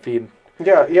now on my feed.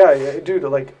 Yeah, dude.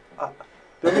 Like,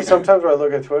 there'll be sometimes where I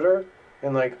look at Twitter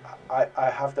and like I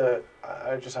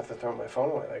just have to throw my phone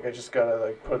away. Like, I just gotta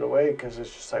like put it away, because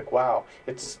it's just like, wow,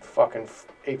 it's fucking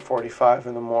 8:45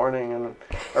 in the morning and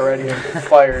already I'm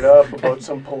fired up about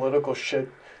some political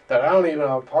shit that I don't even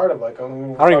know a part of. Like, I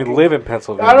don't even live in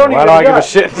Pennsylvania. Why do I give a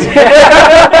shit?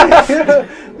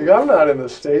 Like, I'm not in the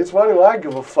States. Why do I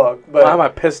give a fuck? But why am I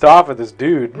pissed off at this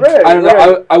dude? Right, I don't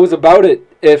know. I was about it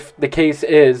if the case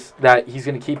is that he's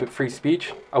going to keep it free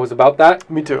speech. I was about that.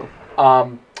 Me too.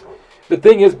 The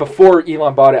thing is, before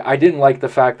Elon bought it, I didn't like the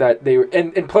fact that they were...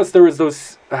 And plus, there was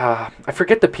those... I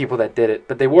forget the people that did it,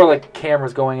 but they wore, like,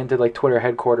 cameras going into, like, Twitter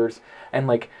headquarters and,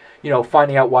 like, you know,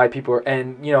 finding out why people are...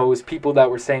 And, you know, it was people that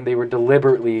were saying they were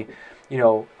deliberately, you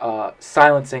know,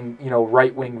 silencing, you know,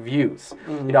 right-wing views.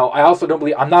 Mm-hmm. You know, I also don't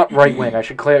believe... I'm not right-wing. I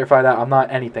should clarify that. I'm not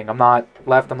anything. I'm not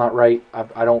left. I'm not right.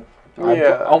 I don't...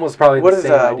 Yeah. I'm almost probably what the is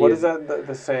same that? idea. What is that,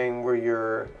 the saying where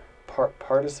you're...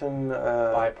 partisan,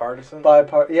 bipartisan.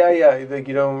 Yeah. Like,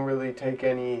 you don't really take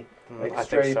any like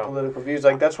straight political views.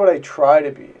 Like, that's what I try to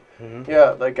be. Mm-hmm.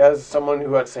 Yeah, like, as someone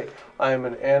who had to say I'm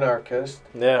an anarchist.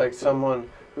 Yeah. Like, someone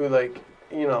who, like,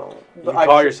 you know, you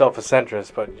call yourself a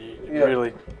centrist, but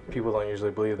really, people don't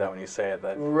usually believe that when you say it.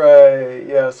 That right.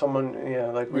 Yeah. Someone. Yeah.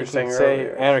 Like we were saying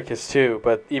earlier. Say anarchist too,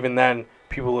 but even then,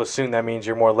 people assume that means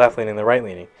you're more left leaning than right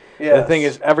leaning. Yeah. The thing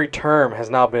is, every term has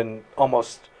now been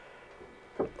almost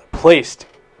placed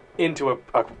into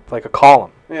a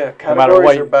column. Yeah,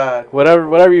 categories are bad.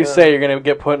 Whatever you say, you're gonna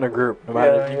get put in a group. No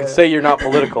matter, you can say you're not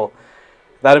political.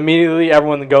 That immediately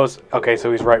everyone goes, okay,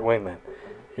 so he's right wing then.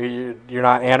 You're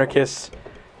not anarchist.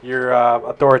 You're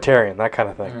authoritarian, that kind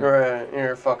of thing. Right,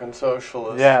 you're a fucking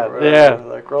socialist. Yeah.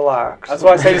 Like, relax. That's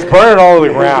why I say just burn it all to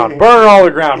the ground. Burn it all to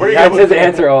the ground. That's his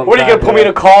answer all the time. What are you going to put me in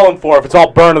a column for if it's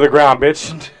all burned to the ground,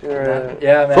 bitch? Right.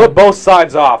 Yeah, man. Flip both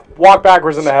sides off. Walk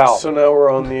backwards into hell. So now we're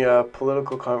on the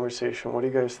political conversation. What do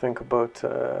you guys think about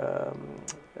the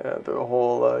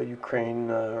whole Ukraine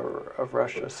of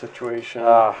Russia situation?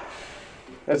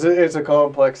 It's a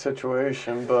complex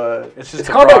situation, but it's a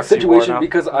complex situation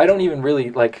because I don't even really,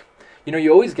 like, you know,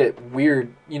 you always get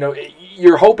weird, you know,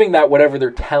 you're hoping that whatever they're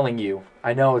telling you,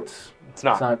 I know it's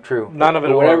not true. None of it.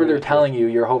 But whatever they're telling you,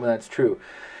 you're hoping that's true.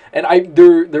 And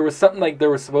there was something like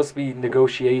there was supposed to be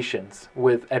negotiations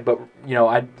with, but you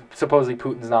know, supposedly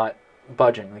Putin's not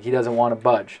budging. Like, he doesn't want to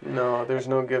budge. No, there's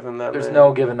no giving that. There's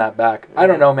no giving that back. I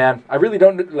don't know, man. I really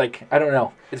don't, like, I don't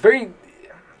know.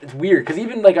 It's weird, because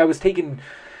even, like, I was taking,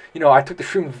 you know, I took the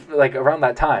shroom, like, around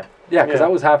that time. Yeah, because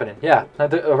that was happening. Yeah,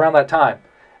 around that time.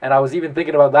 And I was even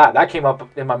thinking about that. That came up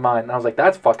in my mind, and I was like,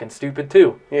 that's fucking stupid,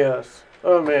 too. Yes.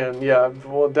 Oh, man, yeah.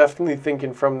 Well, definitely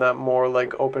thinking from that more,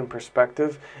 like, open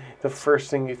perspective, the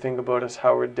first thing you think about is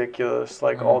how ridiculous,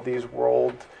 like, all these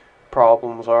world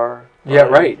problems are. Yeah,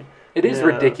 right. It is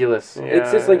ridiculous. Yeah,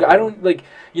 it's just, like, I don't, like,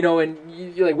 you know, and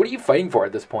you're like, what are you fighting for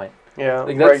at this point? Yeah,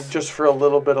 like, right, just for a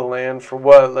little bit of land for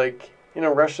what? Like, you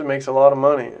know, Russia makes a lot of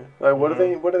money. Like, what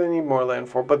do they need more land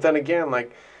for? But then again,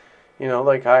 like, you know,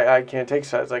 like, I can't take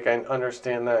sides. Like, I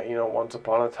understand that, you know, once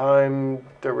upon a time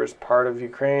there was part of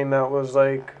Ukraine that was,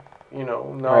 like, you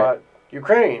know, not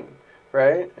Ukraine,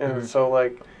 right? And so,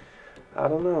 like, I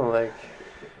don't know, like,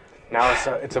 now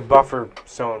it's a buffer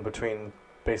zone between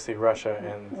basically Russia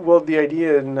and... Well, the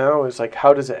idea now is, like,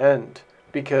 how does it end?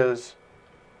 Because...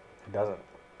 It doesn't.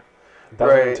 It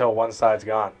doesn't until one side's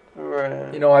gone.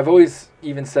 Right. You know, I've always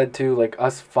even said, too, like,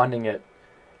 us funding it,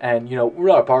 and, you know, we're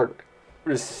not a part of it.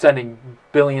 We're just sending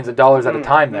billions of dollars at a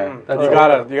time there. You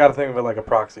gotta think of it like a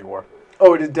proxy war.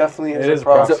 Oh, it definitely is a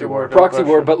proxy war. Proxy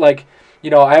war, but, like, you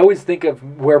know, I always think of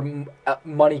where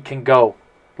money can go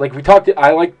Like we talked,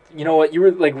 I like, you know what, you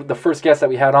were like the first guest that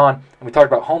we had on, and we talked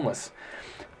about homeless.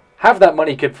 Half that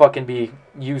money could fucking be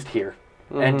used here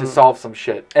and to solve some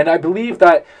shit. And I believe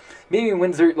that maybe in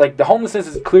Windsor, like the homelessness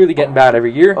is clearly getting bad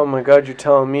every year. Oh my God, you're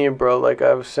telling me, bro. Like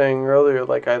I was saying earlier,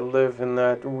 like I live in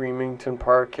that Remington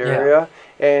Park area,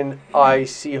 and I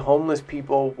see homeless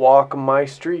people walk my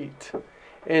street.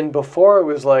 And before it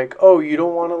was like, oh, you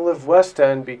don't want to live West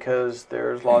End because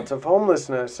there's lots of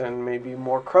homelessness and maybe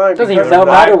more crime. It doesn't even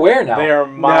matter where now. They are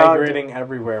migrating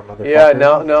everywhere, motherfucker. Yeah,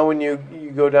 now when you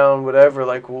go down whatever,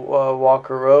 like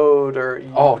Walker Road or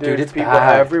dude, it's people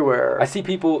bad everywhere. I see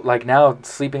people like now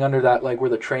sleeping under that, like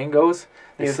where the train goes.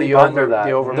 They sleep under that.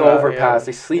 The overpass.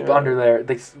 They sleep under there.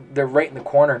 They're right in the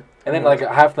corner. And then like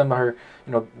half of them are,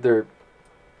 you know, they're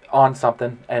on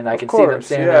something, and I can see them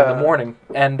standing there in the morning.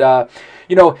 And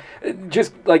you know,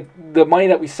 just like the money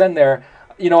that we send there,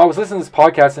 you know, I was listening to this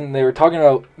podcast and they were talking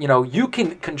about, you know, you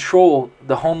can control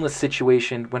the homeless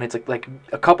situation when it's like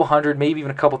a couple hundred, maybe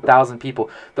even a couple thousand people.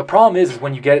 The problem is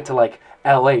when you get it to like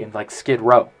LA and like Skid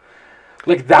Row.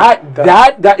 Like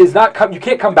that is not you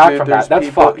can't come back from that. That's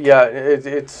fucked. Yeah,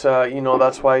 it's you know,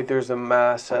 that's why there's a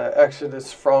mass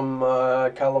exodus from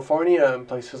California and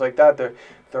places like that.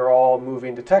 They're all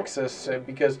moving to Texas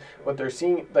because what they're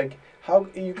seeing, like how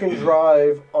you can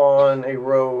drive on a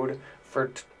road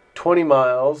for 20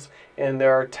 miles and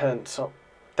there are tents,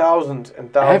 thousands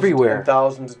and thousands everywhere, and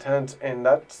thousands of tents, and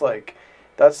that's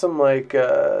some like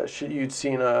shit you'd see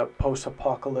in a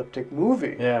post-apocalyptic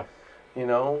movie. Yeah. You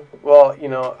know, well, you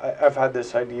know, I've had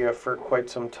this idea for quite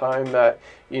some time that,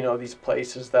 you know, these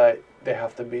places that they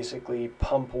have to basically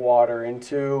pump water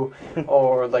into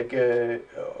or like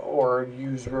or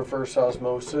use reverse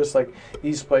osmosis, like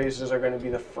these places are going to be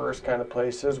the first kind of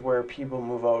places where people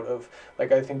move out of.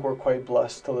 Like I think we're quite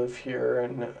blessed to live here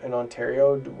in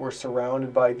Ontario. We're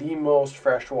surrounded by the most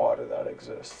fresh water that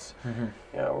exists.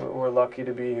 Yeah, we're lucky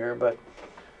to be here, but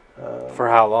for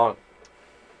how long?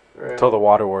 Right. Until the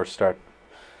water wars start.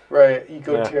 Right,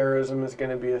 eco-terrorism is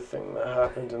going to be a thing that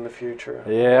happens in the future.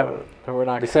 Yeah, we're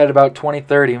not. They said about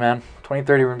 2030, man.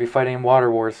 2030, we're going to be fighting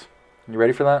water wars. You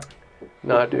ready for that?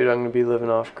 Nah, dude, I'm going to be living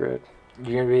off-grid.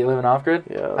 You're going to be living off-grid?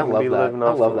 Yeah, I love that.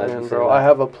 I love that, land, bro. I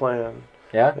have a plan.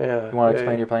 Yeah? Yeah. You want to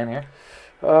explain your plan here?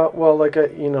 Well, like,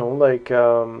 you know, like,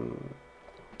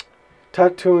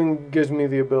 tattooing gives me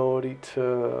the ability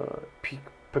to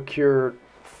procure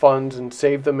funds and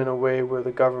save them in a way where the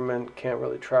government can't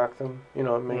really track them. You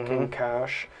know, I'm making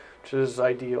cash, which is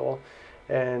ideal,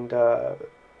 and I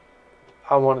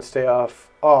want to stay off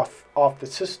the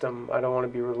system. I don't want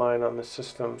to be relying on the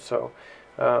system. So,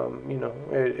 you know,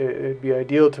 it'd be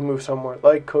ideal to move somewhere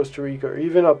like Costa Rica or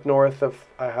even up north if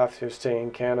I have to stay in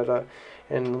Canada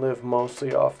and live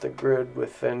mostly off the grid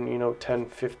within, you know, 10,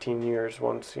 15 years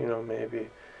once, you know, maybe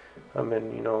I'm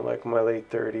in, you know, like my late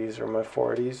 30s or my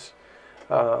 40s.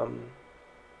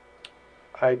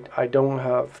 I don't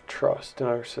have trust in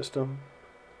our system.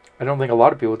 I don't think a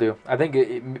lot of people do. I think,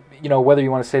 you know, whether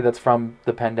you want to say that's from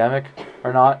the pandemic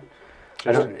or not.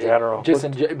 Just in general. Just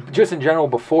in general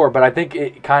before, but I think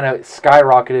it kind of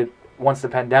skyrocketed once the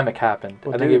pandemic happened.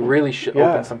 Well, I think it really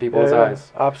opened some people's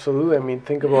eyes. Absolutely. I mean,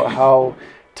 think about how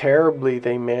terribly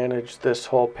they managed this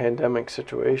whole pandemic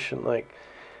situation. Like,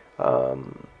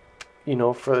 you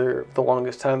know, for the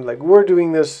longest time, like, we're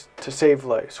doing this to save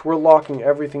lives. We're locking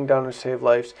everything down to save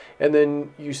lives. And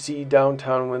then you see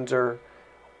downtown Windsor,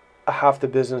 half the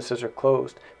businesses are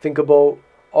closed. Think about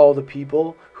all the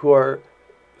people who are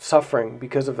suffering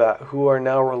because of that, who are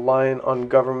now relying on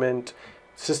government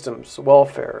systems,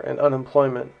 welfare, and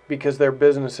unemployment because their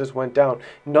businesses went down.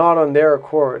 Not on their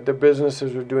accord. Their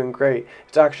businesses were doing great.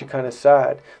 It's actually kind of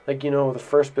sad. Like, you know, the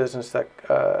first business that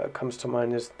comes to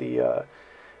mind is the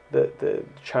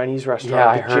Chinese restaurant. Yeah,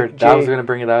 I heard. I was going to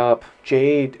bring it up.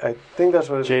 Jade, I think that's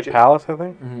what it is. Jade Palace, I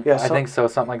think? Mm-hmm. Yeah, I think so,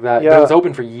 something like that. Yeah. It was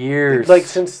open for years. Like,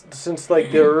 since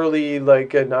like the early,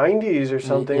 like, 90s or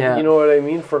something. Yeah. You know what I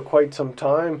mean? For quite some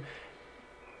time.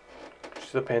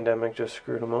 The pandemic just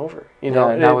screwed them over. You know,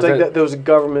 and it's like that was a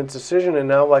government decision, and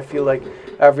now I feel like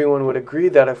everyone would agree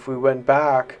that if we went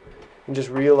back and just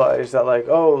realized that, like,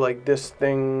 oh, like, this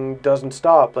thing doesn't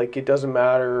stop. Like, it doesn't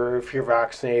matter if you're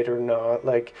vaccinated or not.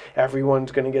 Like,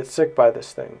 everyone's going to get sick by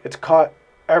this thing. It's caught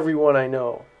everyone I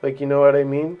know. Like, you know what I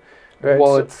mean? Right?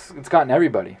 Well, so it's gotten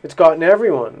everybody. It's gotten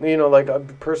everyone. You know, like, a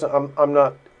person, I'm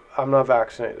not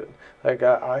vaccinated. Like,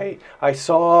 I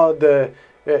saw the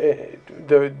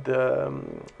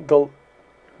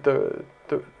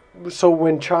so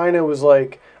when China was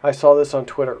like, I saw this on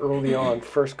Twitter early on,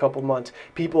 first couple months,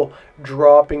 people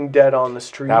dropping dead on the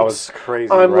streets. That was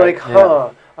crazy. I'm right? like,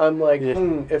 huh. Yeah. I'm like,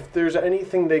 yeah. If there's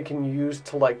anything they can use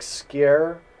to like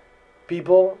scare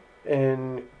people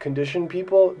and condition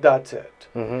people, that's it.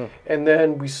 Mm-hmm. And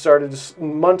then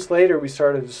months later, we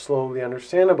started to slowly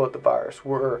understand about the virus,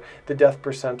 where the death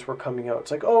percents were coming out.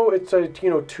 It's like, oh, it's a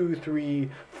 2, 3,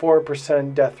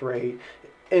 4% death rate.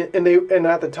 And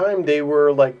at the time they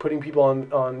were like putting people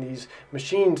on these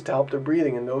machines to help their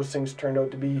breathing, and those things turned out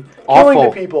to be awful. Killing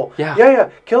the people.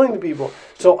 Yeah, killing the people.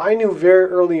 So I knew very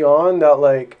early on that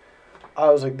like I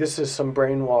was like, this is some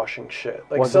brainwashing shit.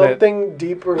 Like something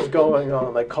deeper is going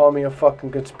on. Like call me a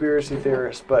fucking conspiracy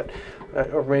theorist, but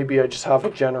or maybe I just have a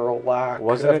general lack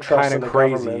of trust in the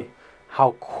crazy government.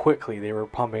 How quickly they were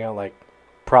pumping out like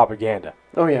propaganda?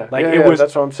 Oh yeah, like it was.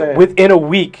 That's what I'm saying. Within a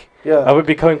week of it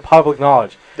becoming public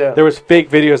knowledge, there was fake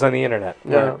videos on the internet,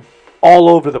 all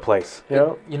over the place.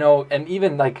 Yeah, and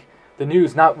even like the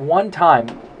news, not one time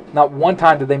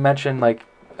did they mention like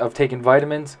of taking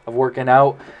vitamins, of working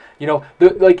out.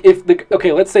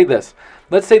 Let's say this.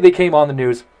 Let's say they came on the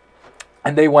news,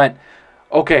 and they went,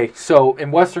 okay, so in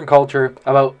Western culture,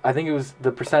 I think it was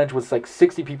the percentage was like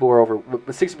 60%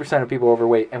 of people are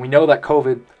overweight, and we know that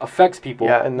COVID affects people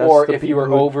more if you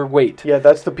are overweight. Yeah,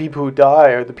 that's the people who die,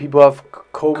 or the people who have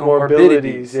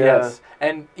comorbidities. Yes,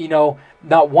 and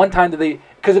not one time did they,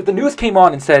 because if the news came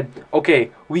on and said,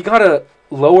 okay, we gotta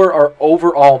lower our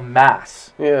overall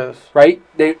mass. Yes. Right?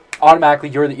 They automatically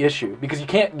you're the issue, because you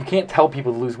can't tell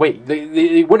people to lose weight.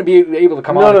 They wouldn't be able to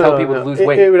come on and tell people to lose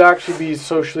weight. It would actually be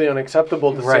socially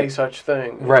unacceptable to say such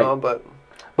thing. Right.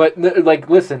 But like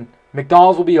listen,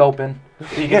 McDonald's will be open.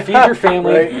 So you can feed your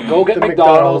family. Go get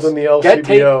McDonald's. And the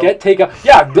LCBO. Get takeout.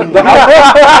 Yeah, the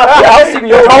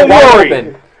LCBO. Don't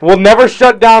worry. We'll never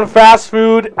shut down fast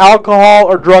food, alcohol,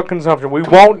 or drug consumption. We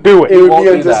won't do it. It would be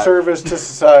a disservice to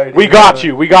society. We got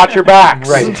you. We got your backs.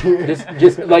 Right.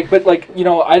 just like, but like,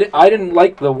 I didn't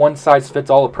like the one size fits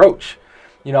all approach.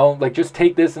 Like just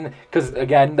take this, and because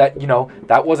again,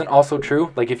 that wasn't also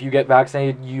true. Like if you get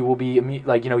vaccinated, you will be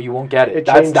you won't get it.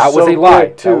 That was a lie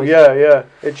too. Yeah.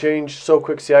 It changed so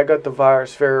quick. See, I got the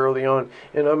virus very early on,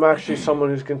 and I'm actually someone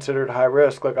who's considered high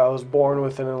risk. Like I was born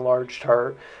with an enlarged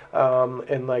heart.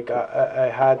 And like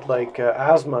I had like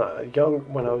asthma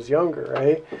when I was younger,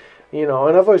 right? And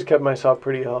I've always kept myself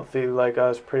pretty healthy. Like I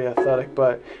was pretty athletic,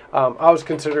 but I was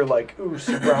considered like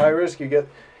super high risk. You get,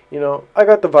 I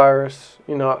got the virus.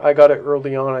 I got it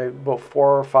early on. About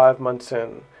 4 or 5 months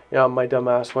in. My dumb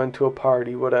ass went to a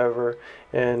party, whatever,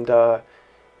 and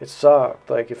it sucked.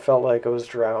 Like it felt like I was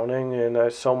drowning, and I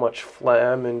had so much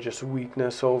phlegm and just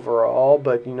weakness overall.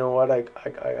 But you know what?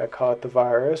 I caught the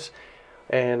virus.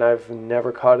 And I've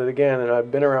never caught it again, and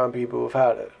I've been around people who've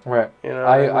had it. Right.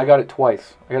 I got it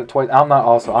twice. I'm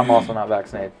also not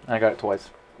vaccinated. I got it twice.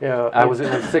 Yeah. I was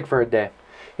sick for a day.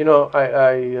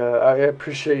 I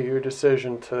appreciate your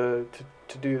decision to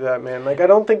do that, man. Like I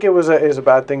don't think it was a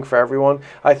bad thing for everyone.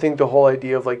 I think the whole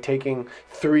idea of like taking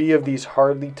 3 of these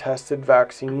hardly tested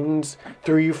vaccines,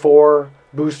 3, 4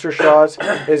 booster shots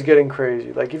is getting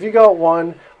crazy. Like if you got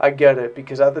one, I get it,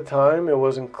 because at the time it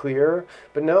wasn't clear,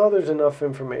 but now there's enough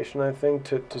information, I think,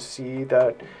 to see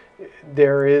that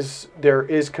there is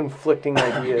conflicting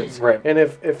ideas. Right. And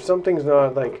if something's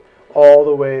not like all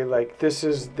the way like this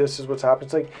is what's happened.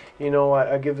 It's like,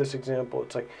 I give this example.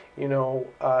 It's like,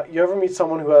 you ever meet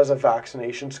someone who has a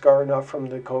vaccination scar, not from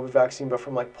the COVID vaccine, but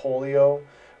from like polio?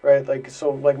 Right, like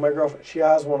my girlfriend, she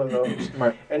has one of those,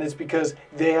 right. And it's because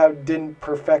they didn't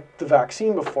perfect the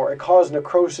vaccine before. It caused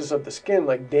necrosis of the skin,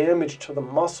 like damage to the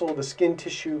muscle, the skin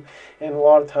tissue, and a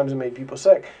lot of times it made people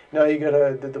sick. Now you get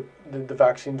the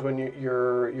vaccines when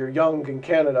you're young in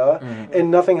Canada,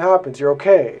 and nothing happens. You're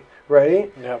okay,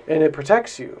 right? Yep. And it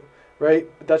protects you. Right?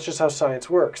 But that's just how science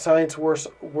works. Science works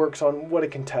on what it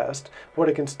can test, what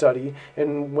it can study,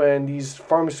 and when these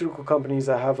pharmaceutical companies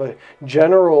that have a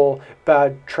general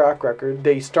bad track record,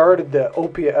 they started the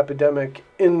opiate epidemic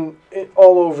in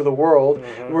all over the world.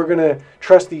 We're going to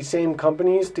trust these same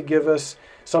companies to give us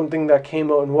something that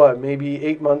came out in maybe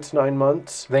 8 months, 9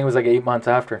 months? I think it was like 8 months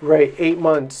after. Right, 8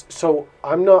 months. So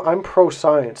I'm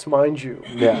pro-science, mind you.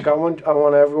 Yeah. Like I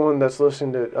want everyone that's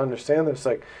listening to understand this.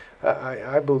 Like,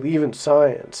 I believe in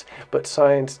science, but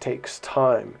science takes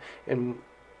time. And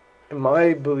in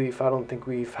my belief, I don't think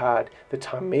we've had the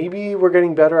time. Maybe we're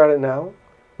getting better at it now,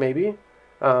 maybe.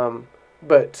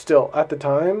 But still, at the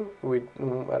time,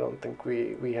 I don't think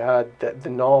we had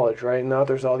the knowledge, right? Now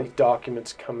there's all these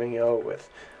documents coming out with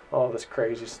all this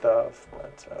crazy stuff.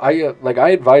 But, I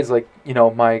advise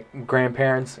my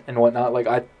grandparents and whatnot. Like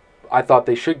I thought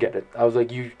they should get it. I was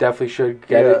like, you definitely should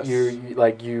get it.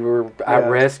 You were at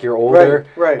risk. You're older,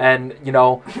 right? And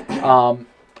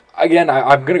again,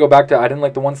 I'm gonna go back to I didn't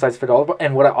like the one size fit all.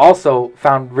 And what I also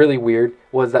found really weird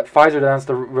was that Pfizer doesn't have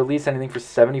to release anything for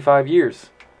 75 years.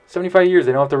 75 years,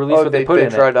 they don't have to release what they put in it.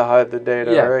 They tried to hide the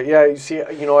data, right? Yeah, you see,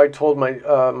 I told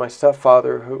my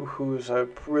stepfather, who's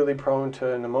really prone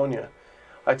to pneumonia,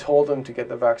 I told him to get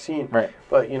the vaccine. Right.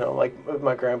 But, like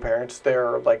my grandparents,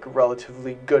 they're, like,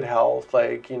 relatively good health,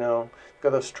 like, got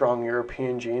those strong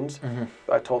European genes. Mm-hmm.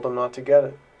 I told them not to get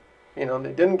it. They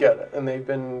didn't get it, and they've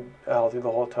been healthy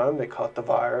the whole time. They caught the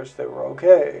virus. They were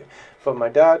okay. But my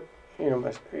dad, he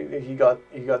got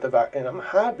the vaccine, and I'm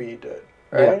happy he did.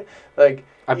 Right? Yeah. Like,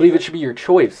 I believe it should be your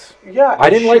choice. Yeah. I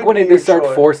didn't like when they start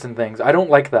forcing things. I don't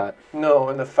like that. No,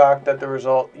 and the fact that the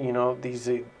result,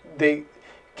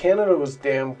 Canada was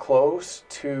damn close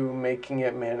to making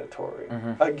it mandatory.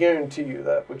 Mm-hmm. I guarantee you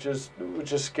that, which is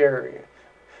scary.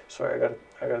 Sorry,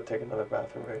 I gotta take another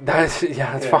bathroom break. That's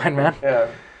fine, man. Yeah.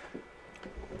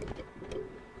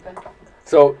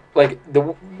 So, like,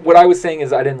 what I was saying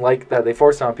is I didn't like that they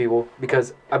forced it on people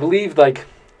because I believe, like,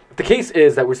 the case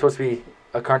is that we're supposed to be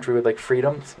a country with, like,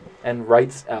 freedoms and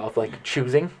rights of, like,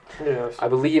 choosing. Yes. I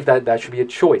believe that should be a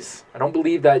choice. I don't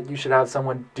believe that you should have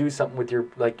someone do something with your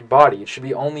body. It should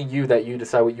be only you that you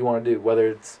decide what you want to do, whether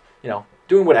it's,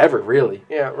 doing whatever, really.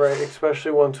 Yeah, right.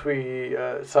 Especially once we,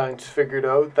 science figured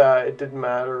out that it didn't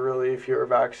matter, really, if you were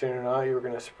vaccinated or not, you were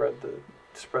going to spread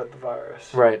the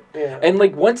virus. Right. Yeah. And,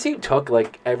 like, once you took,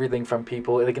 like, everything from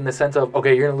people, like, in the sense of,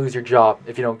 okay, you're going to lose your job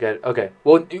if you don't get it. Okay.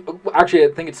 Well, actually, I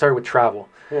think it started with travel.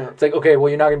 Yeah. It's like, okay, well,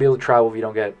 you're not going to be able to travel if you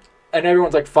don't get it. And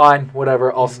everyone's like, fine,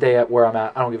 whatever, I'll stay at where I'm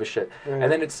at. I don't give a shit. Right.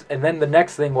 And then the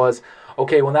next thing was,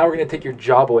 okay, well, now we're going to take your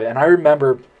job away. And I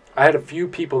remember I had a few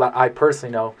people that I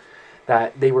personally know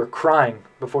that they were crying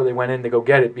before they went in to go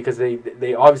get it because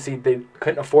they obviously they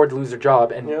couldn't afford to lose their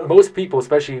job. And most people,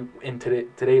 especially in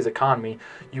today's economy,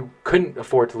 you couldn't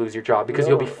afford to lose your job because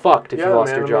you'll be fucked if you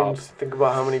lost your job. Just think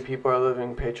about how many people are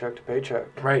living paycheck to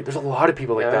paycheck. Right. There's a lot of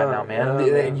people like that now, man.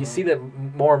 And you see that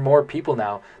more and more people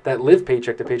now that live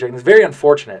paycheck to paycheck. And it's very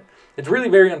unfortunate. It's really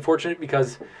very unfortunate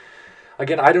because,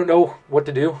 again, I don't know what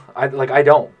to do. I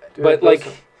don't. Dude, but, like...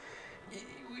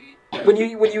 When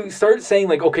you start saying,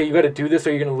 like, okay, you got to do this or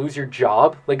you're going to lose your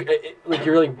job, like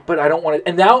you're like, but I don't want to.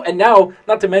 And now,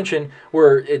 not to mention,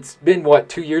 it's been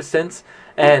 2 years since,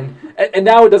 and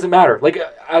now it doesn't matter. Like,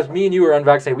 as me and you are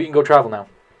unvaccinated, we can go travel now.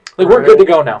 Like, we're good to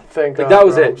go now. Thank God. That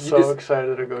was it. I'm so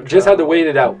excited to go travel. Just had to wait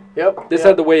it out. Yep.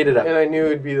 Had to wait it out. And I knew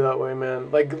it'd be that way,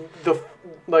 man.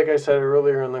 Like I said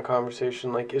earlier in the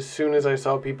conversation, like, as soon as I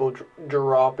saw people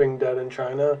dropping dead in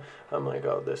China, I'm like,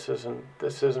 oh, this isn't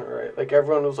right. Like,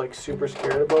 everyone was, like, super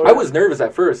scared about it. I was nervous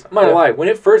at first. I'm not gonna lie. When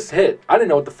it first hit, I didn't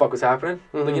know what the fuck was happening.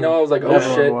 Mm-hmm. Like, I was like, oh,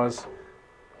 shit.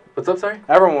 What's up, sorry?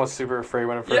 Everyone was super afraid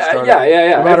when it first started.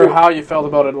 Yeah. No matter how you felt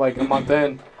about it, like, a month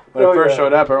in. When it first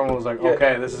showed up, everyone was like,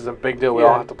 okay, this is a big deal. We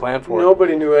all have to plan for it.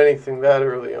 Nobody knew anything that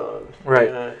early on. Right.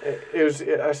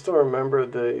 I still remember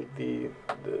the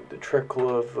trickle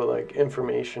of, like,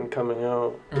 information coming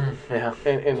out. Yeah.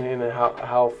 And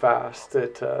how fast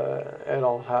it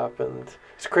all happened.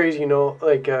 It's crazy,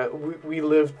 like, we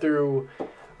lived through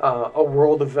a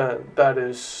world event that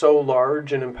is so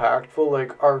large and impactful.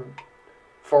 Like,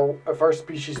 if our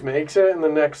species makes it in the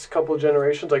next couple of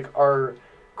generations, like, our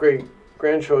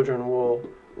grandchildren will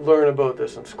learn about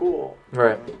this in school.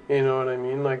 Right. You know what I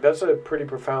mean? Like, that's a pretty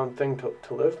profound thing to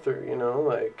live through,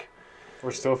 like... We're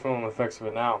still feeling the effects of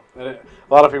it now. A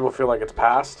lot of people feel like it's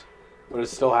past, but it's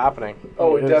still happening.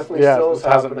 Oh, it definitely still is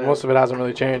happening. Most of it hasn't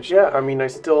really changed. Yeah, I mean, I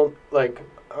still, like,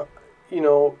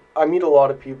 I meet a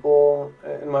lot of people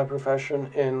in my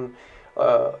profession, and,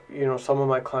 some of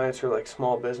my clients are, like,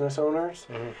 small business owners,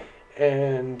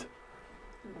 and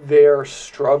they are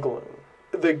struggling.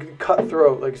 The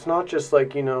cutthroat, like, it's not just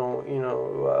like the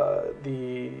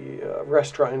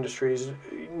restaurant industry is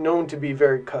known to be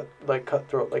very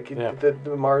cutthroat. Like,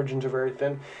 the margins are very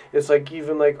thin. It's like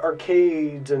even like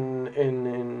arcades and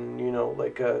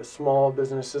like small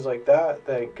businesses like that,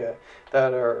 like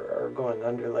that are going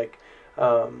under. Like,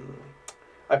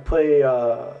 I play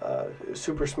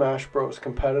Super Smash Bros.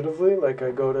 Competitively. Like,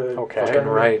 I go to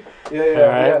right.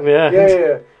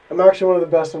 Yeah. I'm actually one of the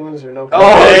best in Windsor. No.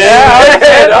 Oh yeah,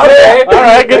 okay. All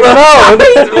right, good to know.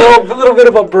 It's a little bit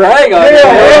of a brag on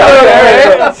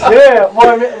Yeah.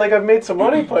 Well, I've made some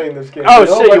money playing this game. Oh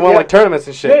shit, you won like tournaments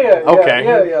and shit.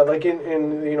 Yeah. Like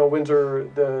in Windsor,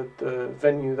 the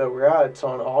venue that we're at, it's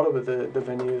on Ottawa. The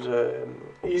venue is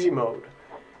easy mode.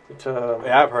 It's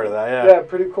I've heard of that. Yeah. Yeah,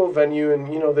 pretty cool venue, and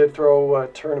they throw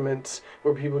tournaments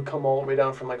where people would come all the way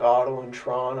down from like Ottawa and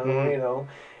Toronto,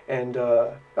 and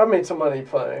I've made some money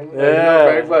playing.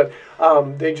 Yeah. But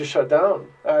they just shut down,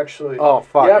 actually. Oh,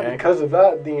 fuck. Yeah, because of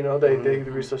that, they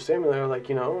released a statement. They're like,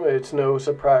 it's no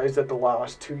surprise that the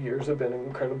last 2 years have been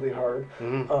incredibly hard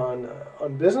on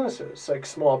businesses, like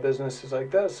small businesses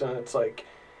like this. And it's like,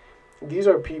 these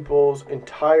are people's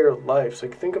entire lives.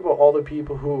 Like, think about all the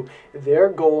people who their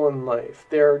goal in life,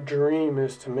 their dream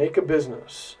is to make a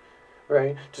business,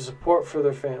 right? To support for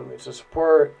their families, to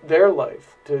support their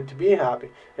life, to be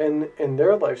happy. And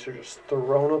their lives are just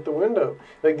thrown out the window.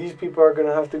 Like, these people are going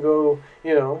to have to go,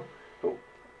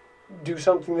 do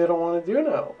something they don't want to do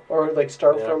now. Or, like,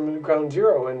 start from ground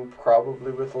zero, and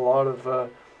probably with a lot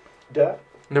of debt.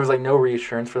 There was, like, no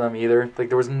reassurance for them either. Like,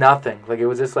 there was nothing. Like, it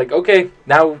was just like, okay,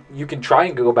 now you can try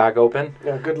and go back open.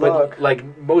 Yeah, good luck. Like,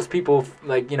 most people,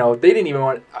 like, they didn't even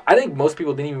want... I think most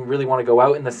people didn't even really want to go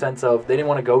out in the sense of they didn't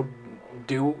want to go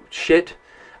do shit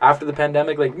after the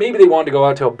pandemic. Like, maybe they wanted to go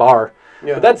out to a bar.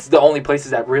 Yeah. But that's the only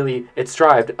places that really... It's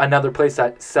thrived. Another place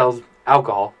that sells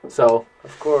alcohol. So...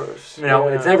 Of course.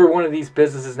 It's never one of these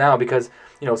businesses now because...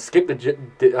 Skip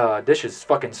the Dishes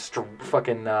fucking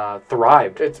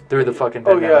thrived through the fucking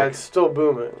pandemic. Oh, yeah, it's still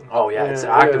booming. Oh, yeah, it's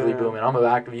actively booming. I'm an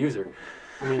active user.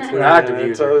 Me too. I'm an active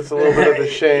user. It's a little bit of a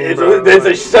shame,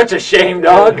 it's such a shame,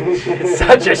 dog. It's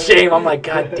such a shame. I'm like,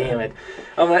 God damn it.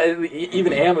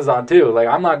 Even Amazon, too. Like,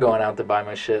 I'm not going out to buy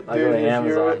my shit. I go to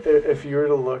Amazon. If you were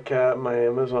to look at my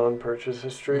Amazon purchase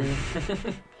history...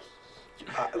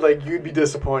 you'd be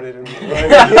disappointed in me.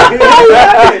 There's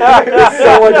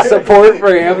so much support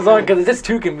for Amazon because it's just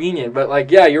too convenient. But,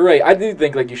 you're right. I do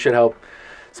think, you should help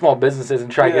small businesses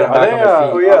and try to get them back on their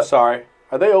feet. Oh, yeah. Sorry.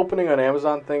 Are they opening an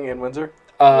Amazon thing in Windsor?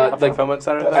 Fulfillment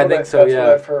center? I think so, yeah. That's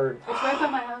what I've heard. It's right by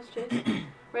my house, Jake.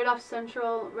 Right off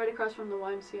Central, right across from the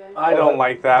YMCA. I don't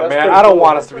like that, man. I don't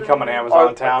want us to become an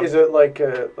Amazon town. Is it like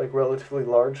a relatively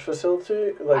large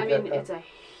facility? It's a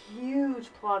huge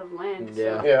plot of land.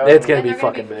 Yeah, it's gonna be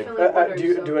fucking big.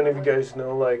 Do any of you guys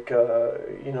know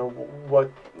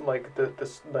what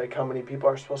how many people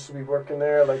are supposed to be working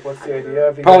there? Like, what's the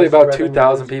idea? Probably about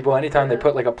 2,000 people. Anytime they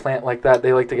put a plant like that,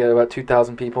 they like to get about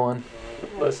 2,000 people in.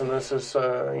 Listen, this is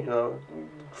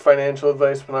financial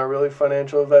advice, but not really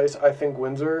financial advice. I think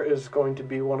Windsor is going to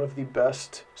be one of the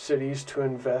best cities to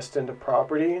invest into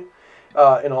property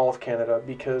in all of Canada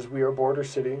because we are a border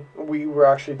city. We were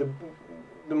actually the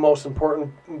most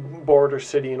important border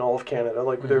city in all of Canada.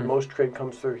 Their most trade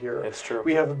comes through here. It's true.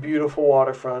 We have a beautiful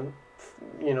waterfront,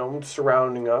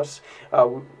 surrounding us.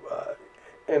 I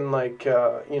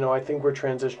think we're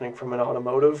transitioning from an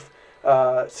automotive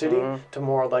city to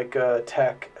more like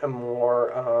tech and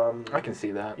more. I can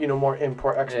see that. More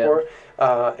import export,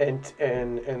 and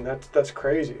that's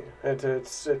crazy.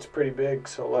 It's pretty big.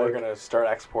 So we're gonna start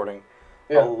exporting.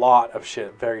 A lot of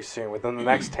shit very soon within the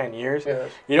next 10 years. Yes.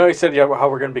 You said how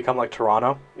we're going to become like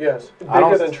Toronto? Yes.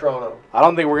 Bigger than Toronto. I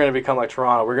don't think we're going to become like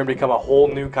Toronto. We're going to become a whole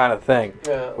new kind of thing.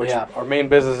 Yeah. Which our main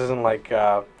business isn't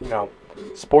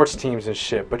sports teams and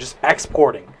shit, but just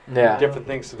exporting different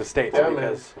things to the States. Yeah,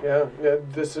 man.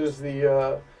 This is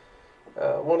the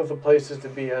one of the places to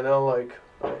be. I know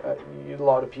a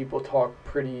lot of people talk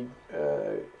pretty...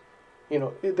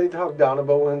 they talk down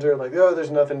about Windsor,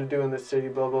 there's nothing to do in this city,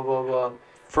 blah, blah, blah, blah.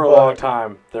 For a long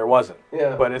time, there wasn't.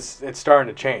 Yeah. But it's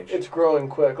starting to change. It's growing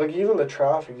quick. Even the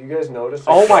traffic, you guys notice?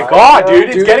 Oh my god, dude.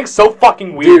 It's getting so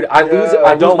fucking weird. Dude, I lose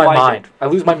my mind. I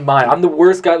lose my mind. I'm the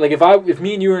worst guy. If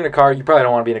me and you were in a car, you probably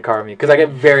don't want to be in a car with me because I get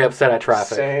very upset at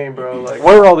traffic. Same, bro.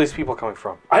 Where are all these people coming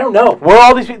from? I don't know. Where are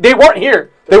all these people? They weren't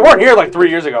here. They weren't here 3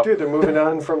 years ago. Dude, they're moving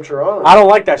on from Toronto. I don't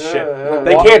like that shit.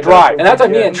 They can't drive. And that's what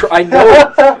I mean. I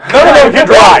know. None of them can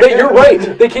drive. You're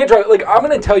right. They can't drive. I'm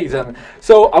going to tell you something.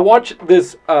 So I watched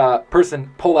this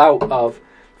person pull out of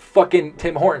fucking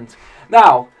Tim Hortons.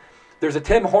 Now, there's a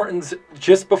Tim Hortons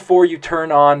just before you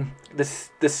turn on.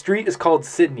 The street is called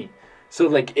Sydney.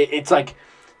 So, it's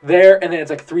there, and then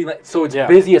it's 3 lanes. So it's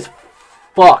busy as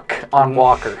fuck on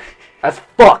Walker. As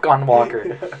fuck on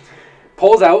Walker.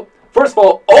 Pulls out. First of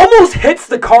all, almost hits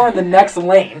the car in the next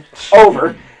lane.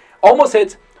 Over. Almost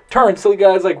hits. Turns. So the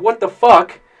guy's like, what the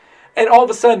fuck? And all of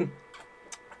a sudden,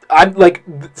 I'm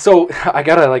so I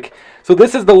gotta so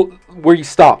this is where you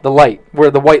stop, the light, where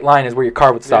the white line is where your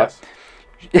car would stop.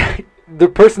 Yes. The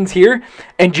person's here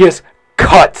and just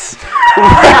cuts.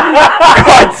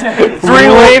 Cuts. 3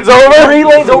 lanes over? 3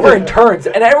 lanes over and turns.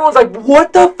 And everyone's like,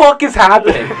 what the fuck is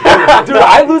happening? Dude,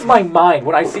 I lose my mind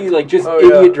when I see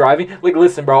idiot driving.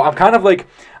 Listen, bro, I'm kind of I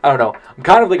don't know. I'm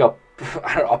kind of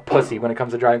a pussy when it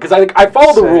comes to driving because I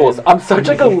follow the rules. I'm such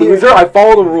a loser. I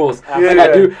follow the rules.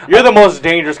 I do. You're the most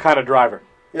dangerous kind of driver.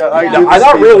 Yeah, I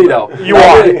not really though. You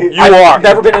are. I've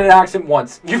never been in an accident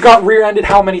once. You got rear-ended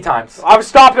how many times? I've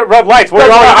stopped at red lights.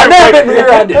 I've never been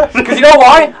rear-ended. Because you know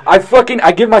why? I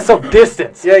give myself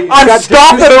distance. Yeah, I'm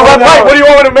stopped at a red light. What do you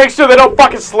want me to make sure they don't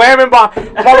fucking slam in behind?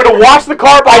 You want me to watch the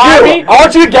car behind me? I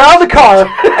want you to get out of the car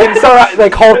and start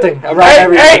like halting around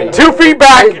everybody. Hey, 2 feet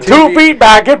back. 2 feet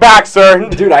back. Get back, sir.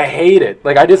 Dude, I hate it.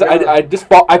 Like I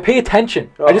pay attention.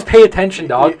 I just pay attention,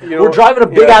 dog. We're driving a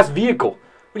big ass vehicle.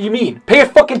 What do you mean? Pay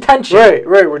fucking attention. Right.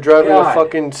 We're driving a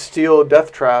fucking steel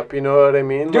death trap. You know what I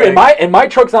mean? Dude, and my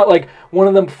truck's not like one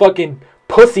of them fucking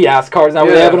pussy ass cars now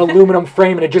where they have an aluminum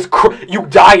frame and it just you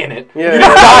die in it. Yeah. You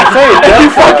just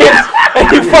die. And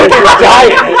you fucking die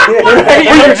in it.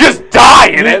 You just die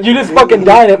in it. You just fucking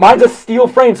die in it. Mine's a steel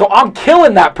frame, so I'm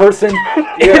killing that person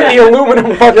in the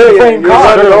aluminum fucking frame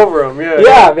car. You're running over them. Yeah.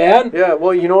 Yeah, man. Yeah.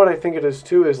 Well, you know what I think it is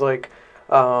too is like,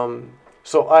 so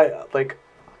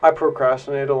I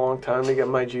procrastinated a long time to get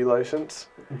my G license.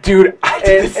 Dude, I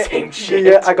did the same shit.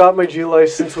 Yeah, I got my G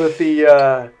license with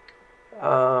the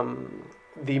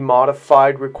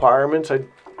modified requirements. For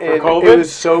COVID? It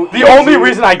was so the only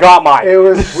reason I got mine. It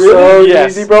was so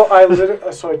easy, bro.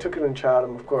 So I took it in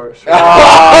Chatham, of course.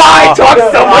 I talk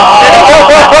so much.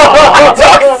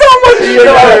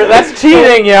 That's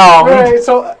cheating, yo. Right.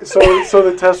 So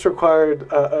the test required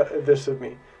this of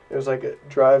me. It was like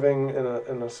driving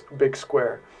in a big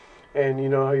square, and you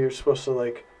know how you're supposed to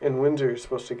like in Windsor, you're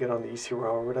supposed to get on the easy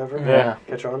road or whatever. Yeah.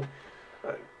 Catch on.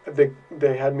 They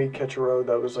had me catch a road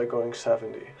that was like going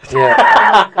 70.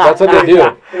 Yeah. That's what they do.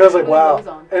 And I was like,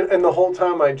 wow. And the whole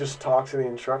time I just talked to the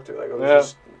instructor. Like I was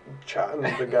just chatting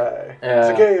with the guy. Yeah. It's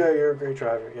like, yeah, you're a great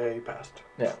driver. Yeah, you passed.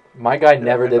 Yeah. My guy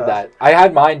never did that. I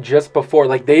had mine just before.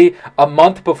 Like a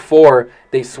month before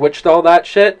they switched all that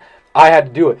shit, I had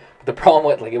to do it. But the problem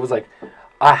with it was like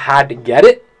I had to get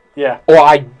it. Yeah. Or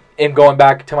I am going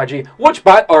back to my G, or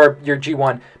your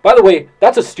G1. By the way,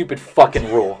 that's a stupid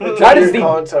fucking rule. That is the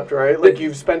concept, right? Like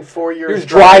you've spent 4 years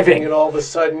driving, and all of a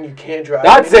sudden you can't drive.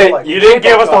 That's it. Like, you didn't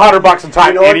give us the $100 in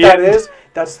time, you know idiot. What that is?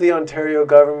 That's the Ontario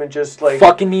government just like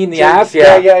fucking me in the ass.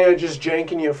 Yeah, just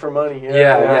janking you for money.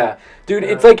 Yeah. Dude,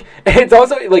 it's like it's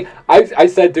also like I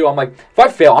said too. I'm like, if I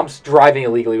fail, I'm just driving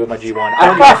illegally with my G1. I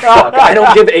don't give a fuck. I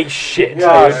don't give a shit.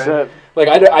 Yeah. Like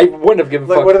I wouldn't have given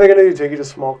a fuck. What are they gonna do? Take you to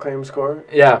small claims court?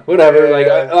 Yeah, whatever.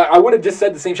 I would have just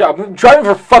said the same shit. I've been driving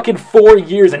for fucking 4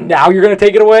 years, and now you're gonna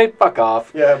take it away? Fuck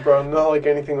off. Yeah, bro. Not like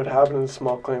anything would happen in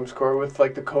small claims court with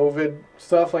like the COVID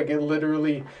stuff. Like it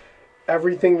literally,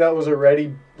 everything that was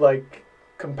already like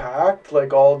compact,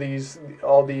 like all these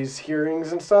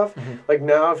hearings and stuff. Mm-hmm. Like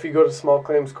now, if you go to small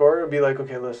claims court, it'd be like,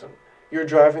 okay, listen, you're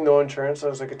driving no insurance.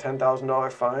 There's like a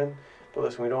 $10,000 fine. But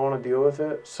listen, we don't want to deal with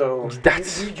it. So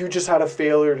you just had a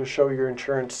failure to show your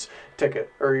insurance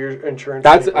ticket or your insurance.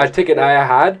 That's a ticket I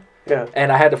had. Yeah. And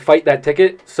I had to fight that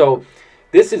ticket. So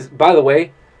this is, by the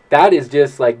way, that is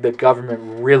just like the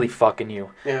government really fucking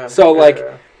you. Yeah. So I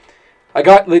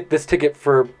got this ticket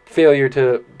for failure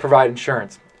to provide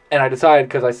insurance. And I decided,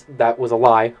 because that was a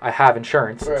lie, I have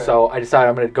insurance. Right. So I decided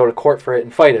I'm going to go to court for it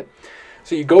and fight it.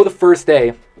 So you go the first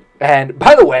day. And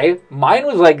by the way, mine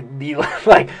was like the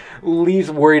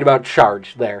least worried about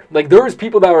charge there. Like there was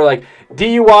people that were like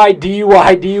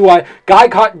DUI. Guy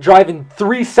caught driving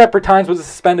 3 separate times with a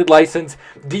suspended license.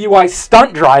 DUI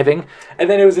stunt driving, and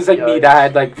then it was just like me that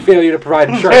had like failure to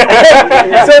provide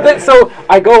insurance. So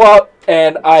I go up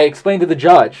and I explain to the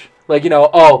judge, like, you know,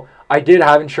 oh, I did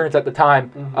have insurance at the time.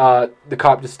 Mm-hmm. The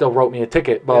cop just still wrote me a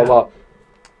ticket. Blah blah.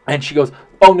 And she goes,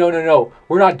 oh, no.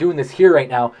 We're not doing this here right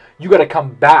now. You got to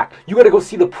come back. You got to go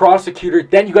see the prosecutor.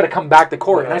 Then you got to come back to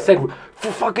court. Yeah. And I said,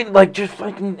 for fucking, like, just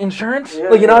fucking insurance? Yeah,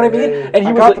 like, you know what I mean? Yeah. And he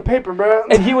I was got like, the paper, bro.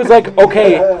 And he was like,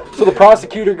 okay. So the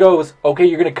prosecutor goes, okay,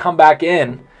 you're going to come back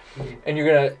in. And you're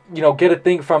going to, you know, get a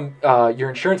thing from your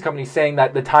insurance company saying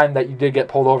that the time that you did get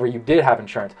pulled over, you did have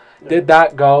insurance. Yeah. Did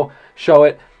that, go, show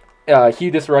it.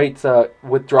 He just writes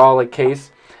withdrawal, like,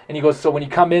 case. And he goes, so when you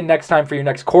come in next time for your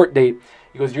next court date,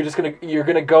 he goes, you're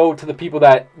gonna go to the people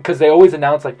that, because they always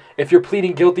announce, like, if you're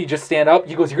pleading guilty, just stand up.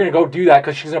 He goes, you're gonna go do that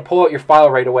because she's gonna pull out your file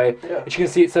right away. Yeah. And she's gonna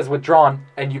see it says withdrawn,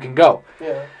 and you can go.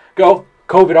 Yeah. Go.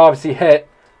 COVID obviously hit.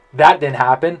 That didn't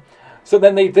happen. So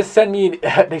then they just send me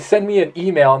an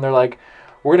email, and they're like,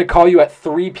 we're gonna call you at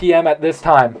 3 p.m. at this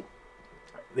time.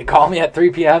 They call me at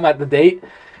 3 p.m. at the date.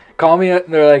 Call me,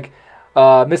 and they're like,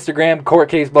 Mr. Graham, court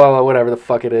case, blah blah, whatever the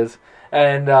fuck it is.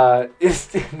 And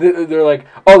they're like,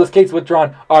 oh, this case's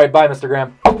withdrawn. All right, bye, Mr.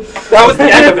 Graham. That was the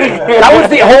end of it. That was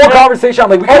the whole conversation. I'm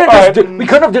like, we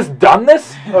couldn't have just done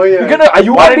this. Oh yeah.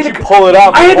 Why didn't you pull it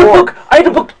up? I had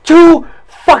to book 2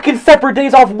 fucking separate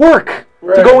days off work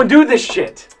to go and do this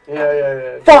shit.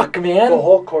 Yeah. Fuck, man. The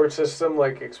whole court system,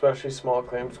 like especially small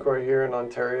claims court here in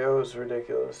Ontario, is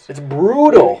ridiculous. It's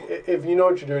brutal. If you know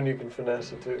what you're doing, you can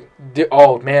finesse it too.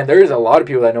 Oh man, there's a lot of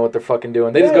people that know what they're fucking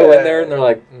doing. They just go in there and they're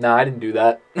like, "Nah, I didn't do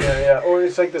that." Yeah. Or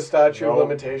it's like the statute of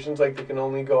limitations, like they can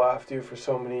only go after you for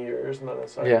so many years, and then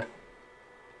it's like, yeah.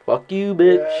 Fuck you,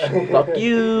 bitch. Yeah. Fuck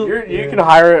you. You can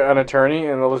hire an attorney,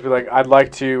 and they'll just be like, "I'd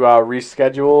like to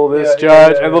reschedule this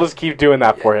judge," and they'll just keep doing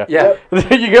that for you. Yeah.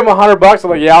 You give them $100,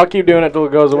 they're like, "Yeah, I'll keep doing it till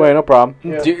it goes away, no problem."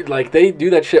 Yeah. Dude, like they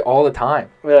do that shit all the time.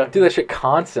 Yeah. Do that shit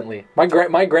constantly. My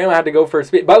grandma had to go for a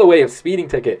speed. By the way, a speeding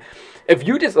ticket. If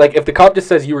you just if the cop just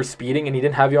says you were speeding and he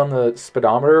didn't have you on the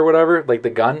speedometer or whatever, like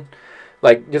the gun,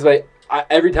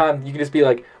 every time you can just be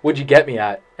like, "What'd you get me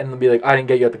at?" And they'll be like, "I didn't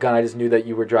get you at the gun. I just knew that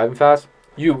you were driving fast."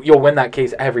 You'll win that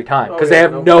case every time because they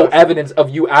have no evidence of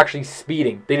you actually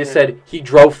speeding. They just said he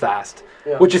drove fast,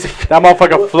 which is that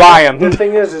motherfucker flying. The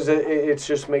thing is it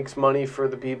just makes money for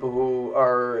the people who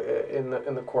are in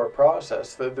the court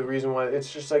process. The reason why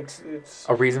it's just like it's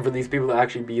a reason for these people to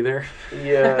actually be there.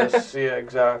 Yes, yeah,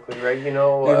 exactly, right. You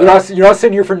know, you're not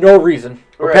sitting here for no reason.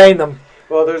 We're paying them.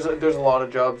 Well, there's a lot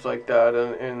of jobs like that,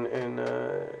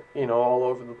 and all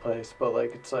over the place. But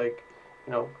like it's like,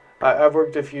 I've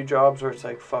worked a few jobs where it's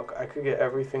like, fuck, I could get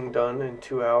everything done in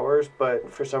 2 hours,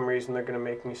 but for some reason they're going to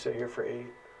make me sit here for 8.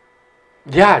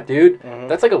 Yeah, dude. Mm-hmm.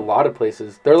 That's like a lot of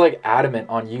places. They're like adamant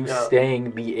on you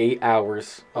staying the 8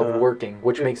 hours of working,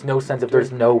 which makes no sense if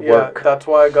there's no work. Yeah, that's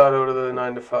why I got out of the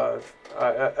 9 to 5.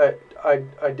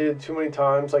 I did it too many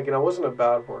times, I wasn't a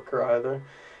bad worker either.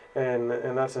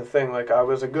 And that's the thing, I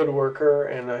was a good worker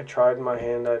and I tried my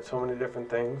hand at so many different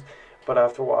things, but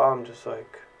after a while I'm just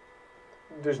like,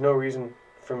 there's no reason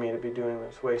for me to be doing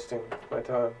this, wasting my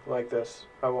time like this.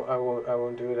 I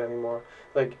won't do it anymore.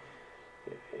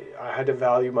 I had to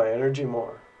value my energy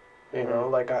more,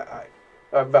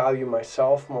 I value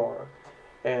myself more,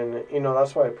 and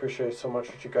that's why I appreciate so much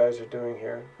what you guys are doing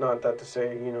here. Not that to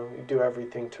say you do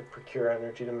everything to procure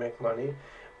energy to make money,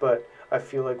 but I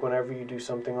feel like whenever you do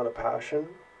something on a passion,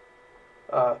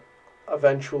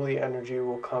 eventually energy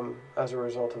will come as a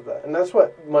result of that. And that's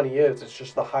what money is. It's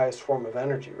just the highest form of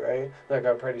energy, right?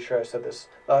 I'm pretty sure I said this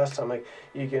last time.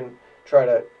 You can try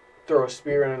to throw a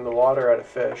spear in the water at a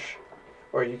fish,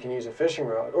 or you can use a fishing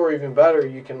rod, or even better,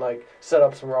 you can set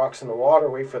up some rocks in the water,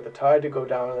 wait for the tide to go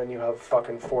down, and then you have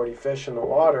fucking 40 fish in the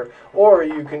water. Or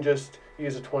you can just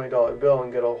use a $20 bill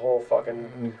and get a whole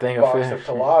fucking box of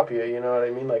tilapia. You know what I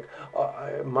mean?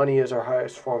 Money is our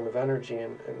highest form of energy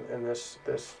in this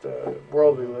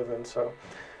world we live in. So,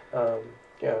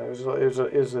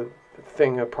 it was a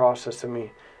process of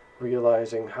me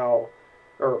realizing how,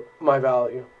 or my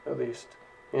value at least,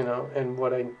 and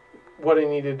what I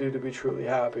need to do to be truly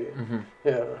happy. Mm-hmm.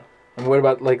 Yeah. And what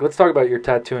about let's talk about your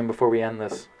tattooing before we end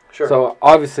this. Sure. So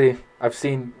obviously, I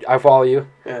follow you.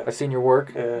 Yeah. I've seen your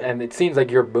work, and it seems like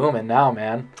you're booming now,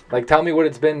 man. Tell me what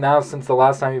it's been now since the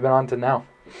last time you've been on to now.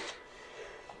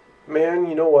 Man,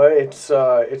 you know what? It's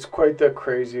quite the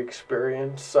crazy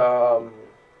experience.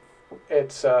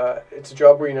 It's a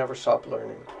job where you never stop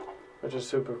learning, which is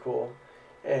super cool,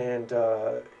 and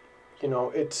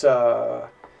it's the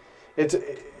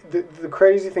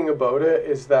crazy thing about it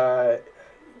is that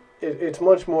it's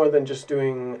much more than just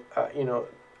doing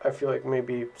I feel like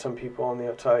maybe some people on the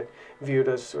outside view it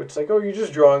as it's like, oh, you're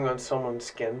just drawing on someone's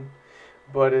skin,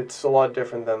 but it's a lot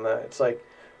different than that. It's like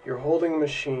you're holding a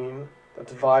machine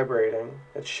that's vibrating,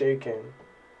 it's shaking,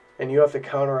 and you have to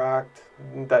counteract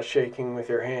that shaking with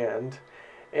your hand,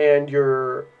 and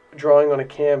you're drawing on a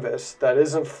canvas that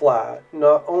isn't flat.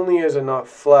 Not only is it not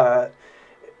flat,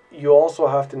 you also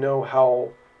have to know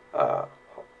how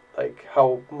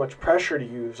much pressure to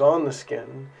use on the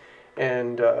skin.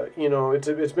 And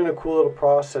it's been a cool little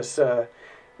process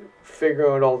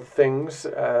figuring out all the things.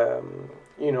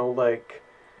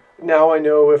 Now I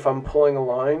know if I'm pulling a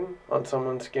line on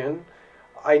someone's skin,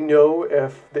 I know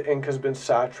if the ink has been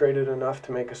saturated enough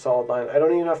to make a solid line. I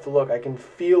don't even have to look. I can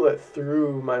feel it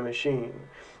through my machine.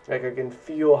 I can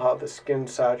feel how the skin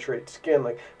saturates skin.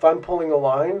 If I'm pulling a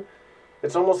line,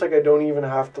 it's almost like I don't even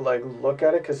have to look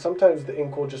at it, because sometimes the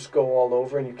ink will just go all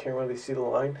over and you can't really see the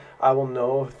line. I will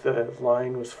know if the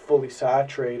line was fully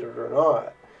saturated or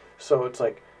not. So it's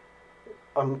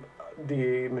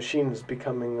the machine is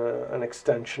becoming an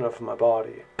extension of my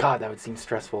body. God, that would seem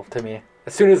stressful to me.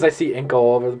 As soon as I see ink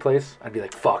all over the place, I'd be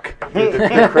like, fuck.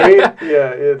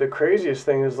 The craziest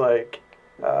thing is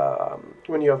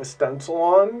when you have a stencil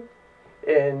on,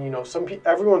 and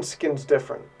everyone's skin's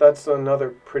different. That's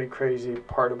another pretty crazy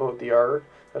part about the art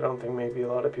that I don't think maybe a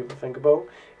lot of people think about,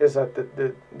 is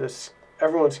that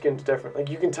everyone's skin's different.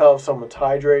 You can tell if someone's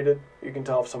hydrated, you can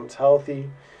tell if someone's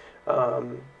healthy.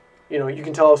 You know, you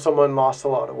can tell if someone lost a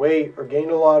lot of weight or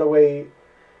gained a lot of weight.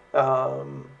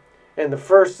 And the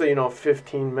first,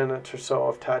 15 minutes or so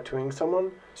of tattooing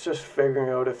someone, it's just figuring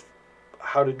out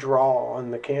how to draw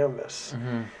on the canvas.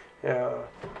 Mm-hmm. Yeah,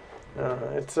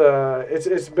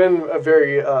 it's been a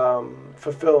very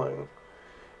fulfilling,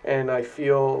 and I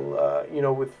feel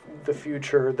with the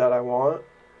future that I want,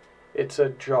 it's a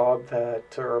job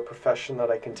or a profession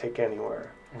that I can take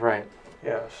anywhere. Right.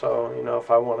 Yeah. So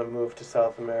if I want to move to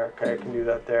South America, I can do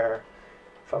that there.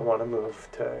 If I want to move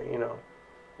to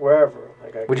wherever,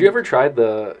 Would you ever try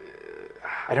the?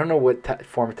 I don't know what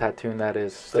form of tattooing that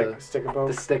is. Stick and poke.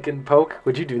 The stick and poke.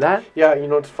 Would you do that? Yeah,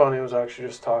 it's funny. I was actually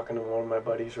just talking to one of my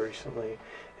buddies recently,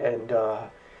 and I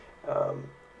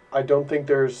don't think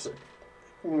there's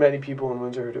many people in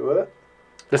Windsor who do it.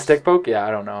 The stick poke? Yeah,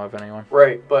 I don't know of anyone.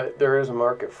 Right, but there is a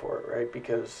market for it, right?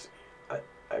 Because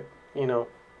the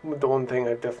one thing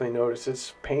I've definitely noticed,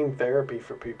 it's pain therapy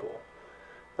for people.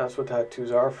 That's what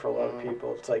tattoos are for a lot of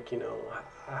people. It's like,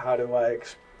 how do I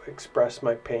express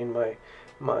my pain,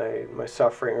 my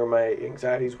suffering, or my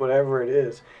anxieties, whatever it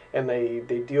is, and they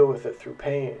deal with it through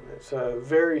pain. It's a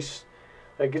very,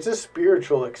 it's a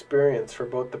spiritual experience for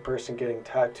both the person getting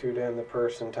tattooed and the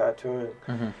person tattooing.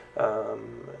 Mm-hmm.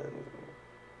 And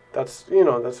that's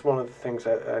one of the things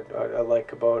I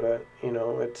like about it.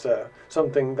 It's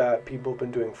something that people have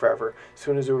been doing forever. As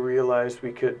soon as we realized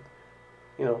we could,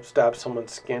 stab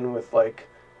someone's skin with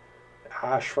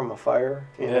ash from a fire,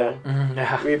 Yeah.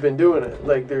 we've been doing it.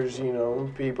 There's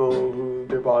people who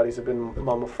their bodies have been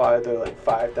mummified. They're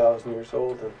 5,000 years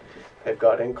old and they've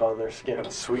got ink on their skin. Got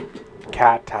a sweet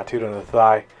cat tattooed on the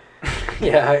thigh.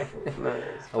 Yeah. Nice.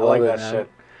 I like that man. shit.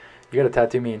 You gotta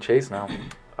tattoo me and Chase now.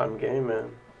 I'm game, man.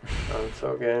 I'm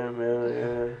so game, man.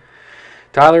 Yeah.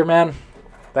 Tyler, man.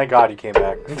 Thank God you came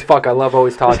back. Fuck, I love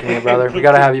always talking to you, brother. We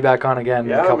gotta have you back on again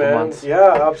in a couple months.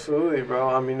 Yeah, absolutely, bro.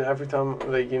 I mean, every time,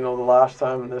 the last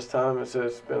time and this time, it's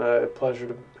been a pleasure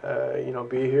to,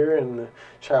 be here and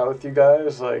chat with you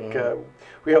guys.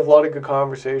 We have a lot of good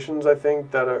conversations, I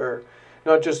think, that are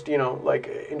not just,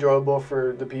 enjoyable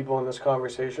for the people in this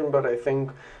conversation, but I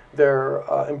think they're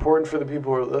important for the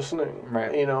people who are listening.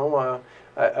 Right.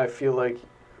 I feel like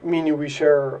me and you, we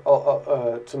share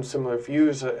some similar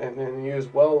views, and you as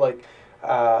well,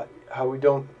 how we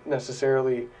don't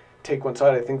necessarily take one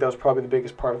side. I think that was probably the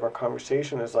biggest part of our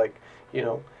conversation is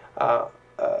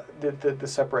the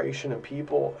separation in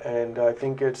people, and I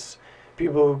think it's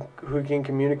people who can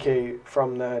communicate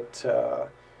from that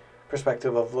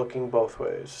perspective of looking both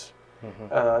ways. Mm-hmm.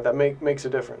 That makes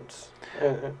a difference.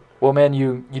 Well, man,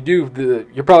 you're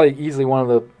probably easily one of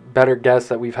the better guests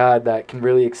that we've had that can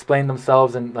really explain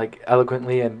themselves and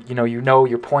eloquently, and you know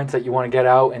your points that you want to get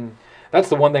out, and that's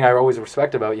the one thing I always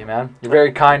respect about you, man. You're a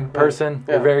very kind person.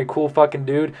 Yeah. You're a very cool fucking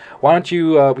dude. Why don't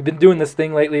you? We've been doing this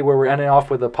thing lately where we're ending off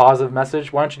with a positive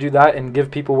message. Why don't you do that and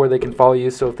give people where they can follow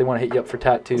you, so if they want to hit you up for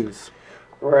tattoos.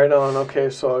 Right on. Okay,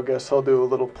 so I guess I'll do a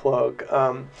little plug.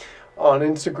 On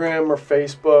Instagram or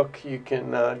Facebook, you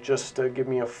can just give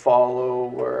me a follow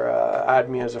or add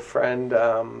me as a friend.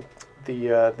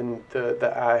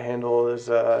 The handle is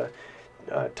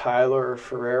Tylor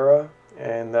Ferreira,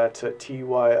 and that's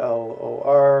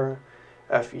TYLOR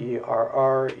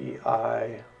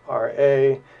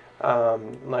FERREIRA.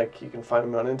 You can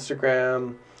find me on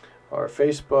Instagram or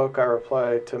Facebook. I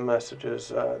reply to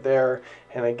messages there,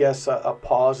 and I guess a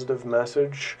positive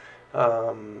message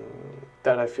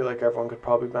that I feel like everyone could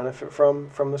probably benefit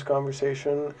from this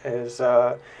conversation is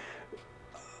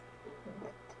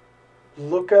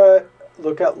look at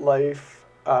life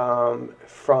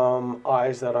from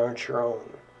eyes that aren't your own.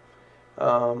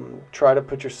 Try to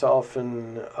put yourself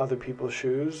in other people's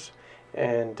shoes,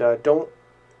 and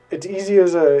it's easy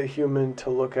as a human to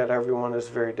look at everyone as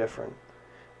very different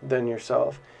than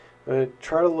yourself, but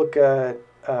try to look at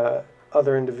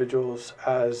other individuals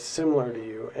as similar to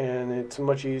you, and it's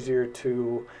much easier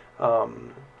to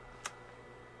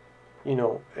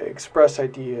express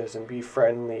ideas and be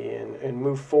friendly and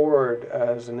move forward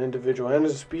as an individual and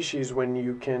as a species when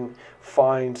you can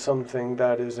find something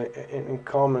that is in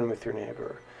common with your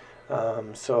neighbor. I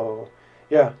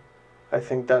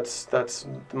think that's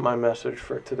my message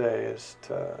for today is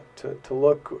to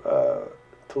look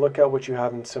at what you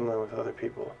have in similar with other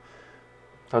people.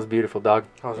 That was beautiful, dog.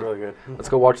 That was really good. Let's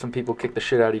go watch some people kick the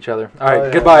shit out of each other. All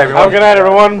right, goodbye, everyone. Have a good night,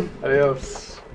 everyone. Adios.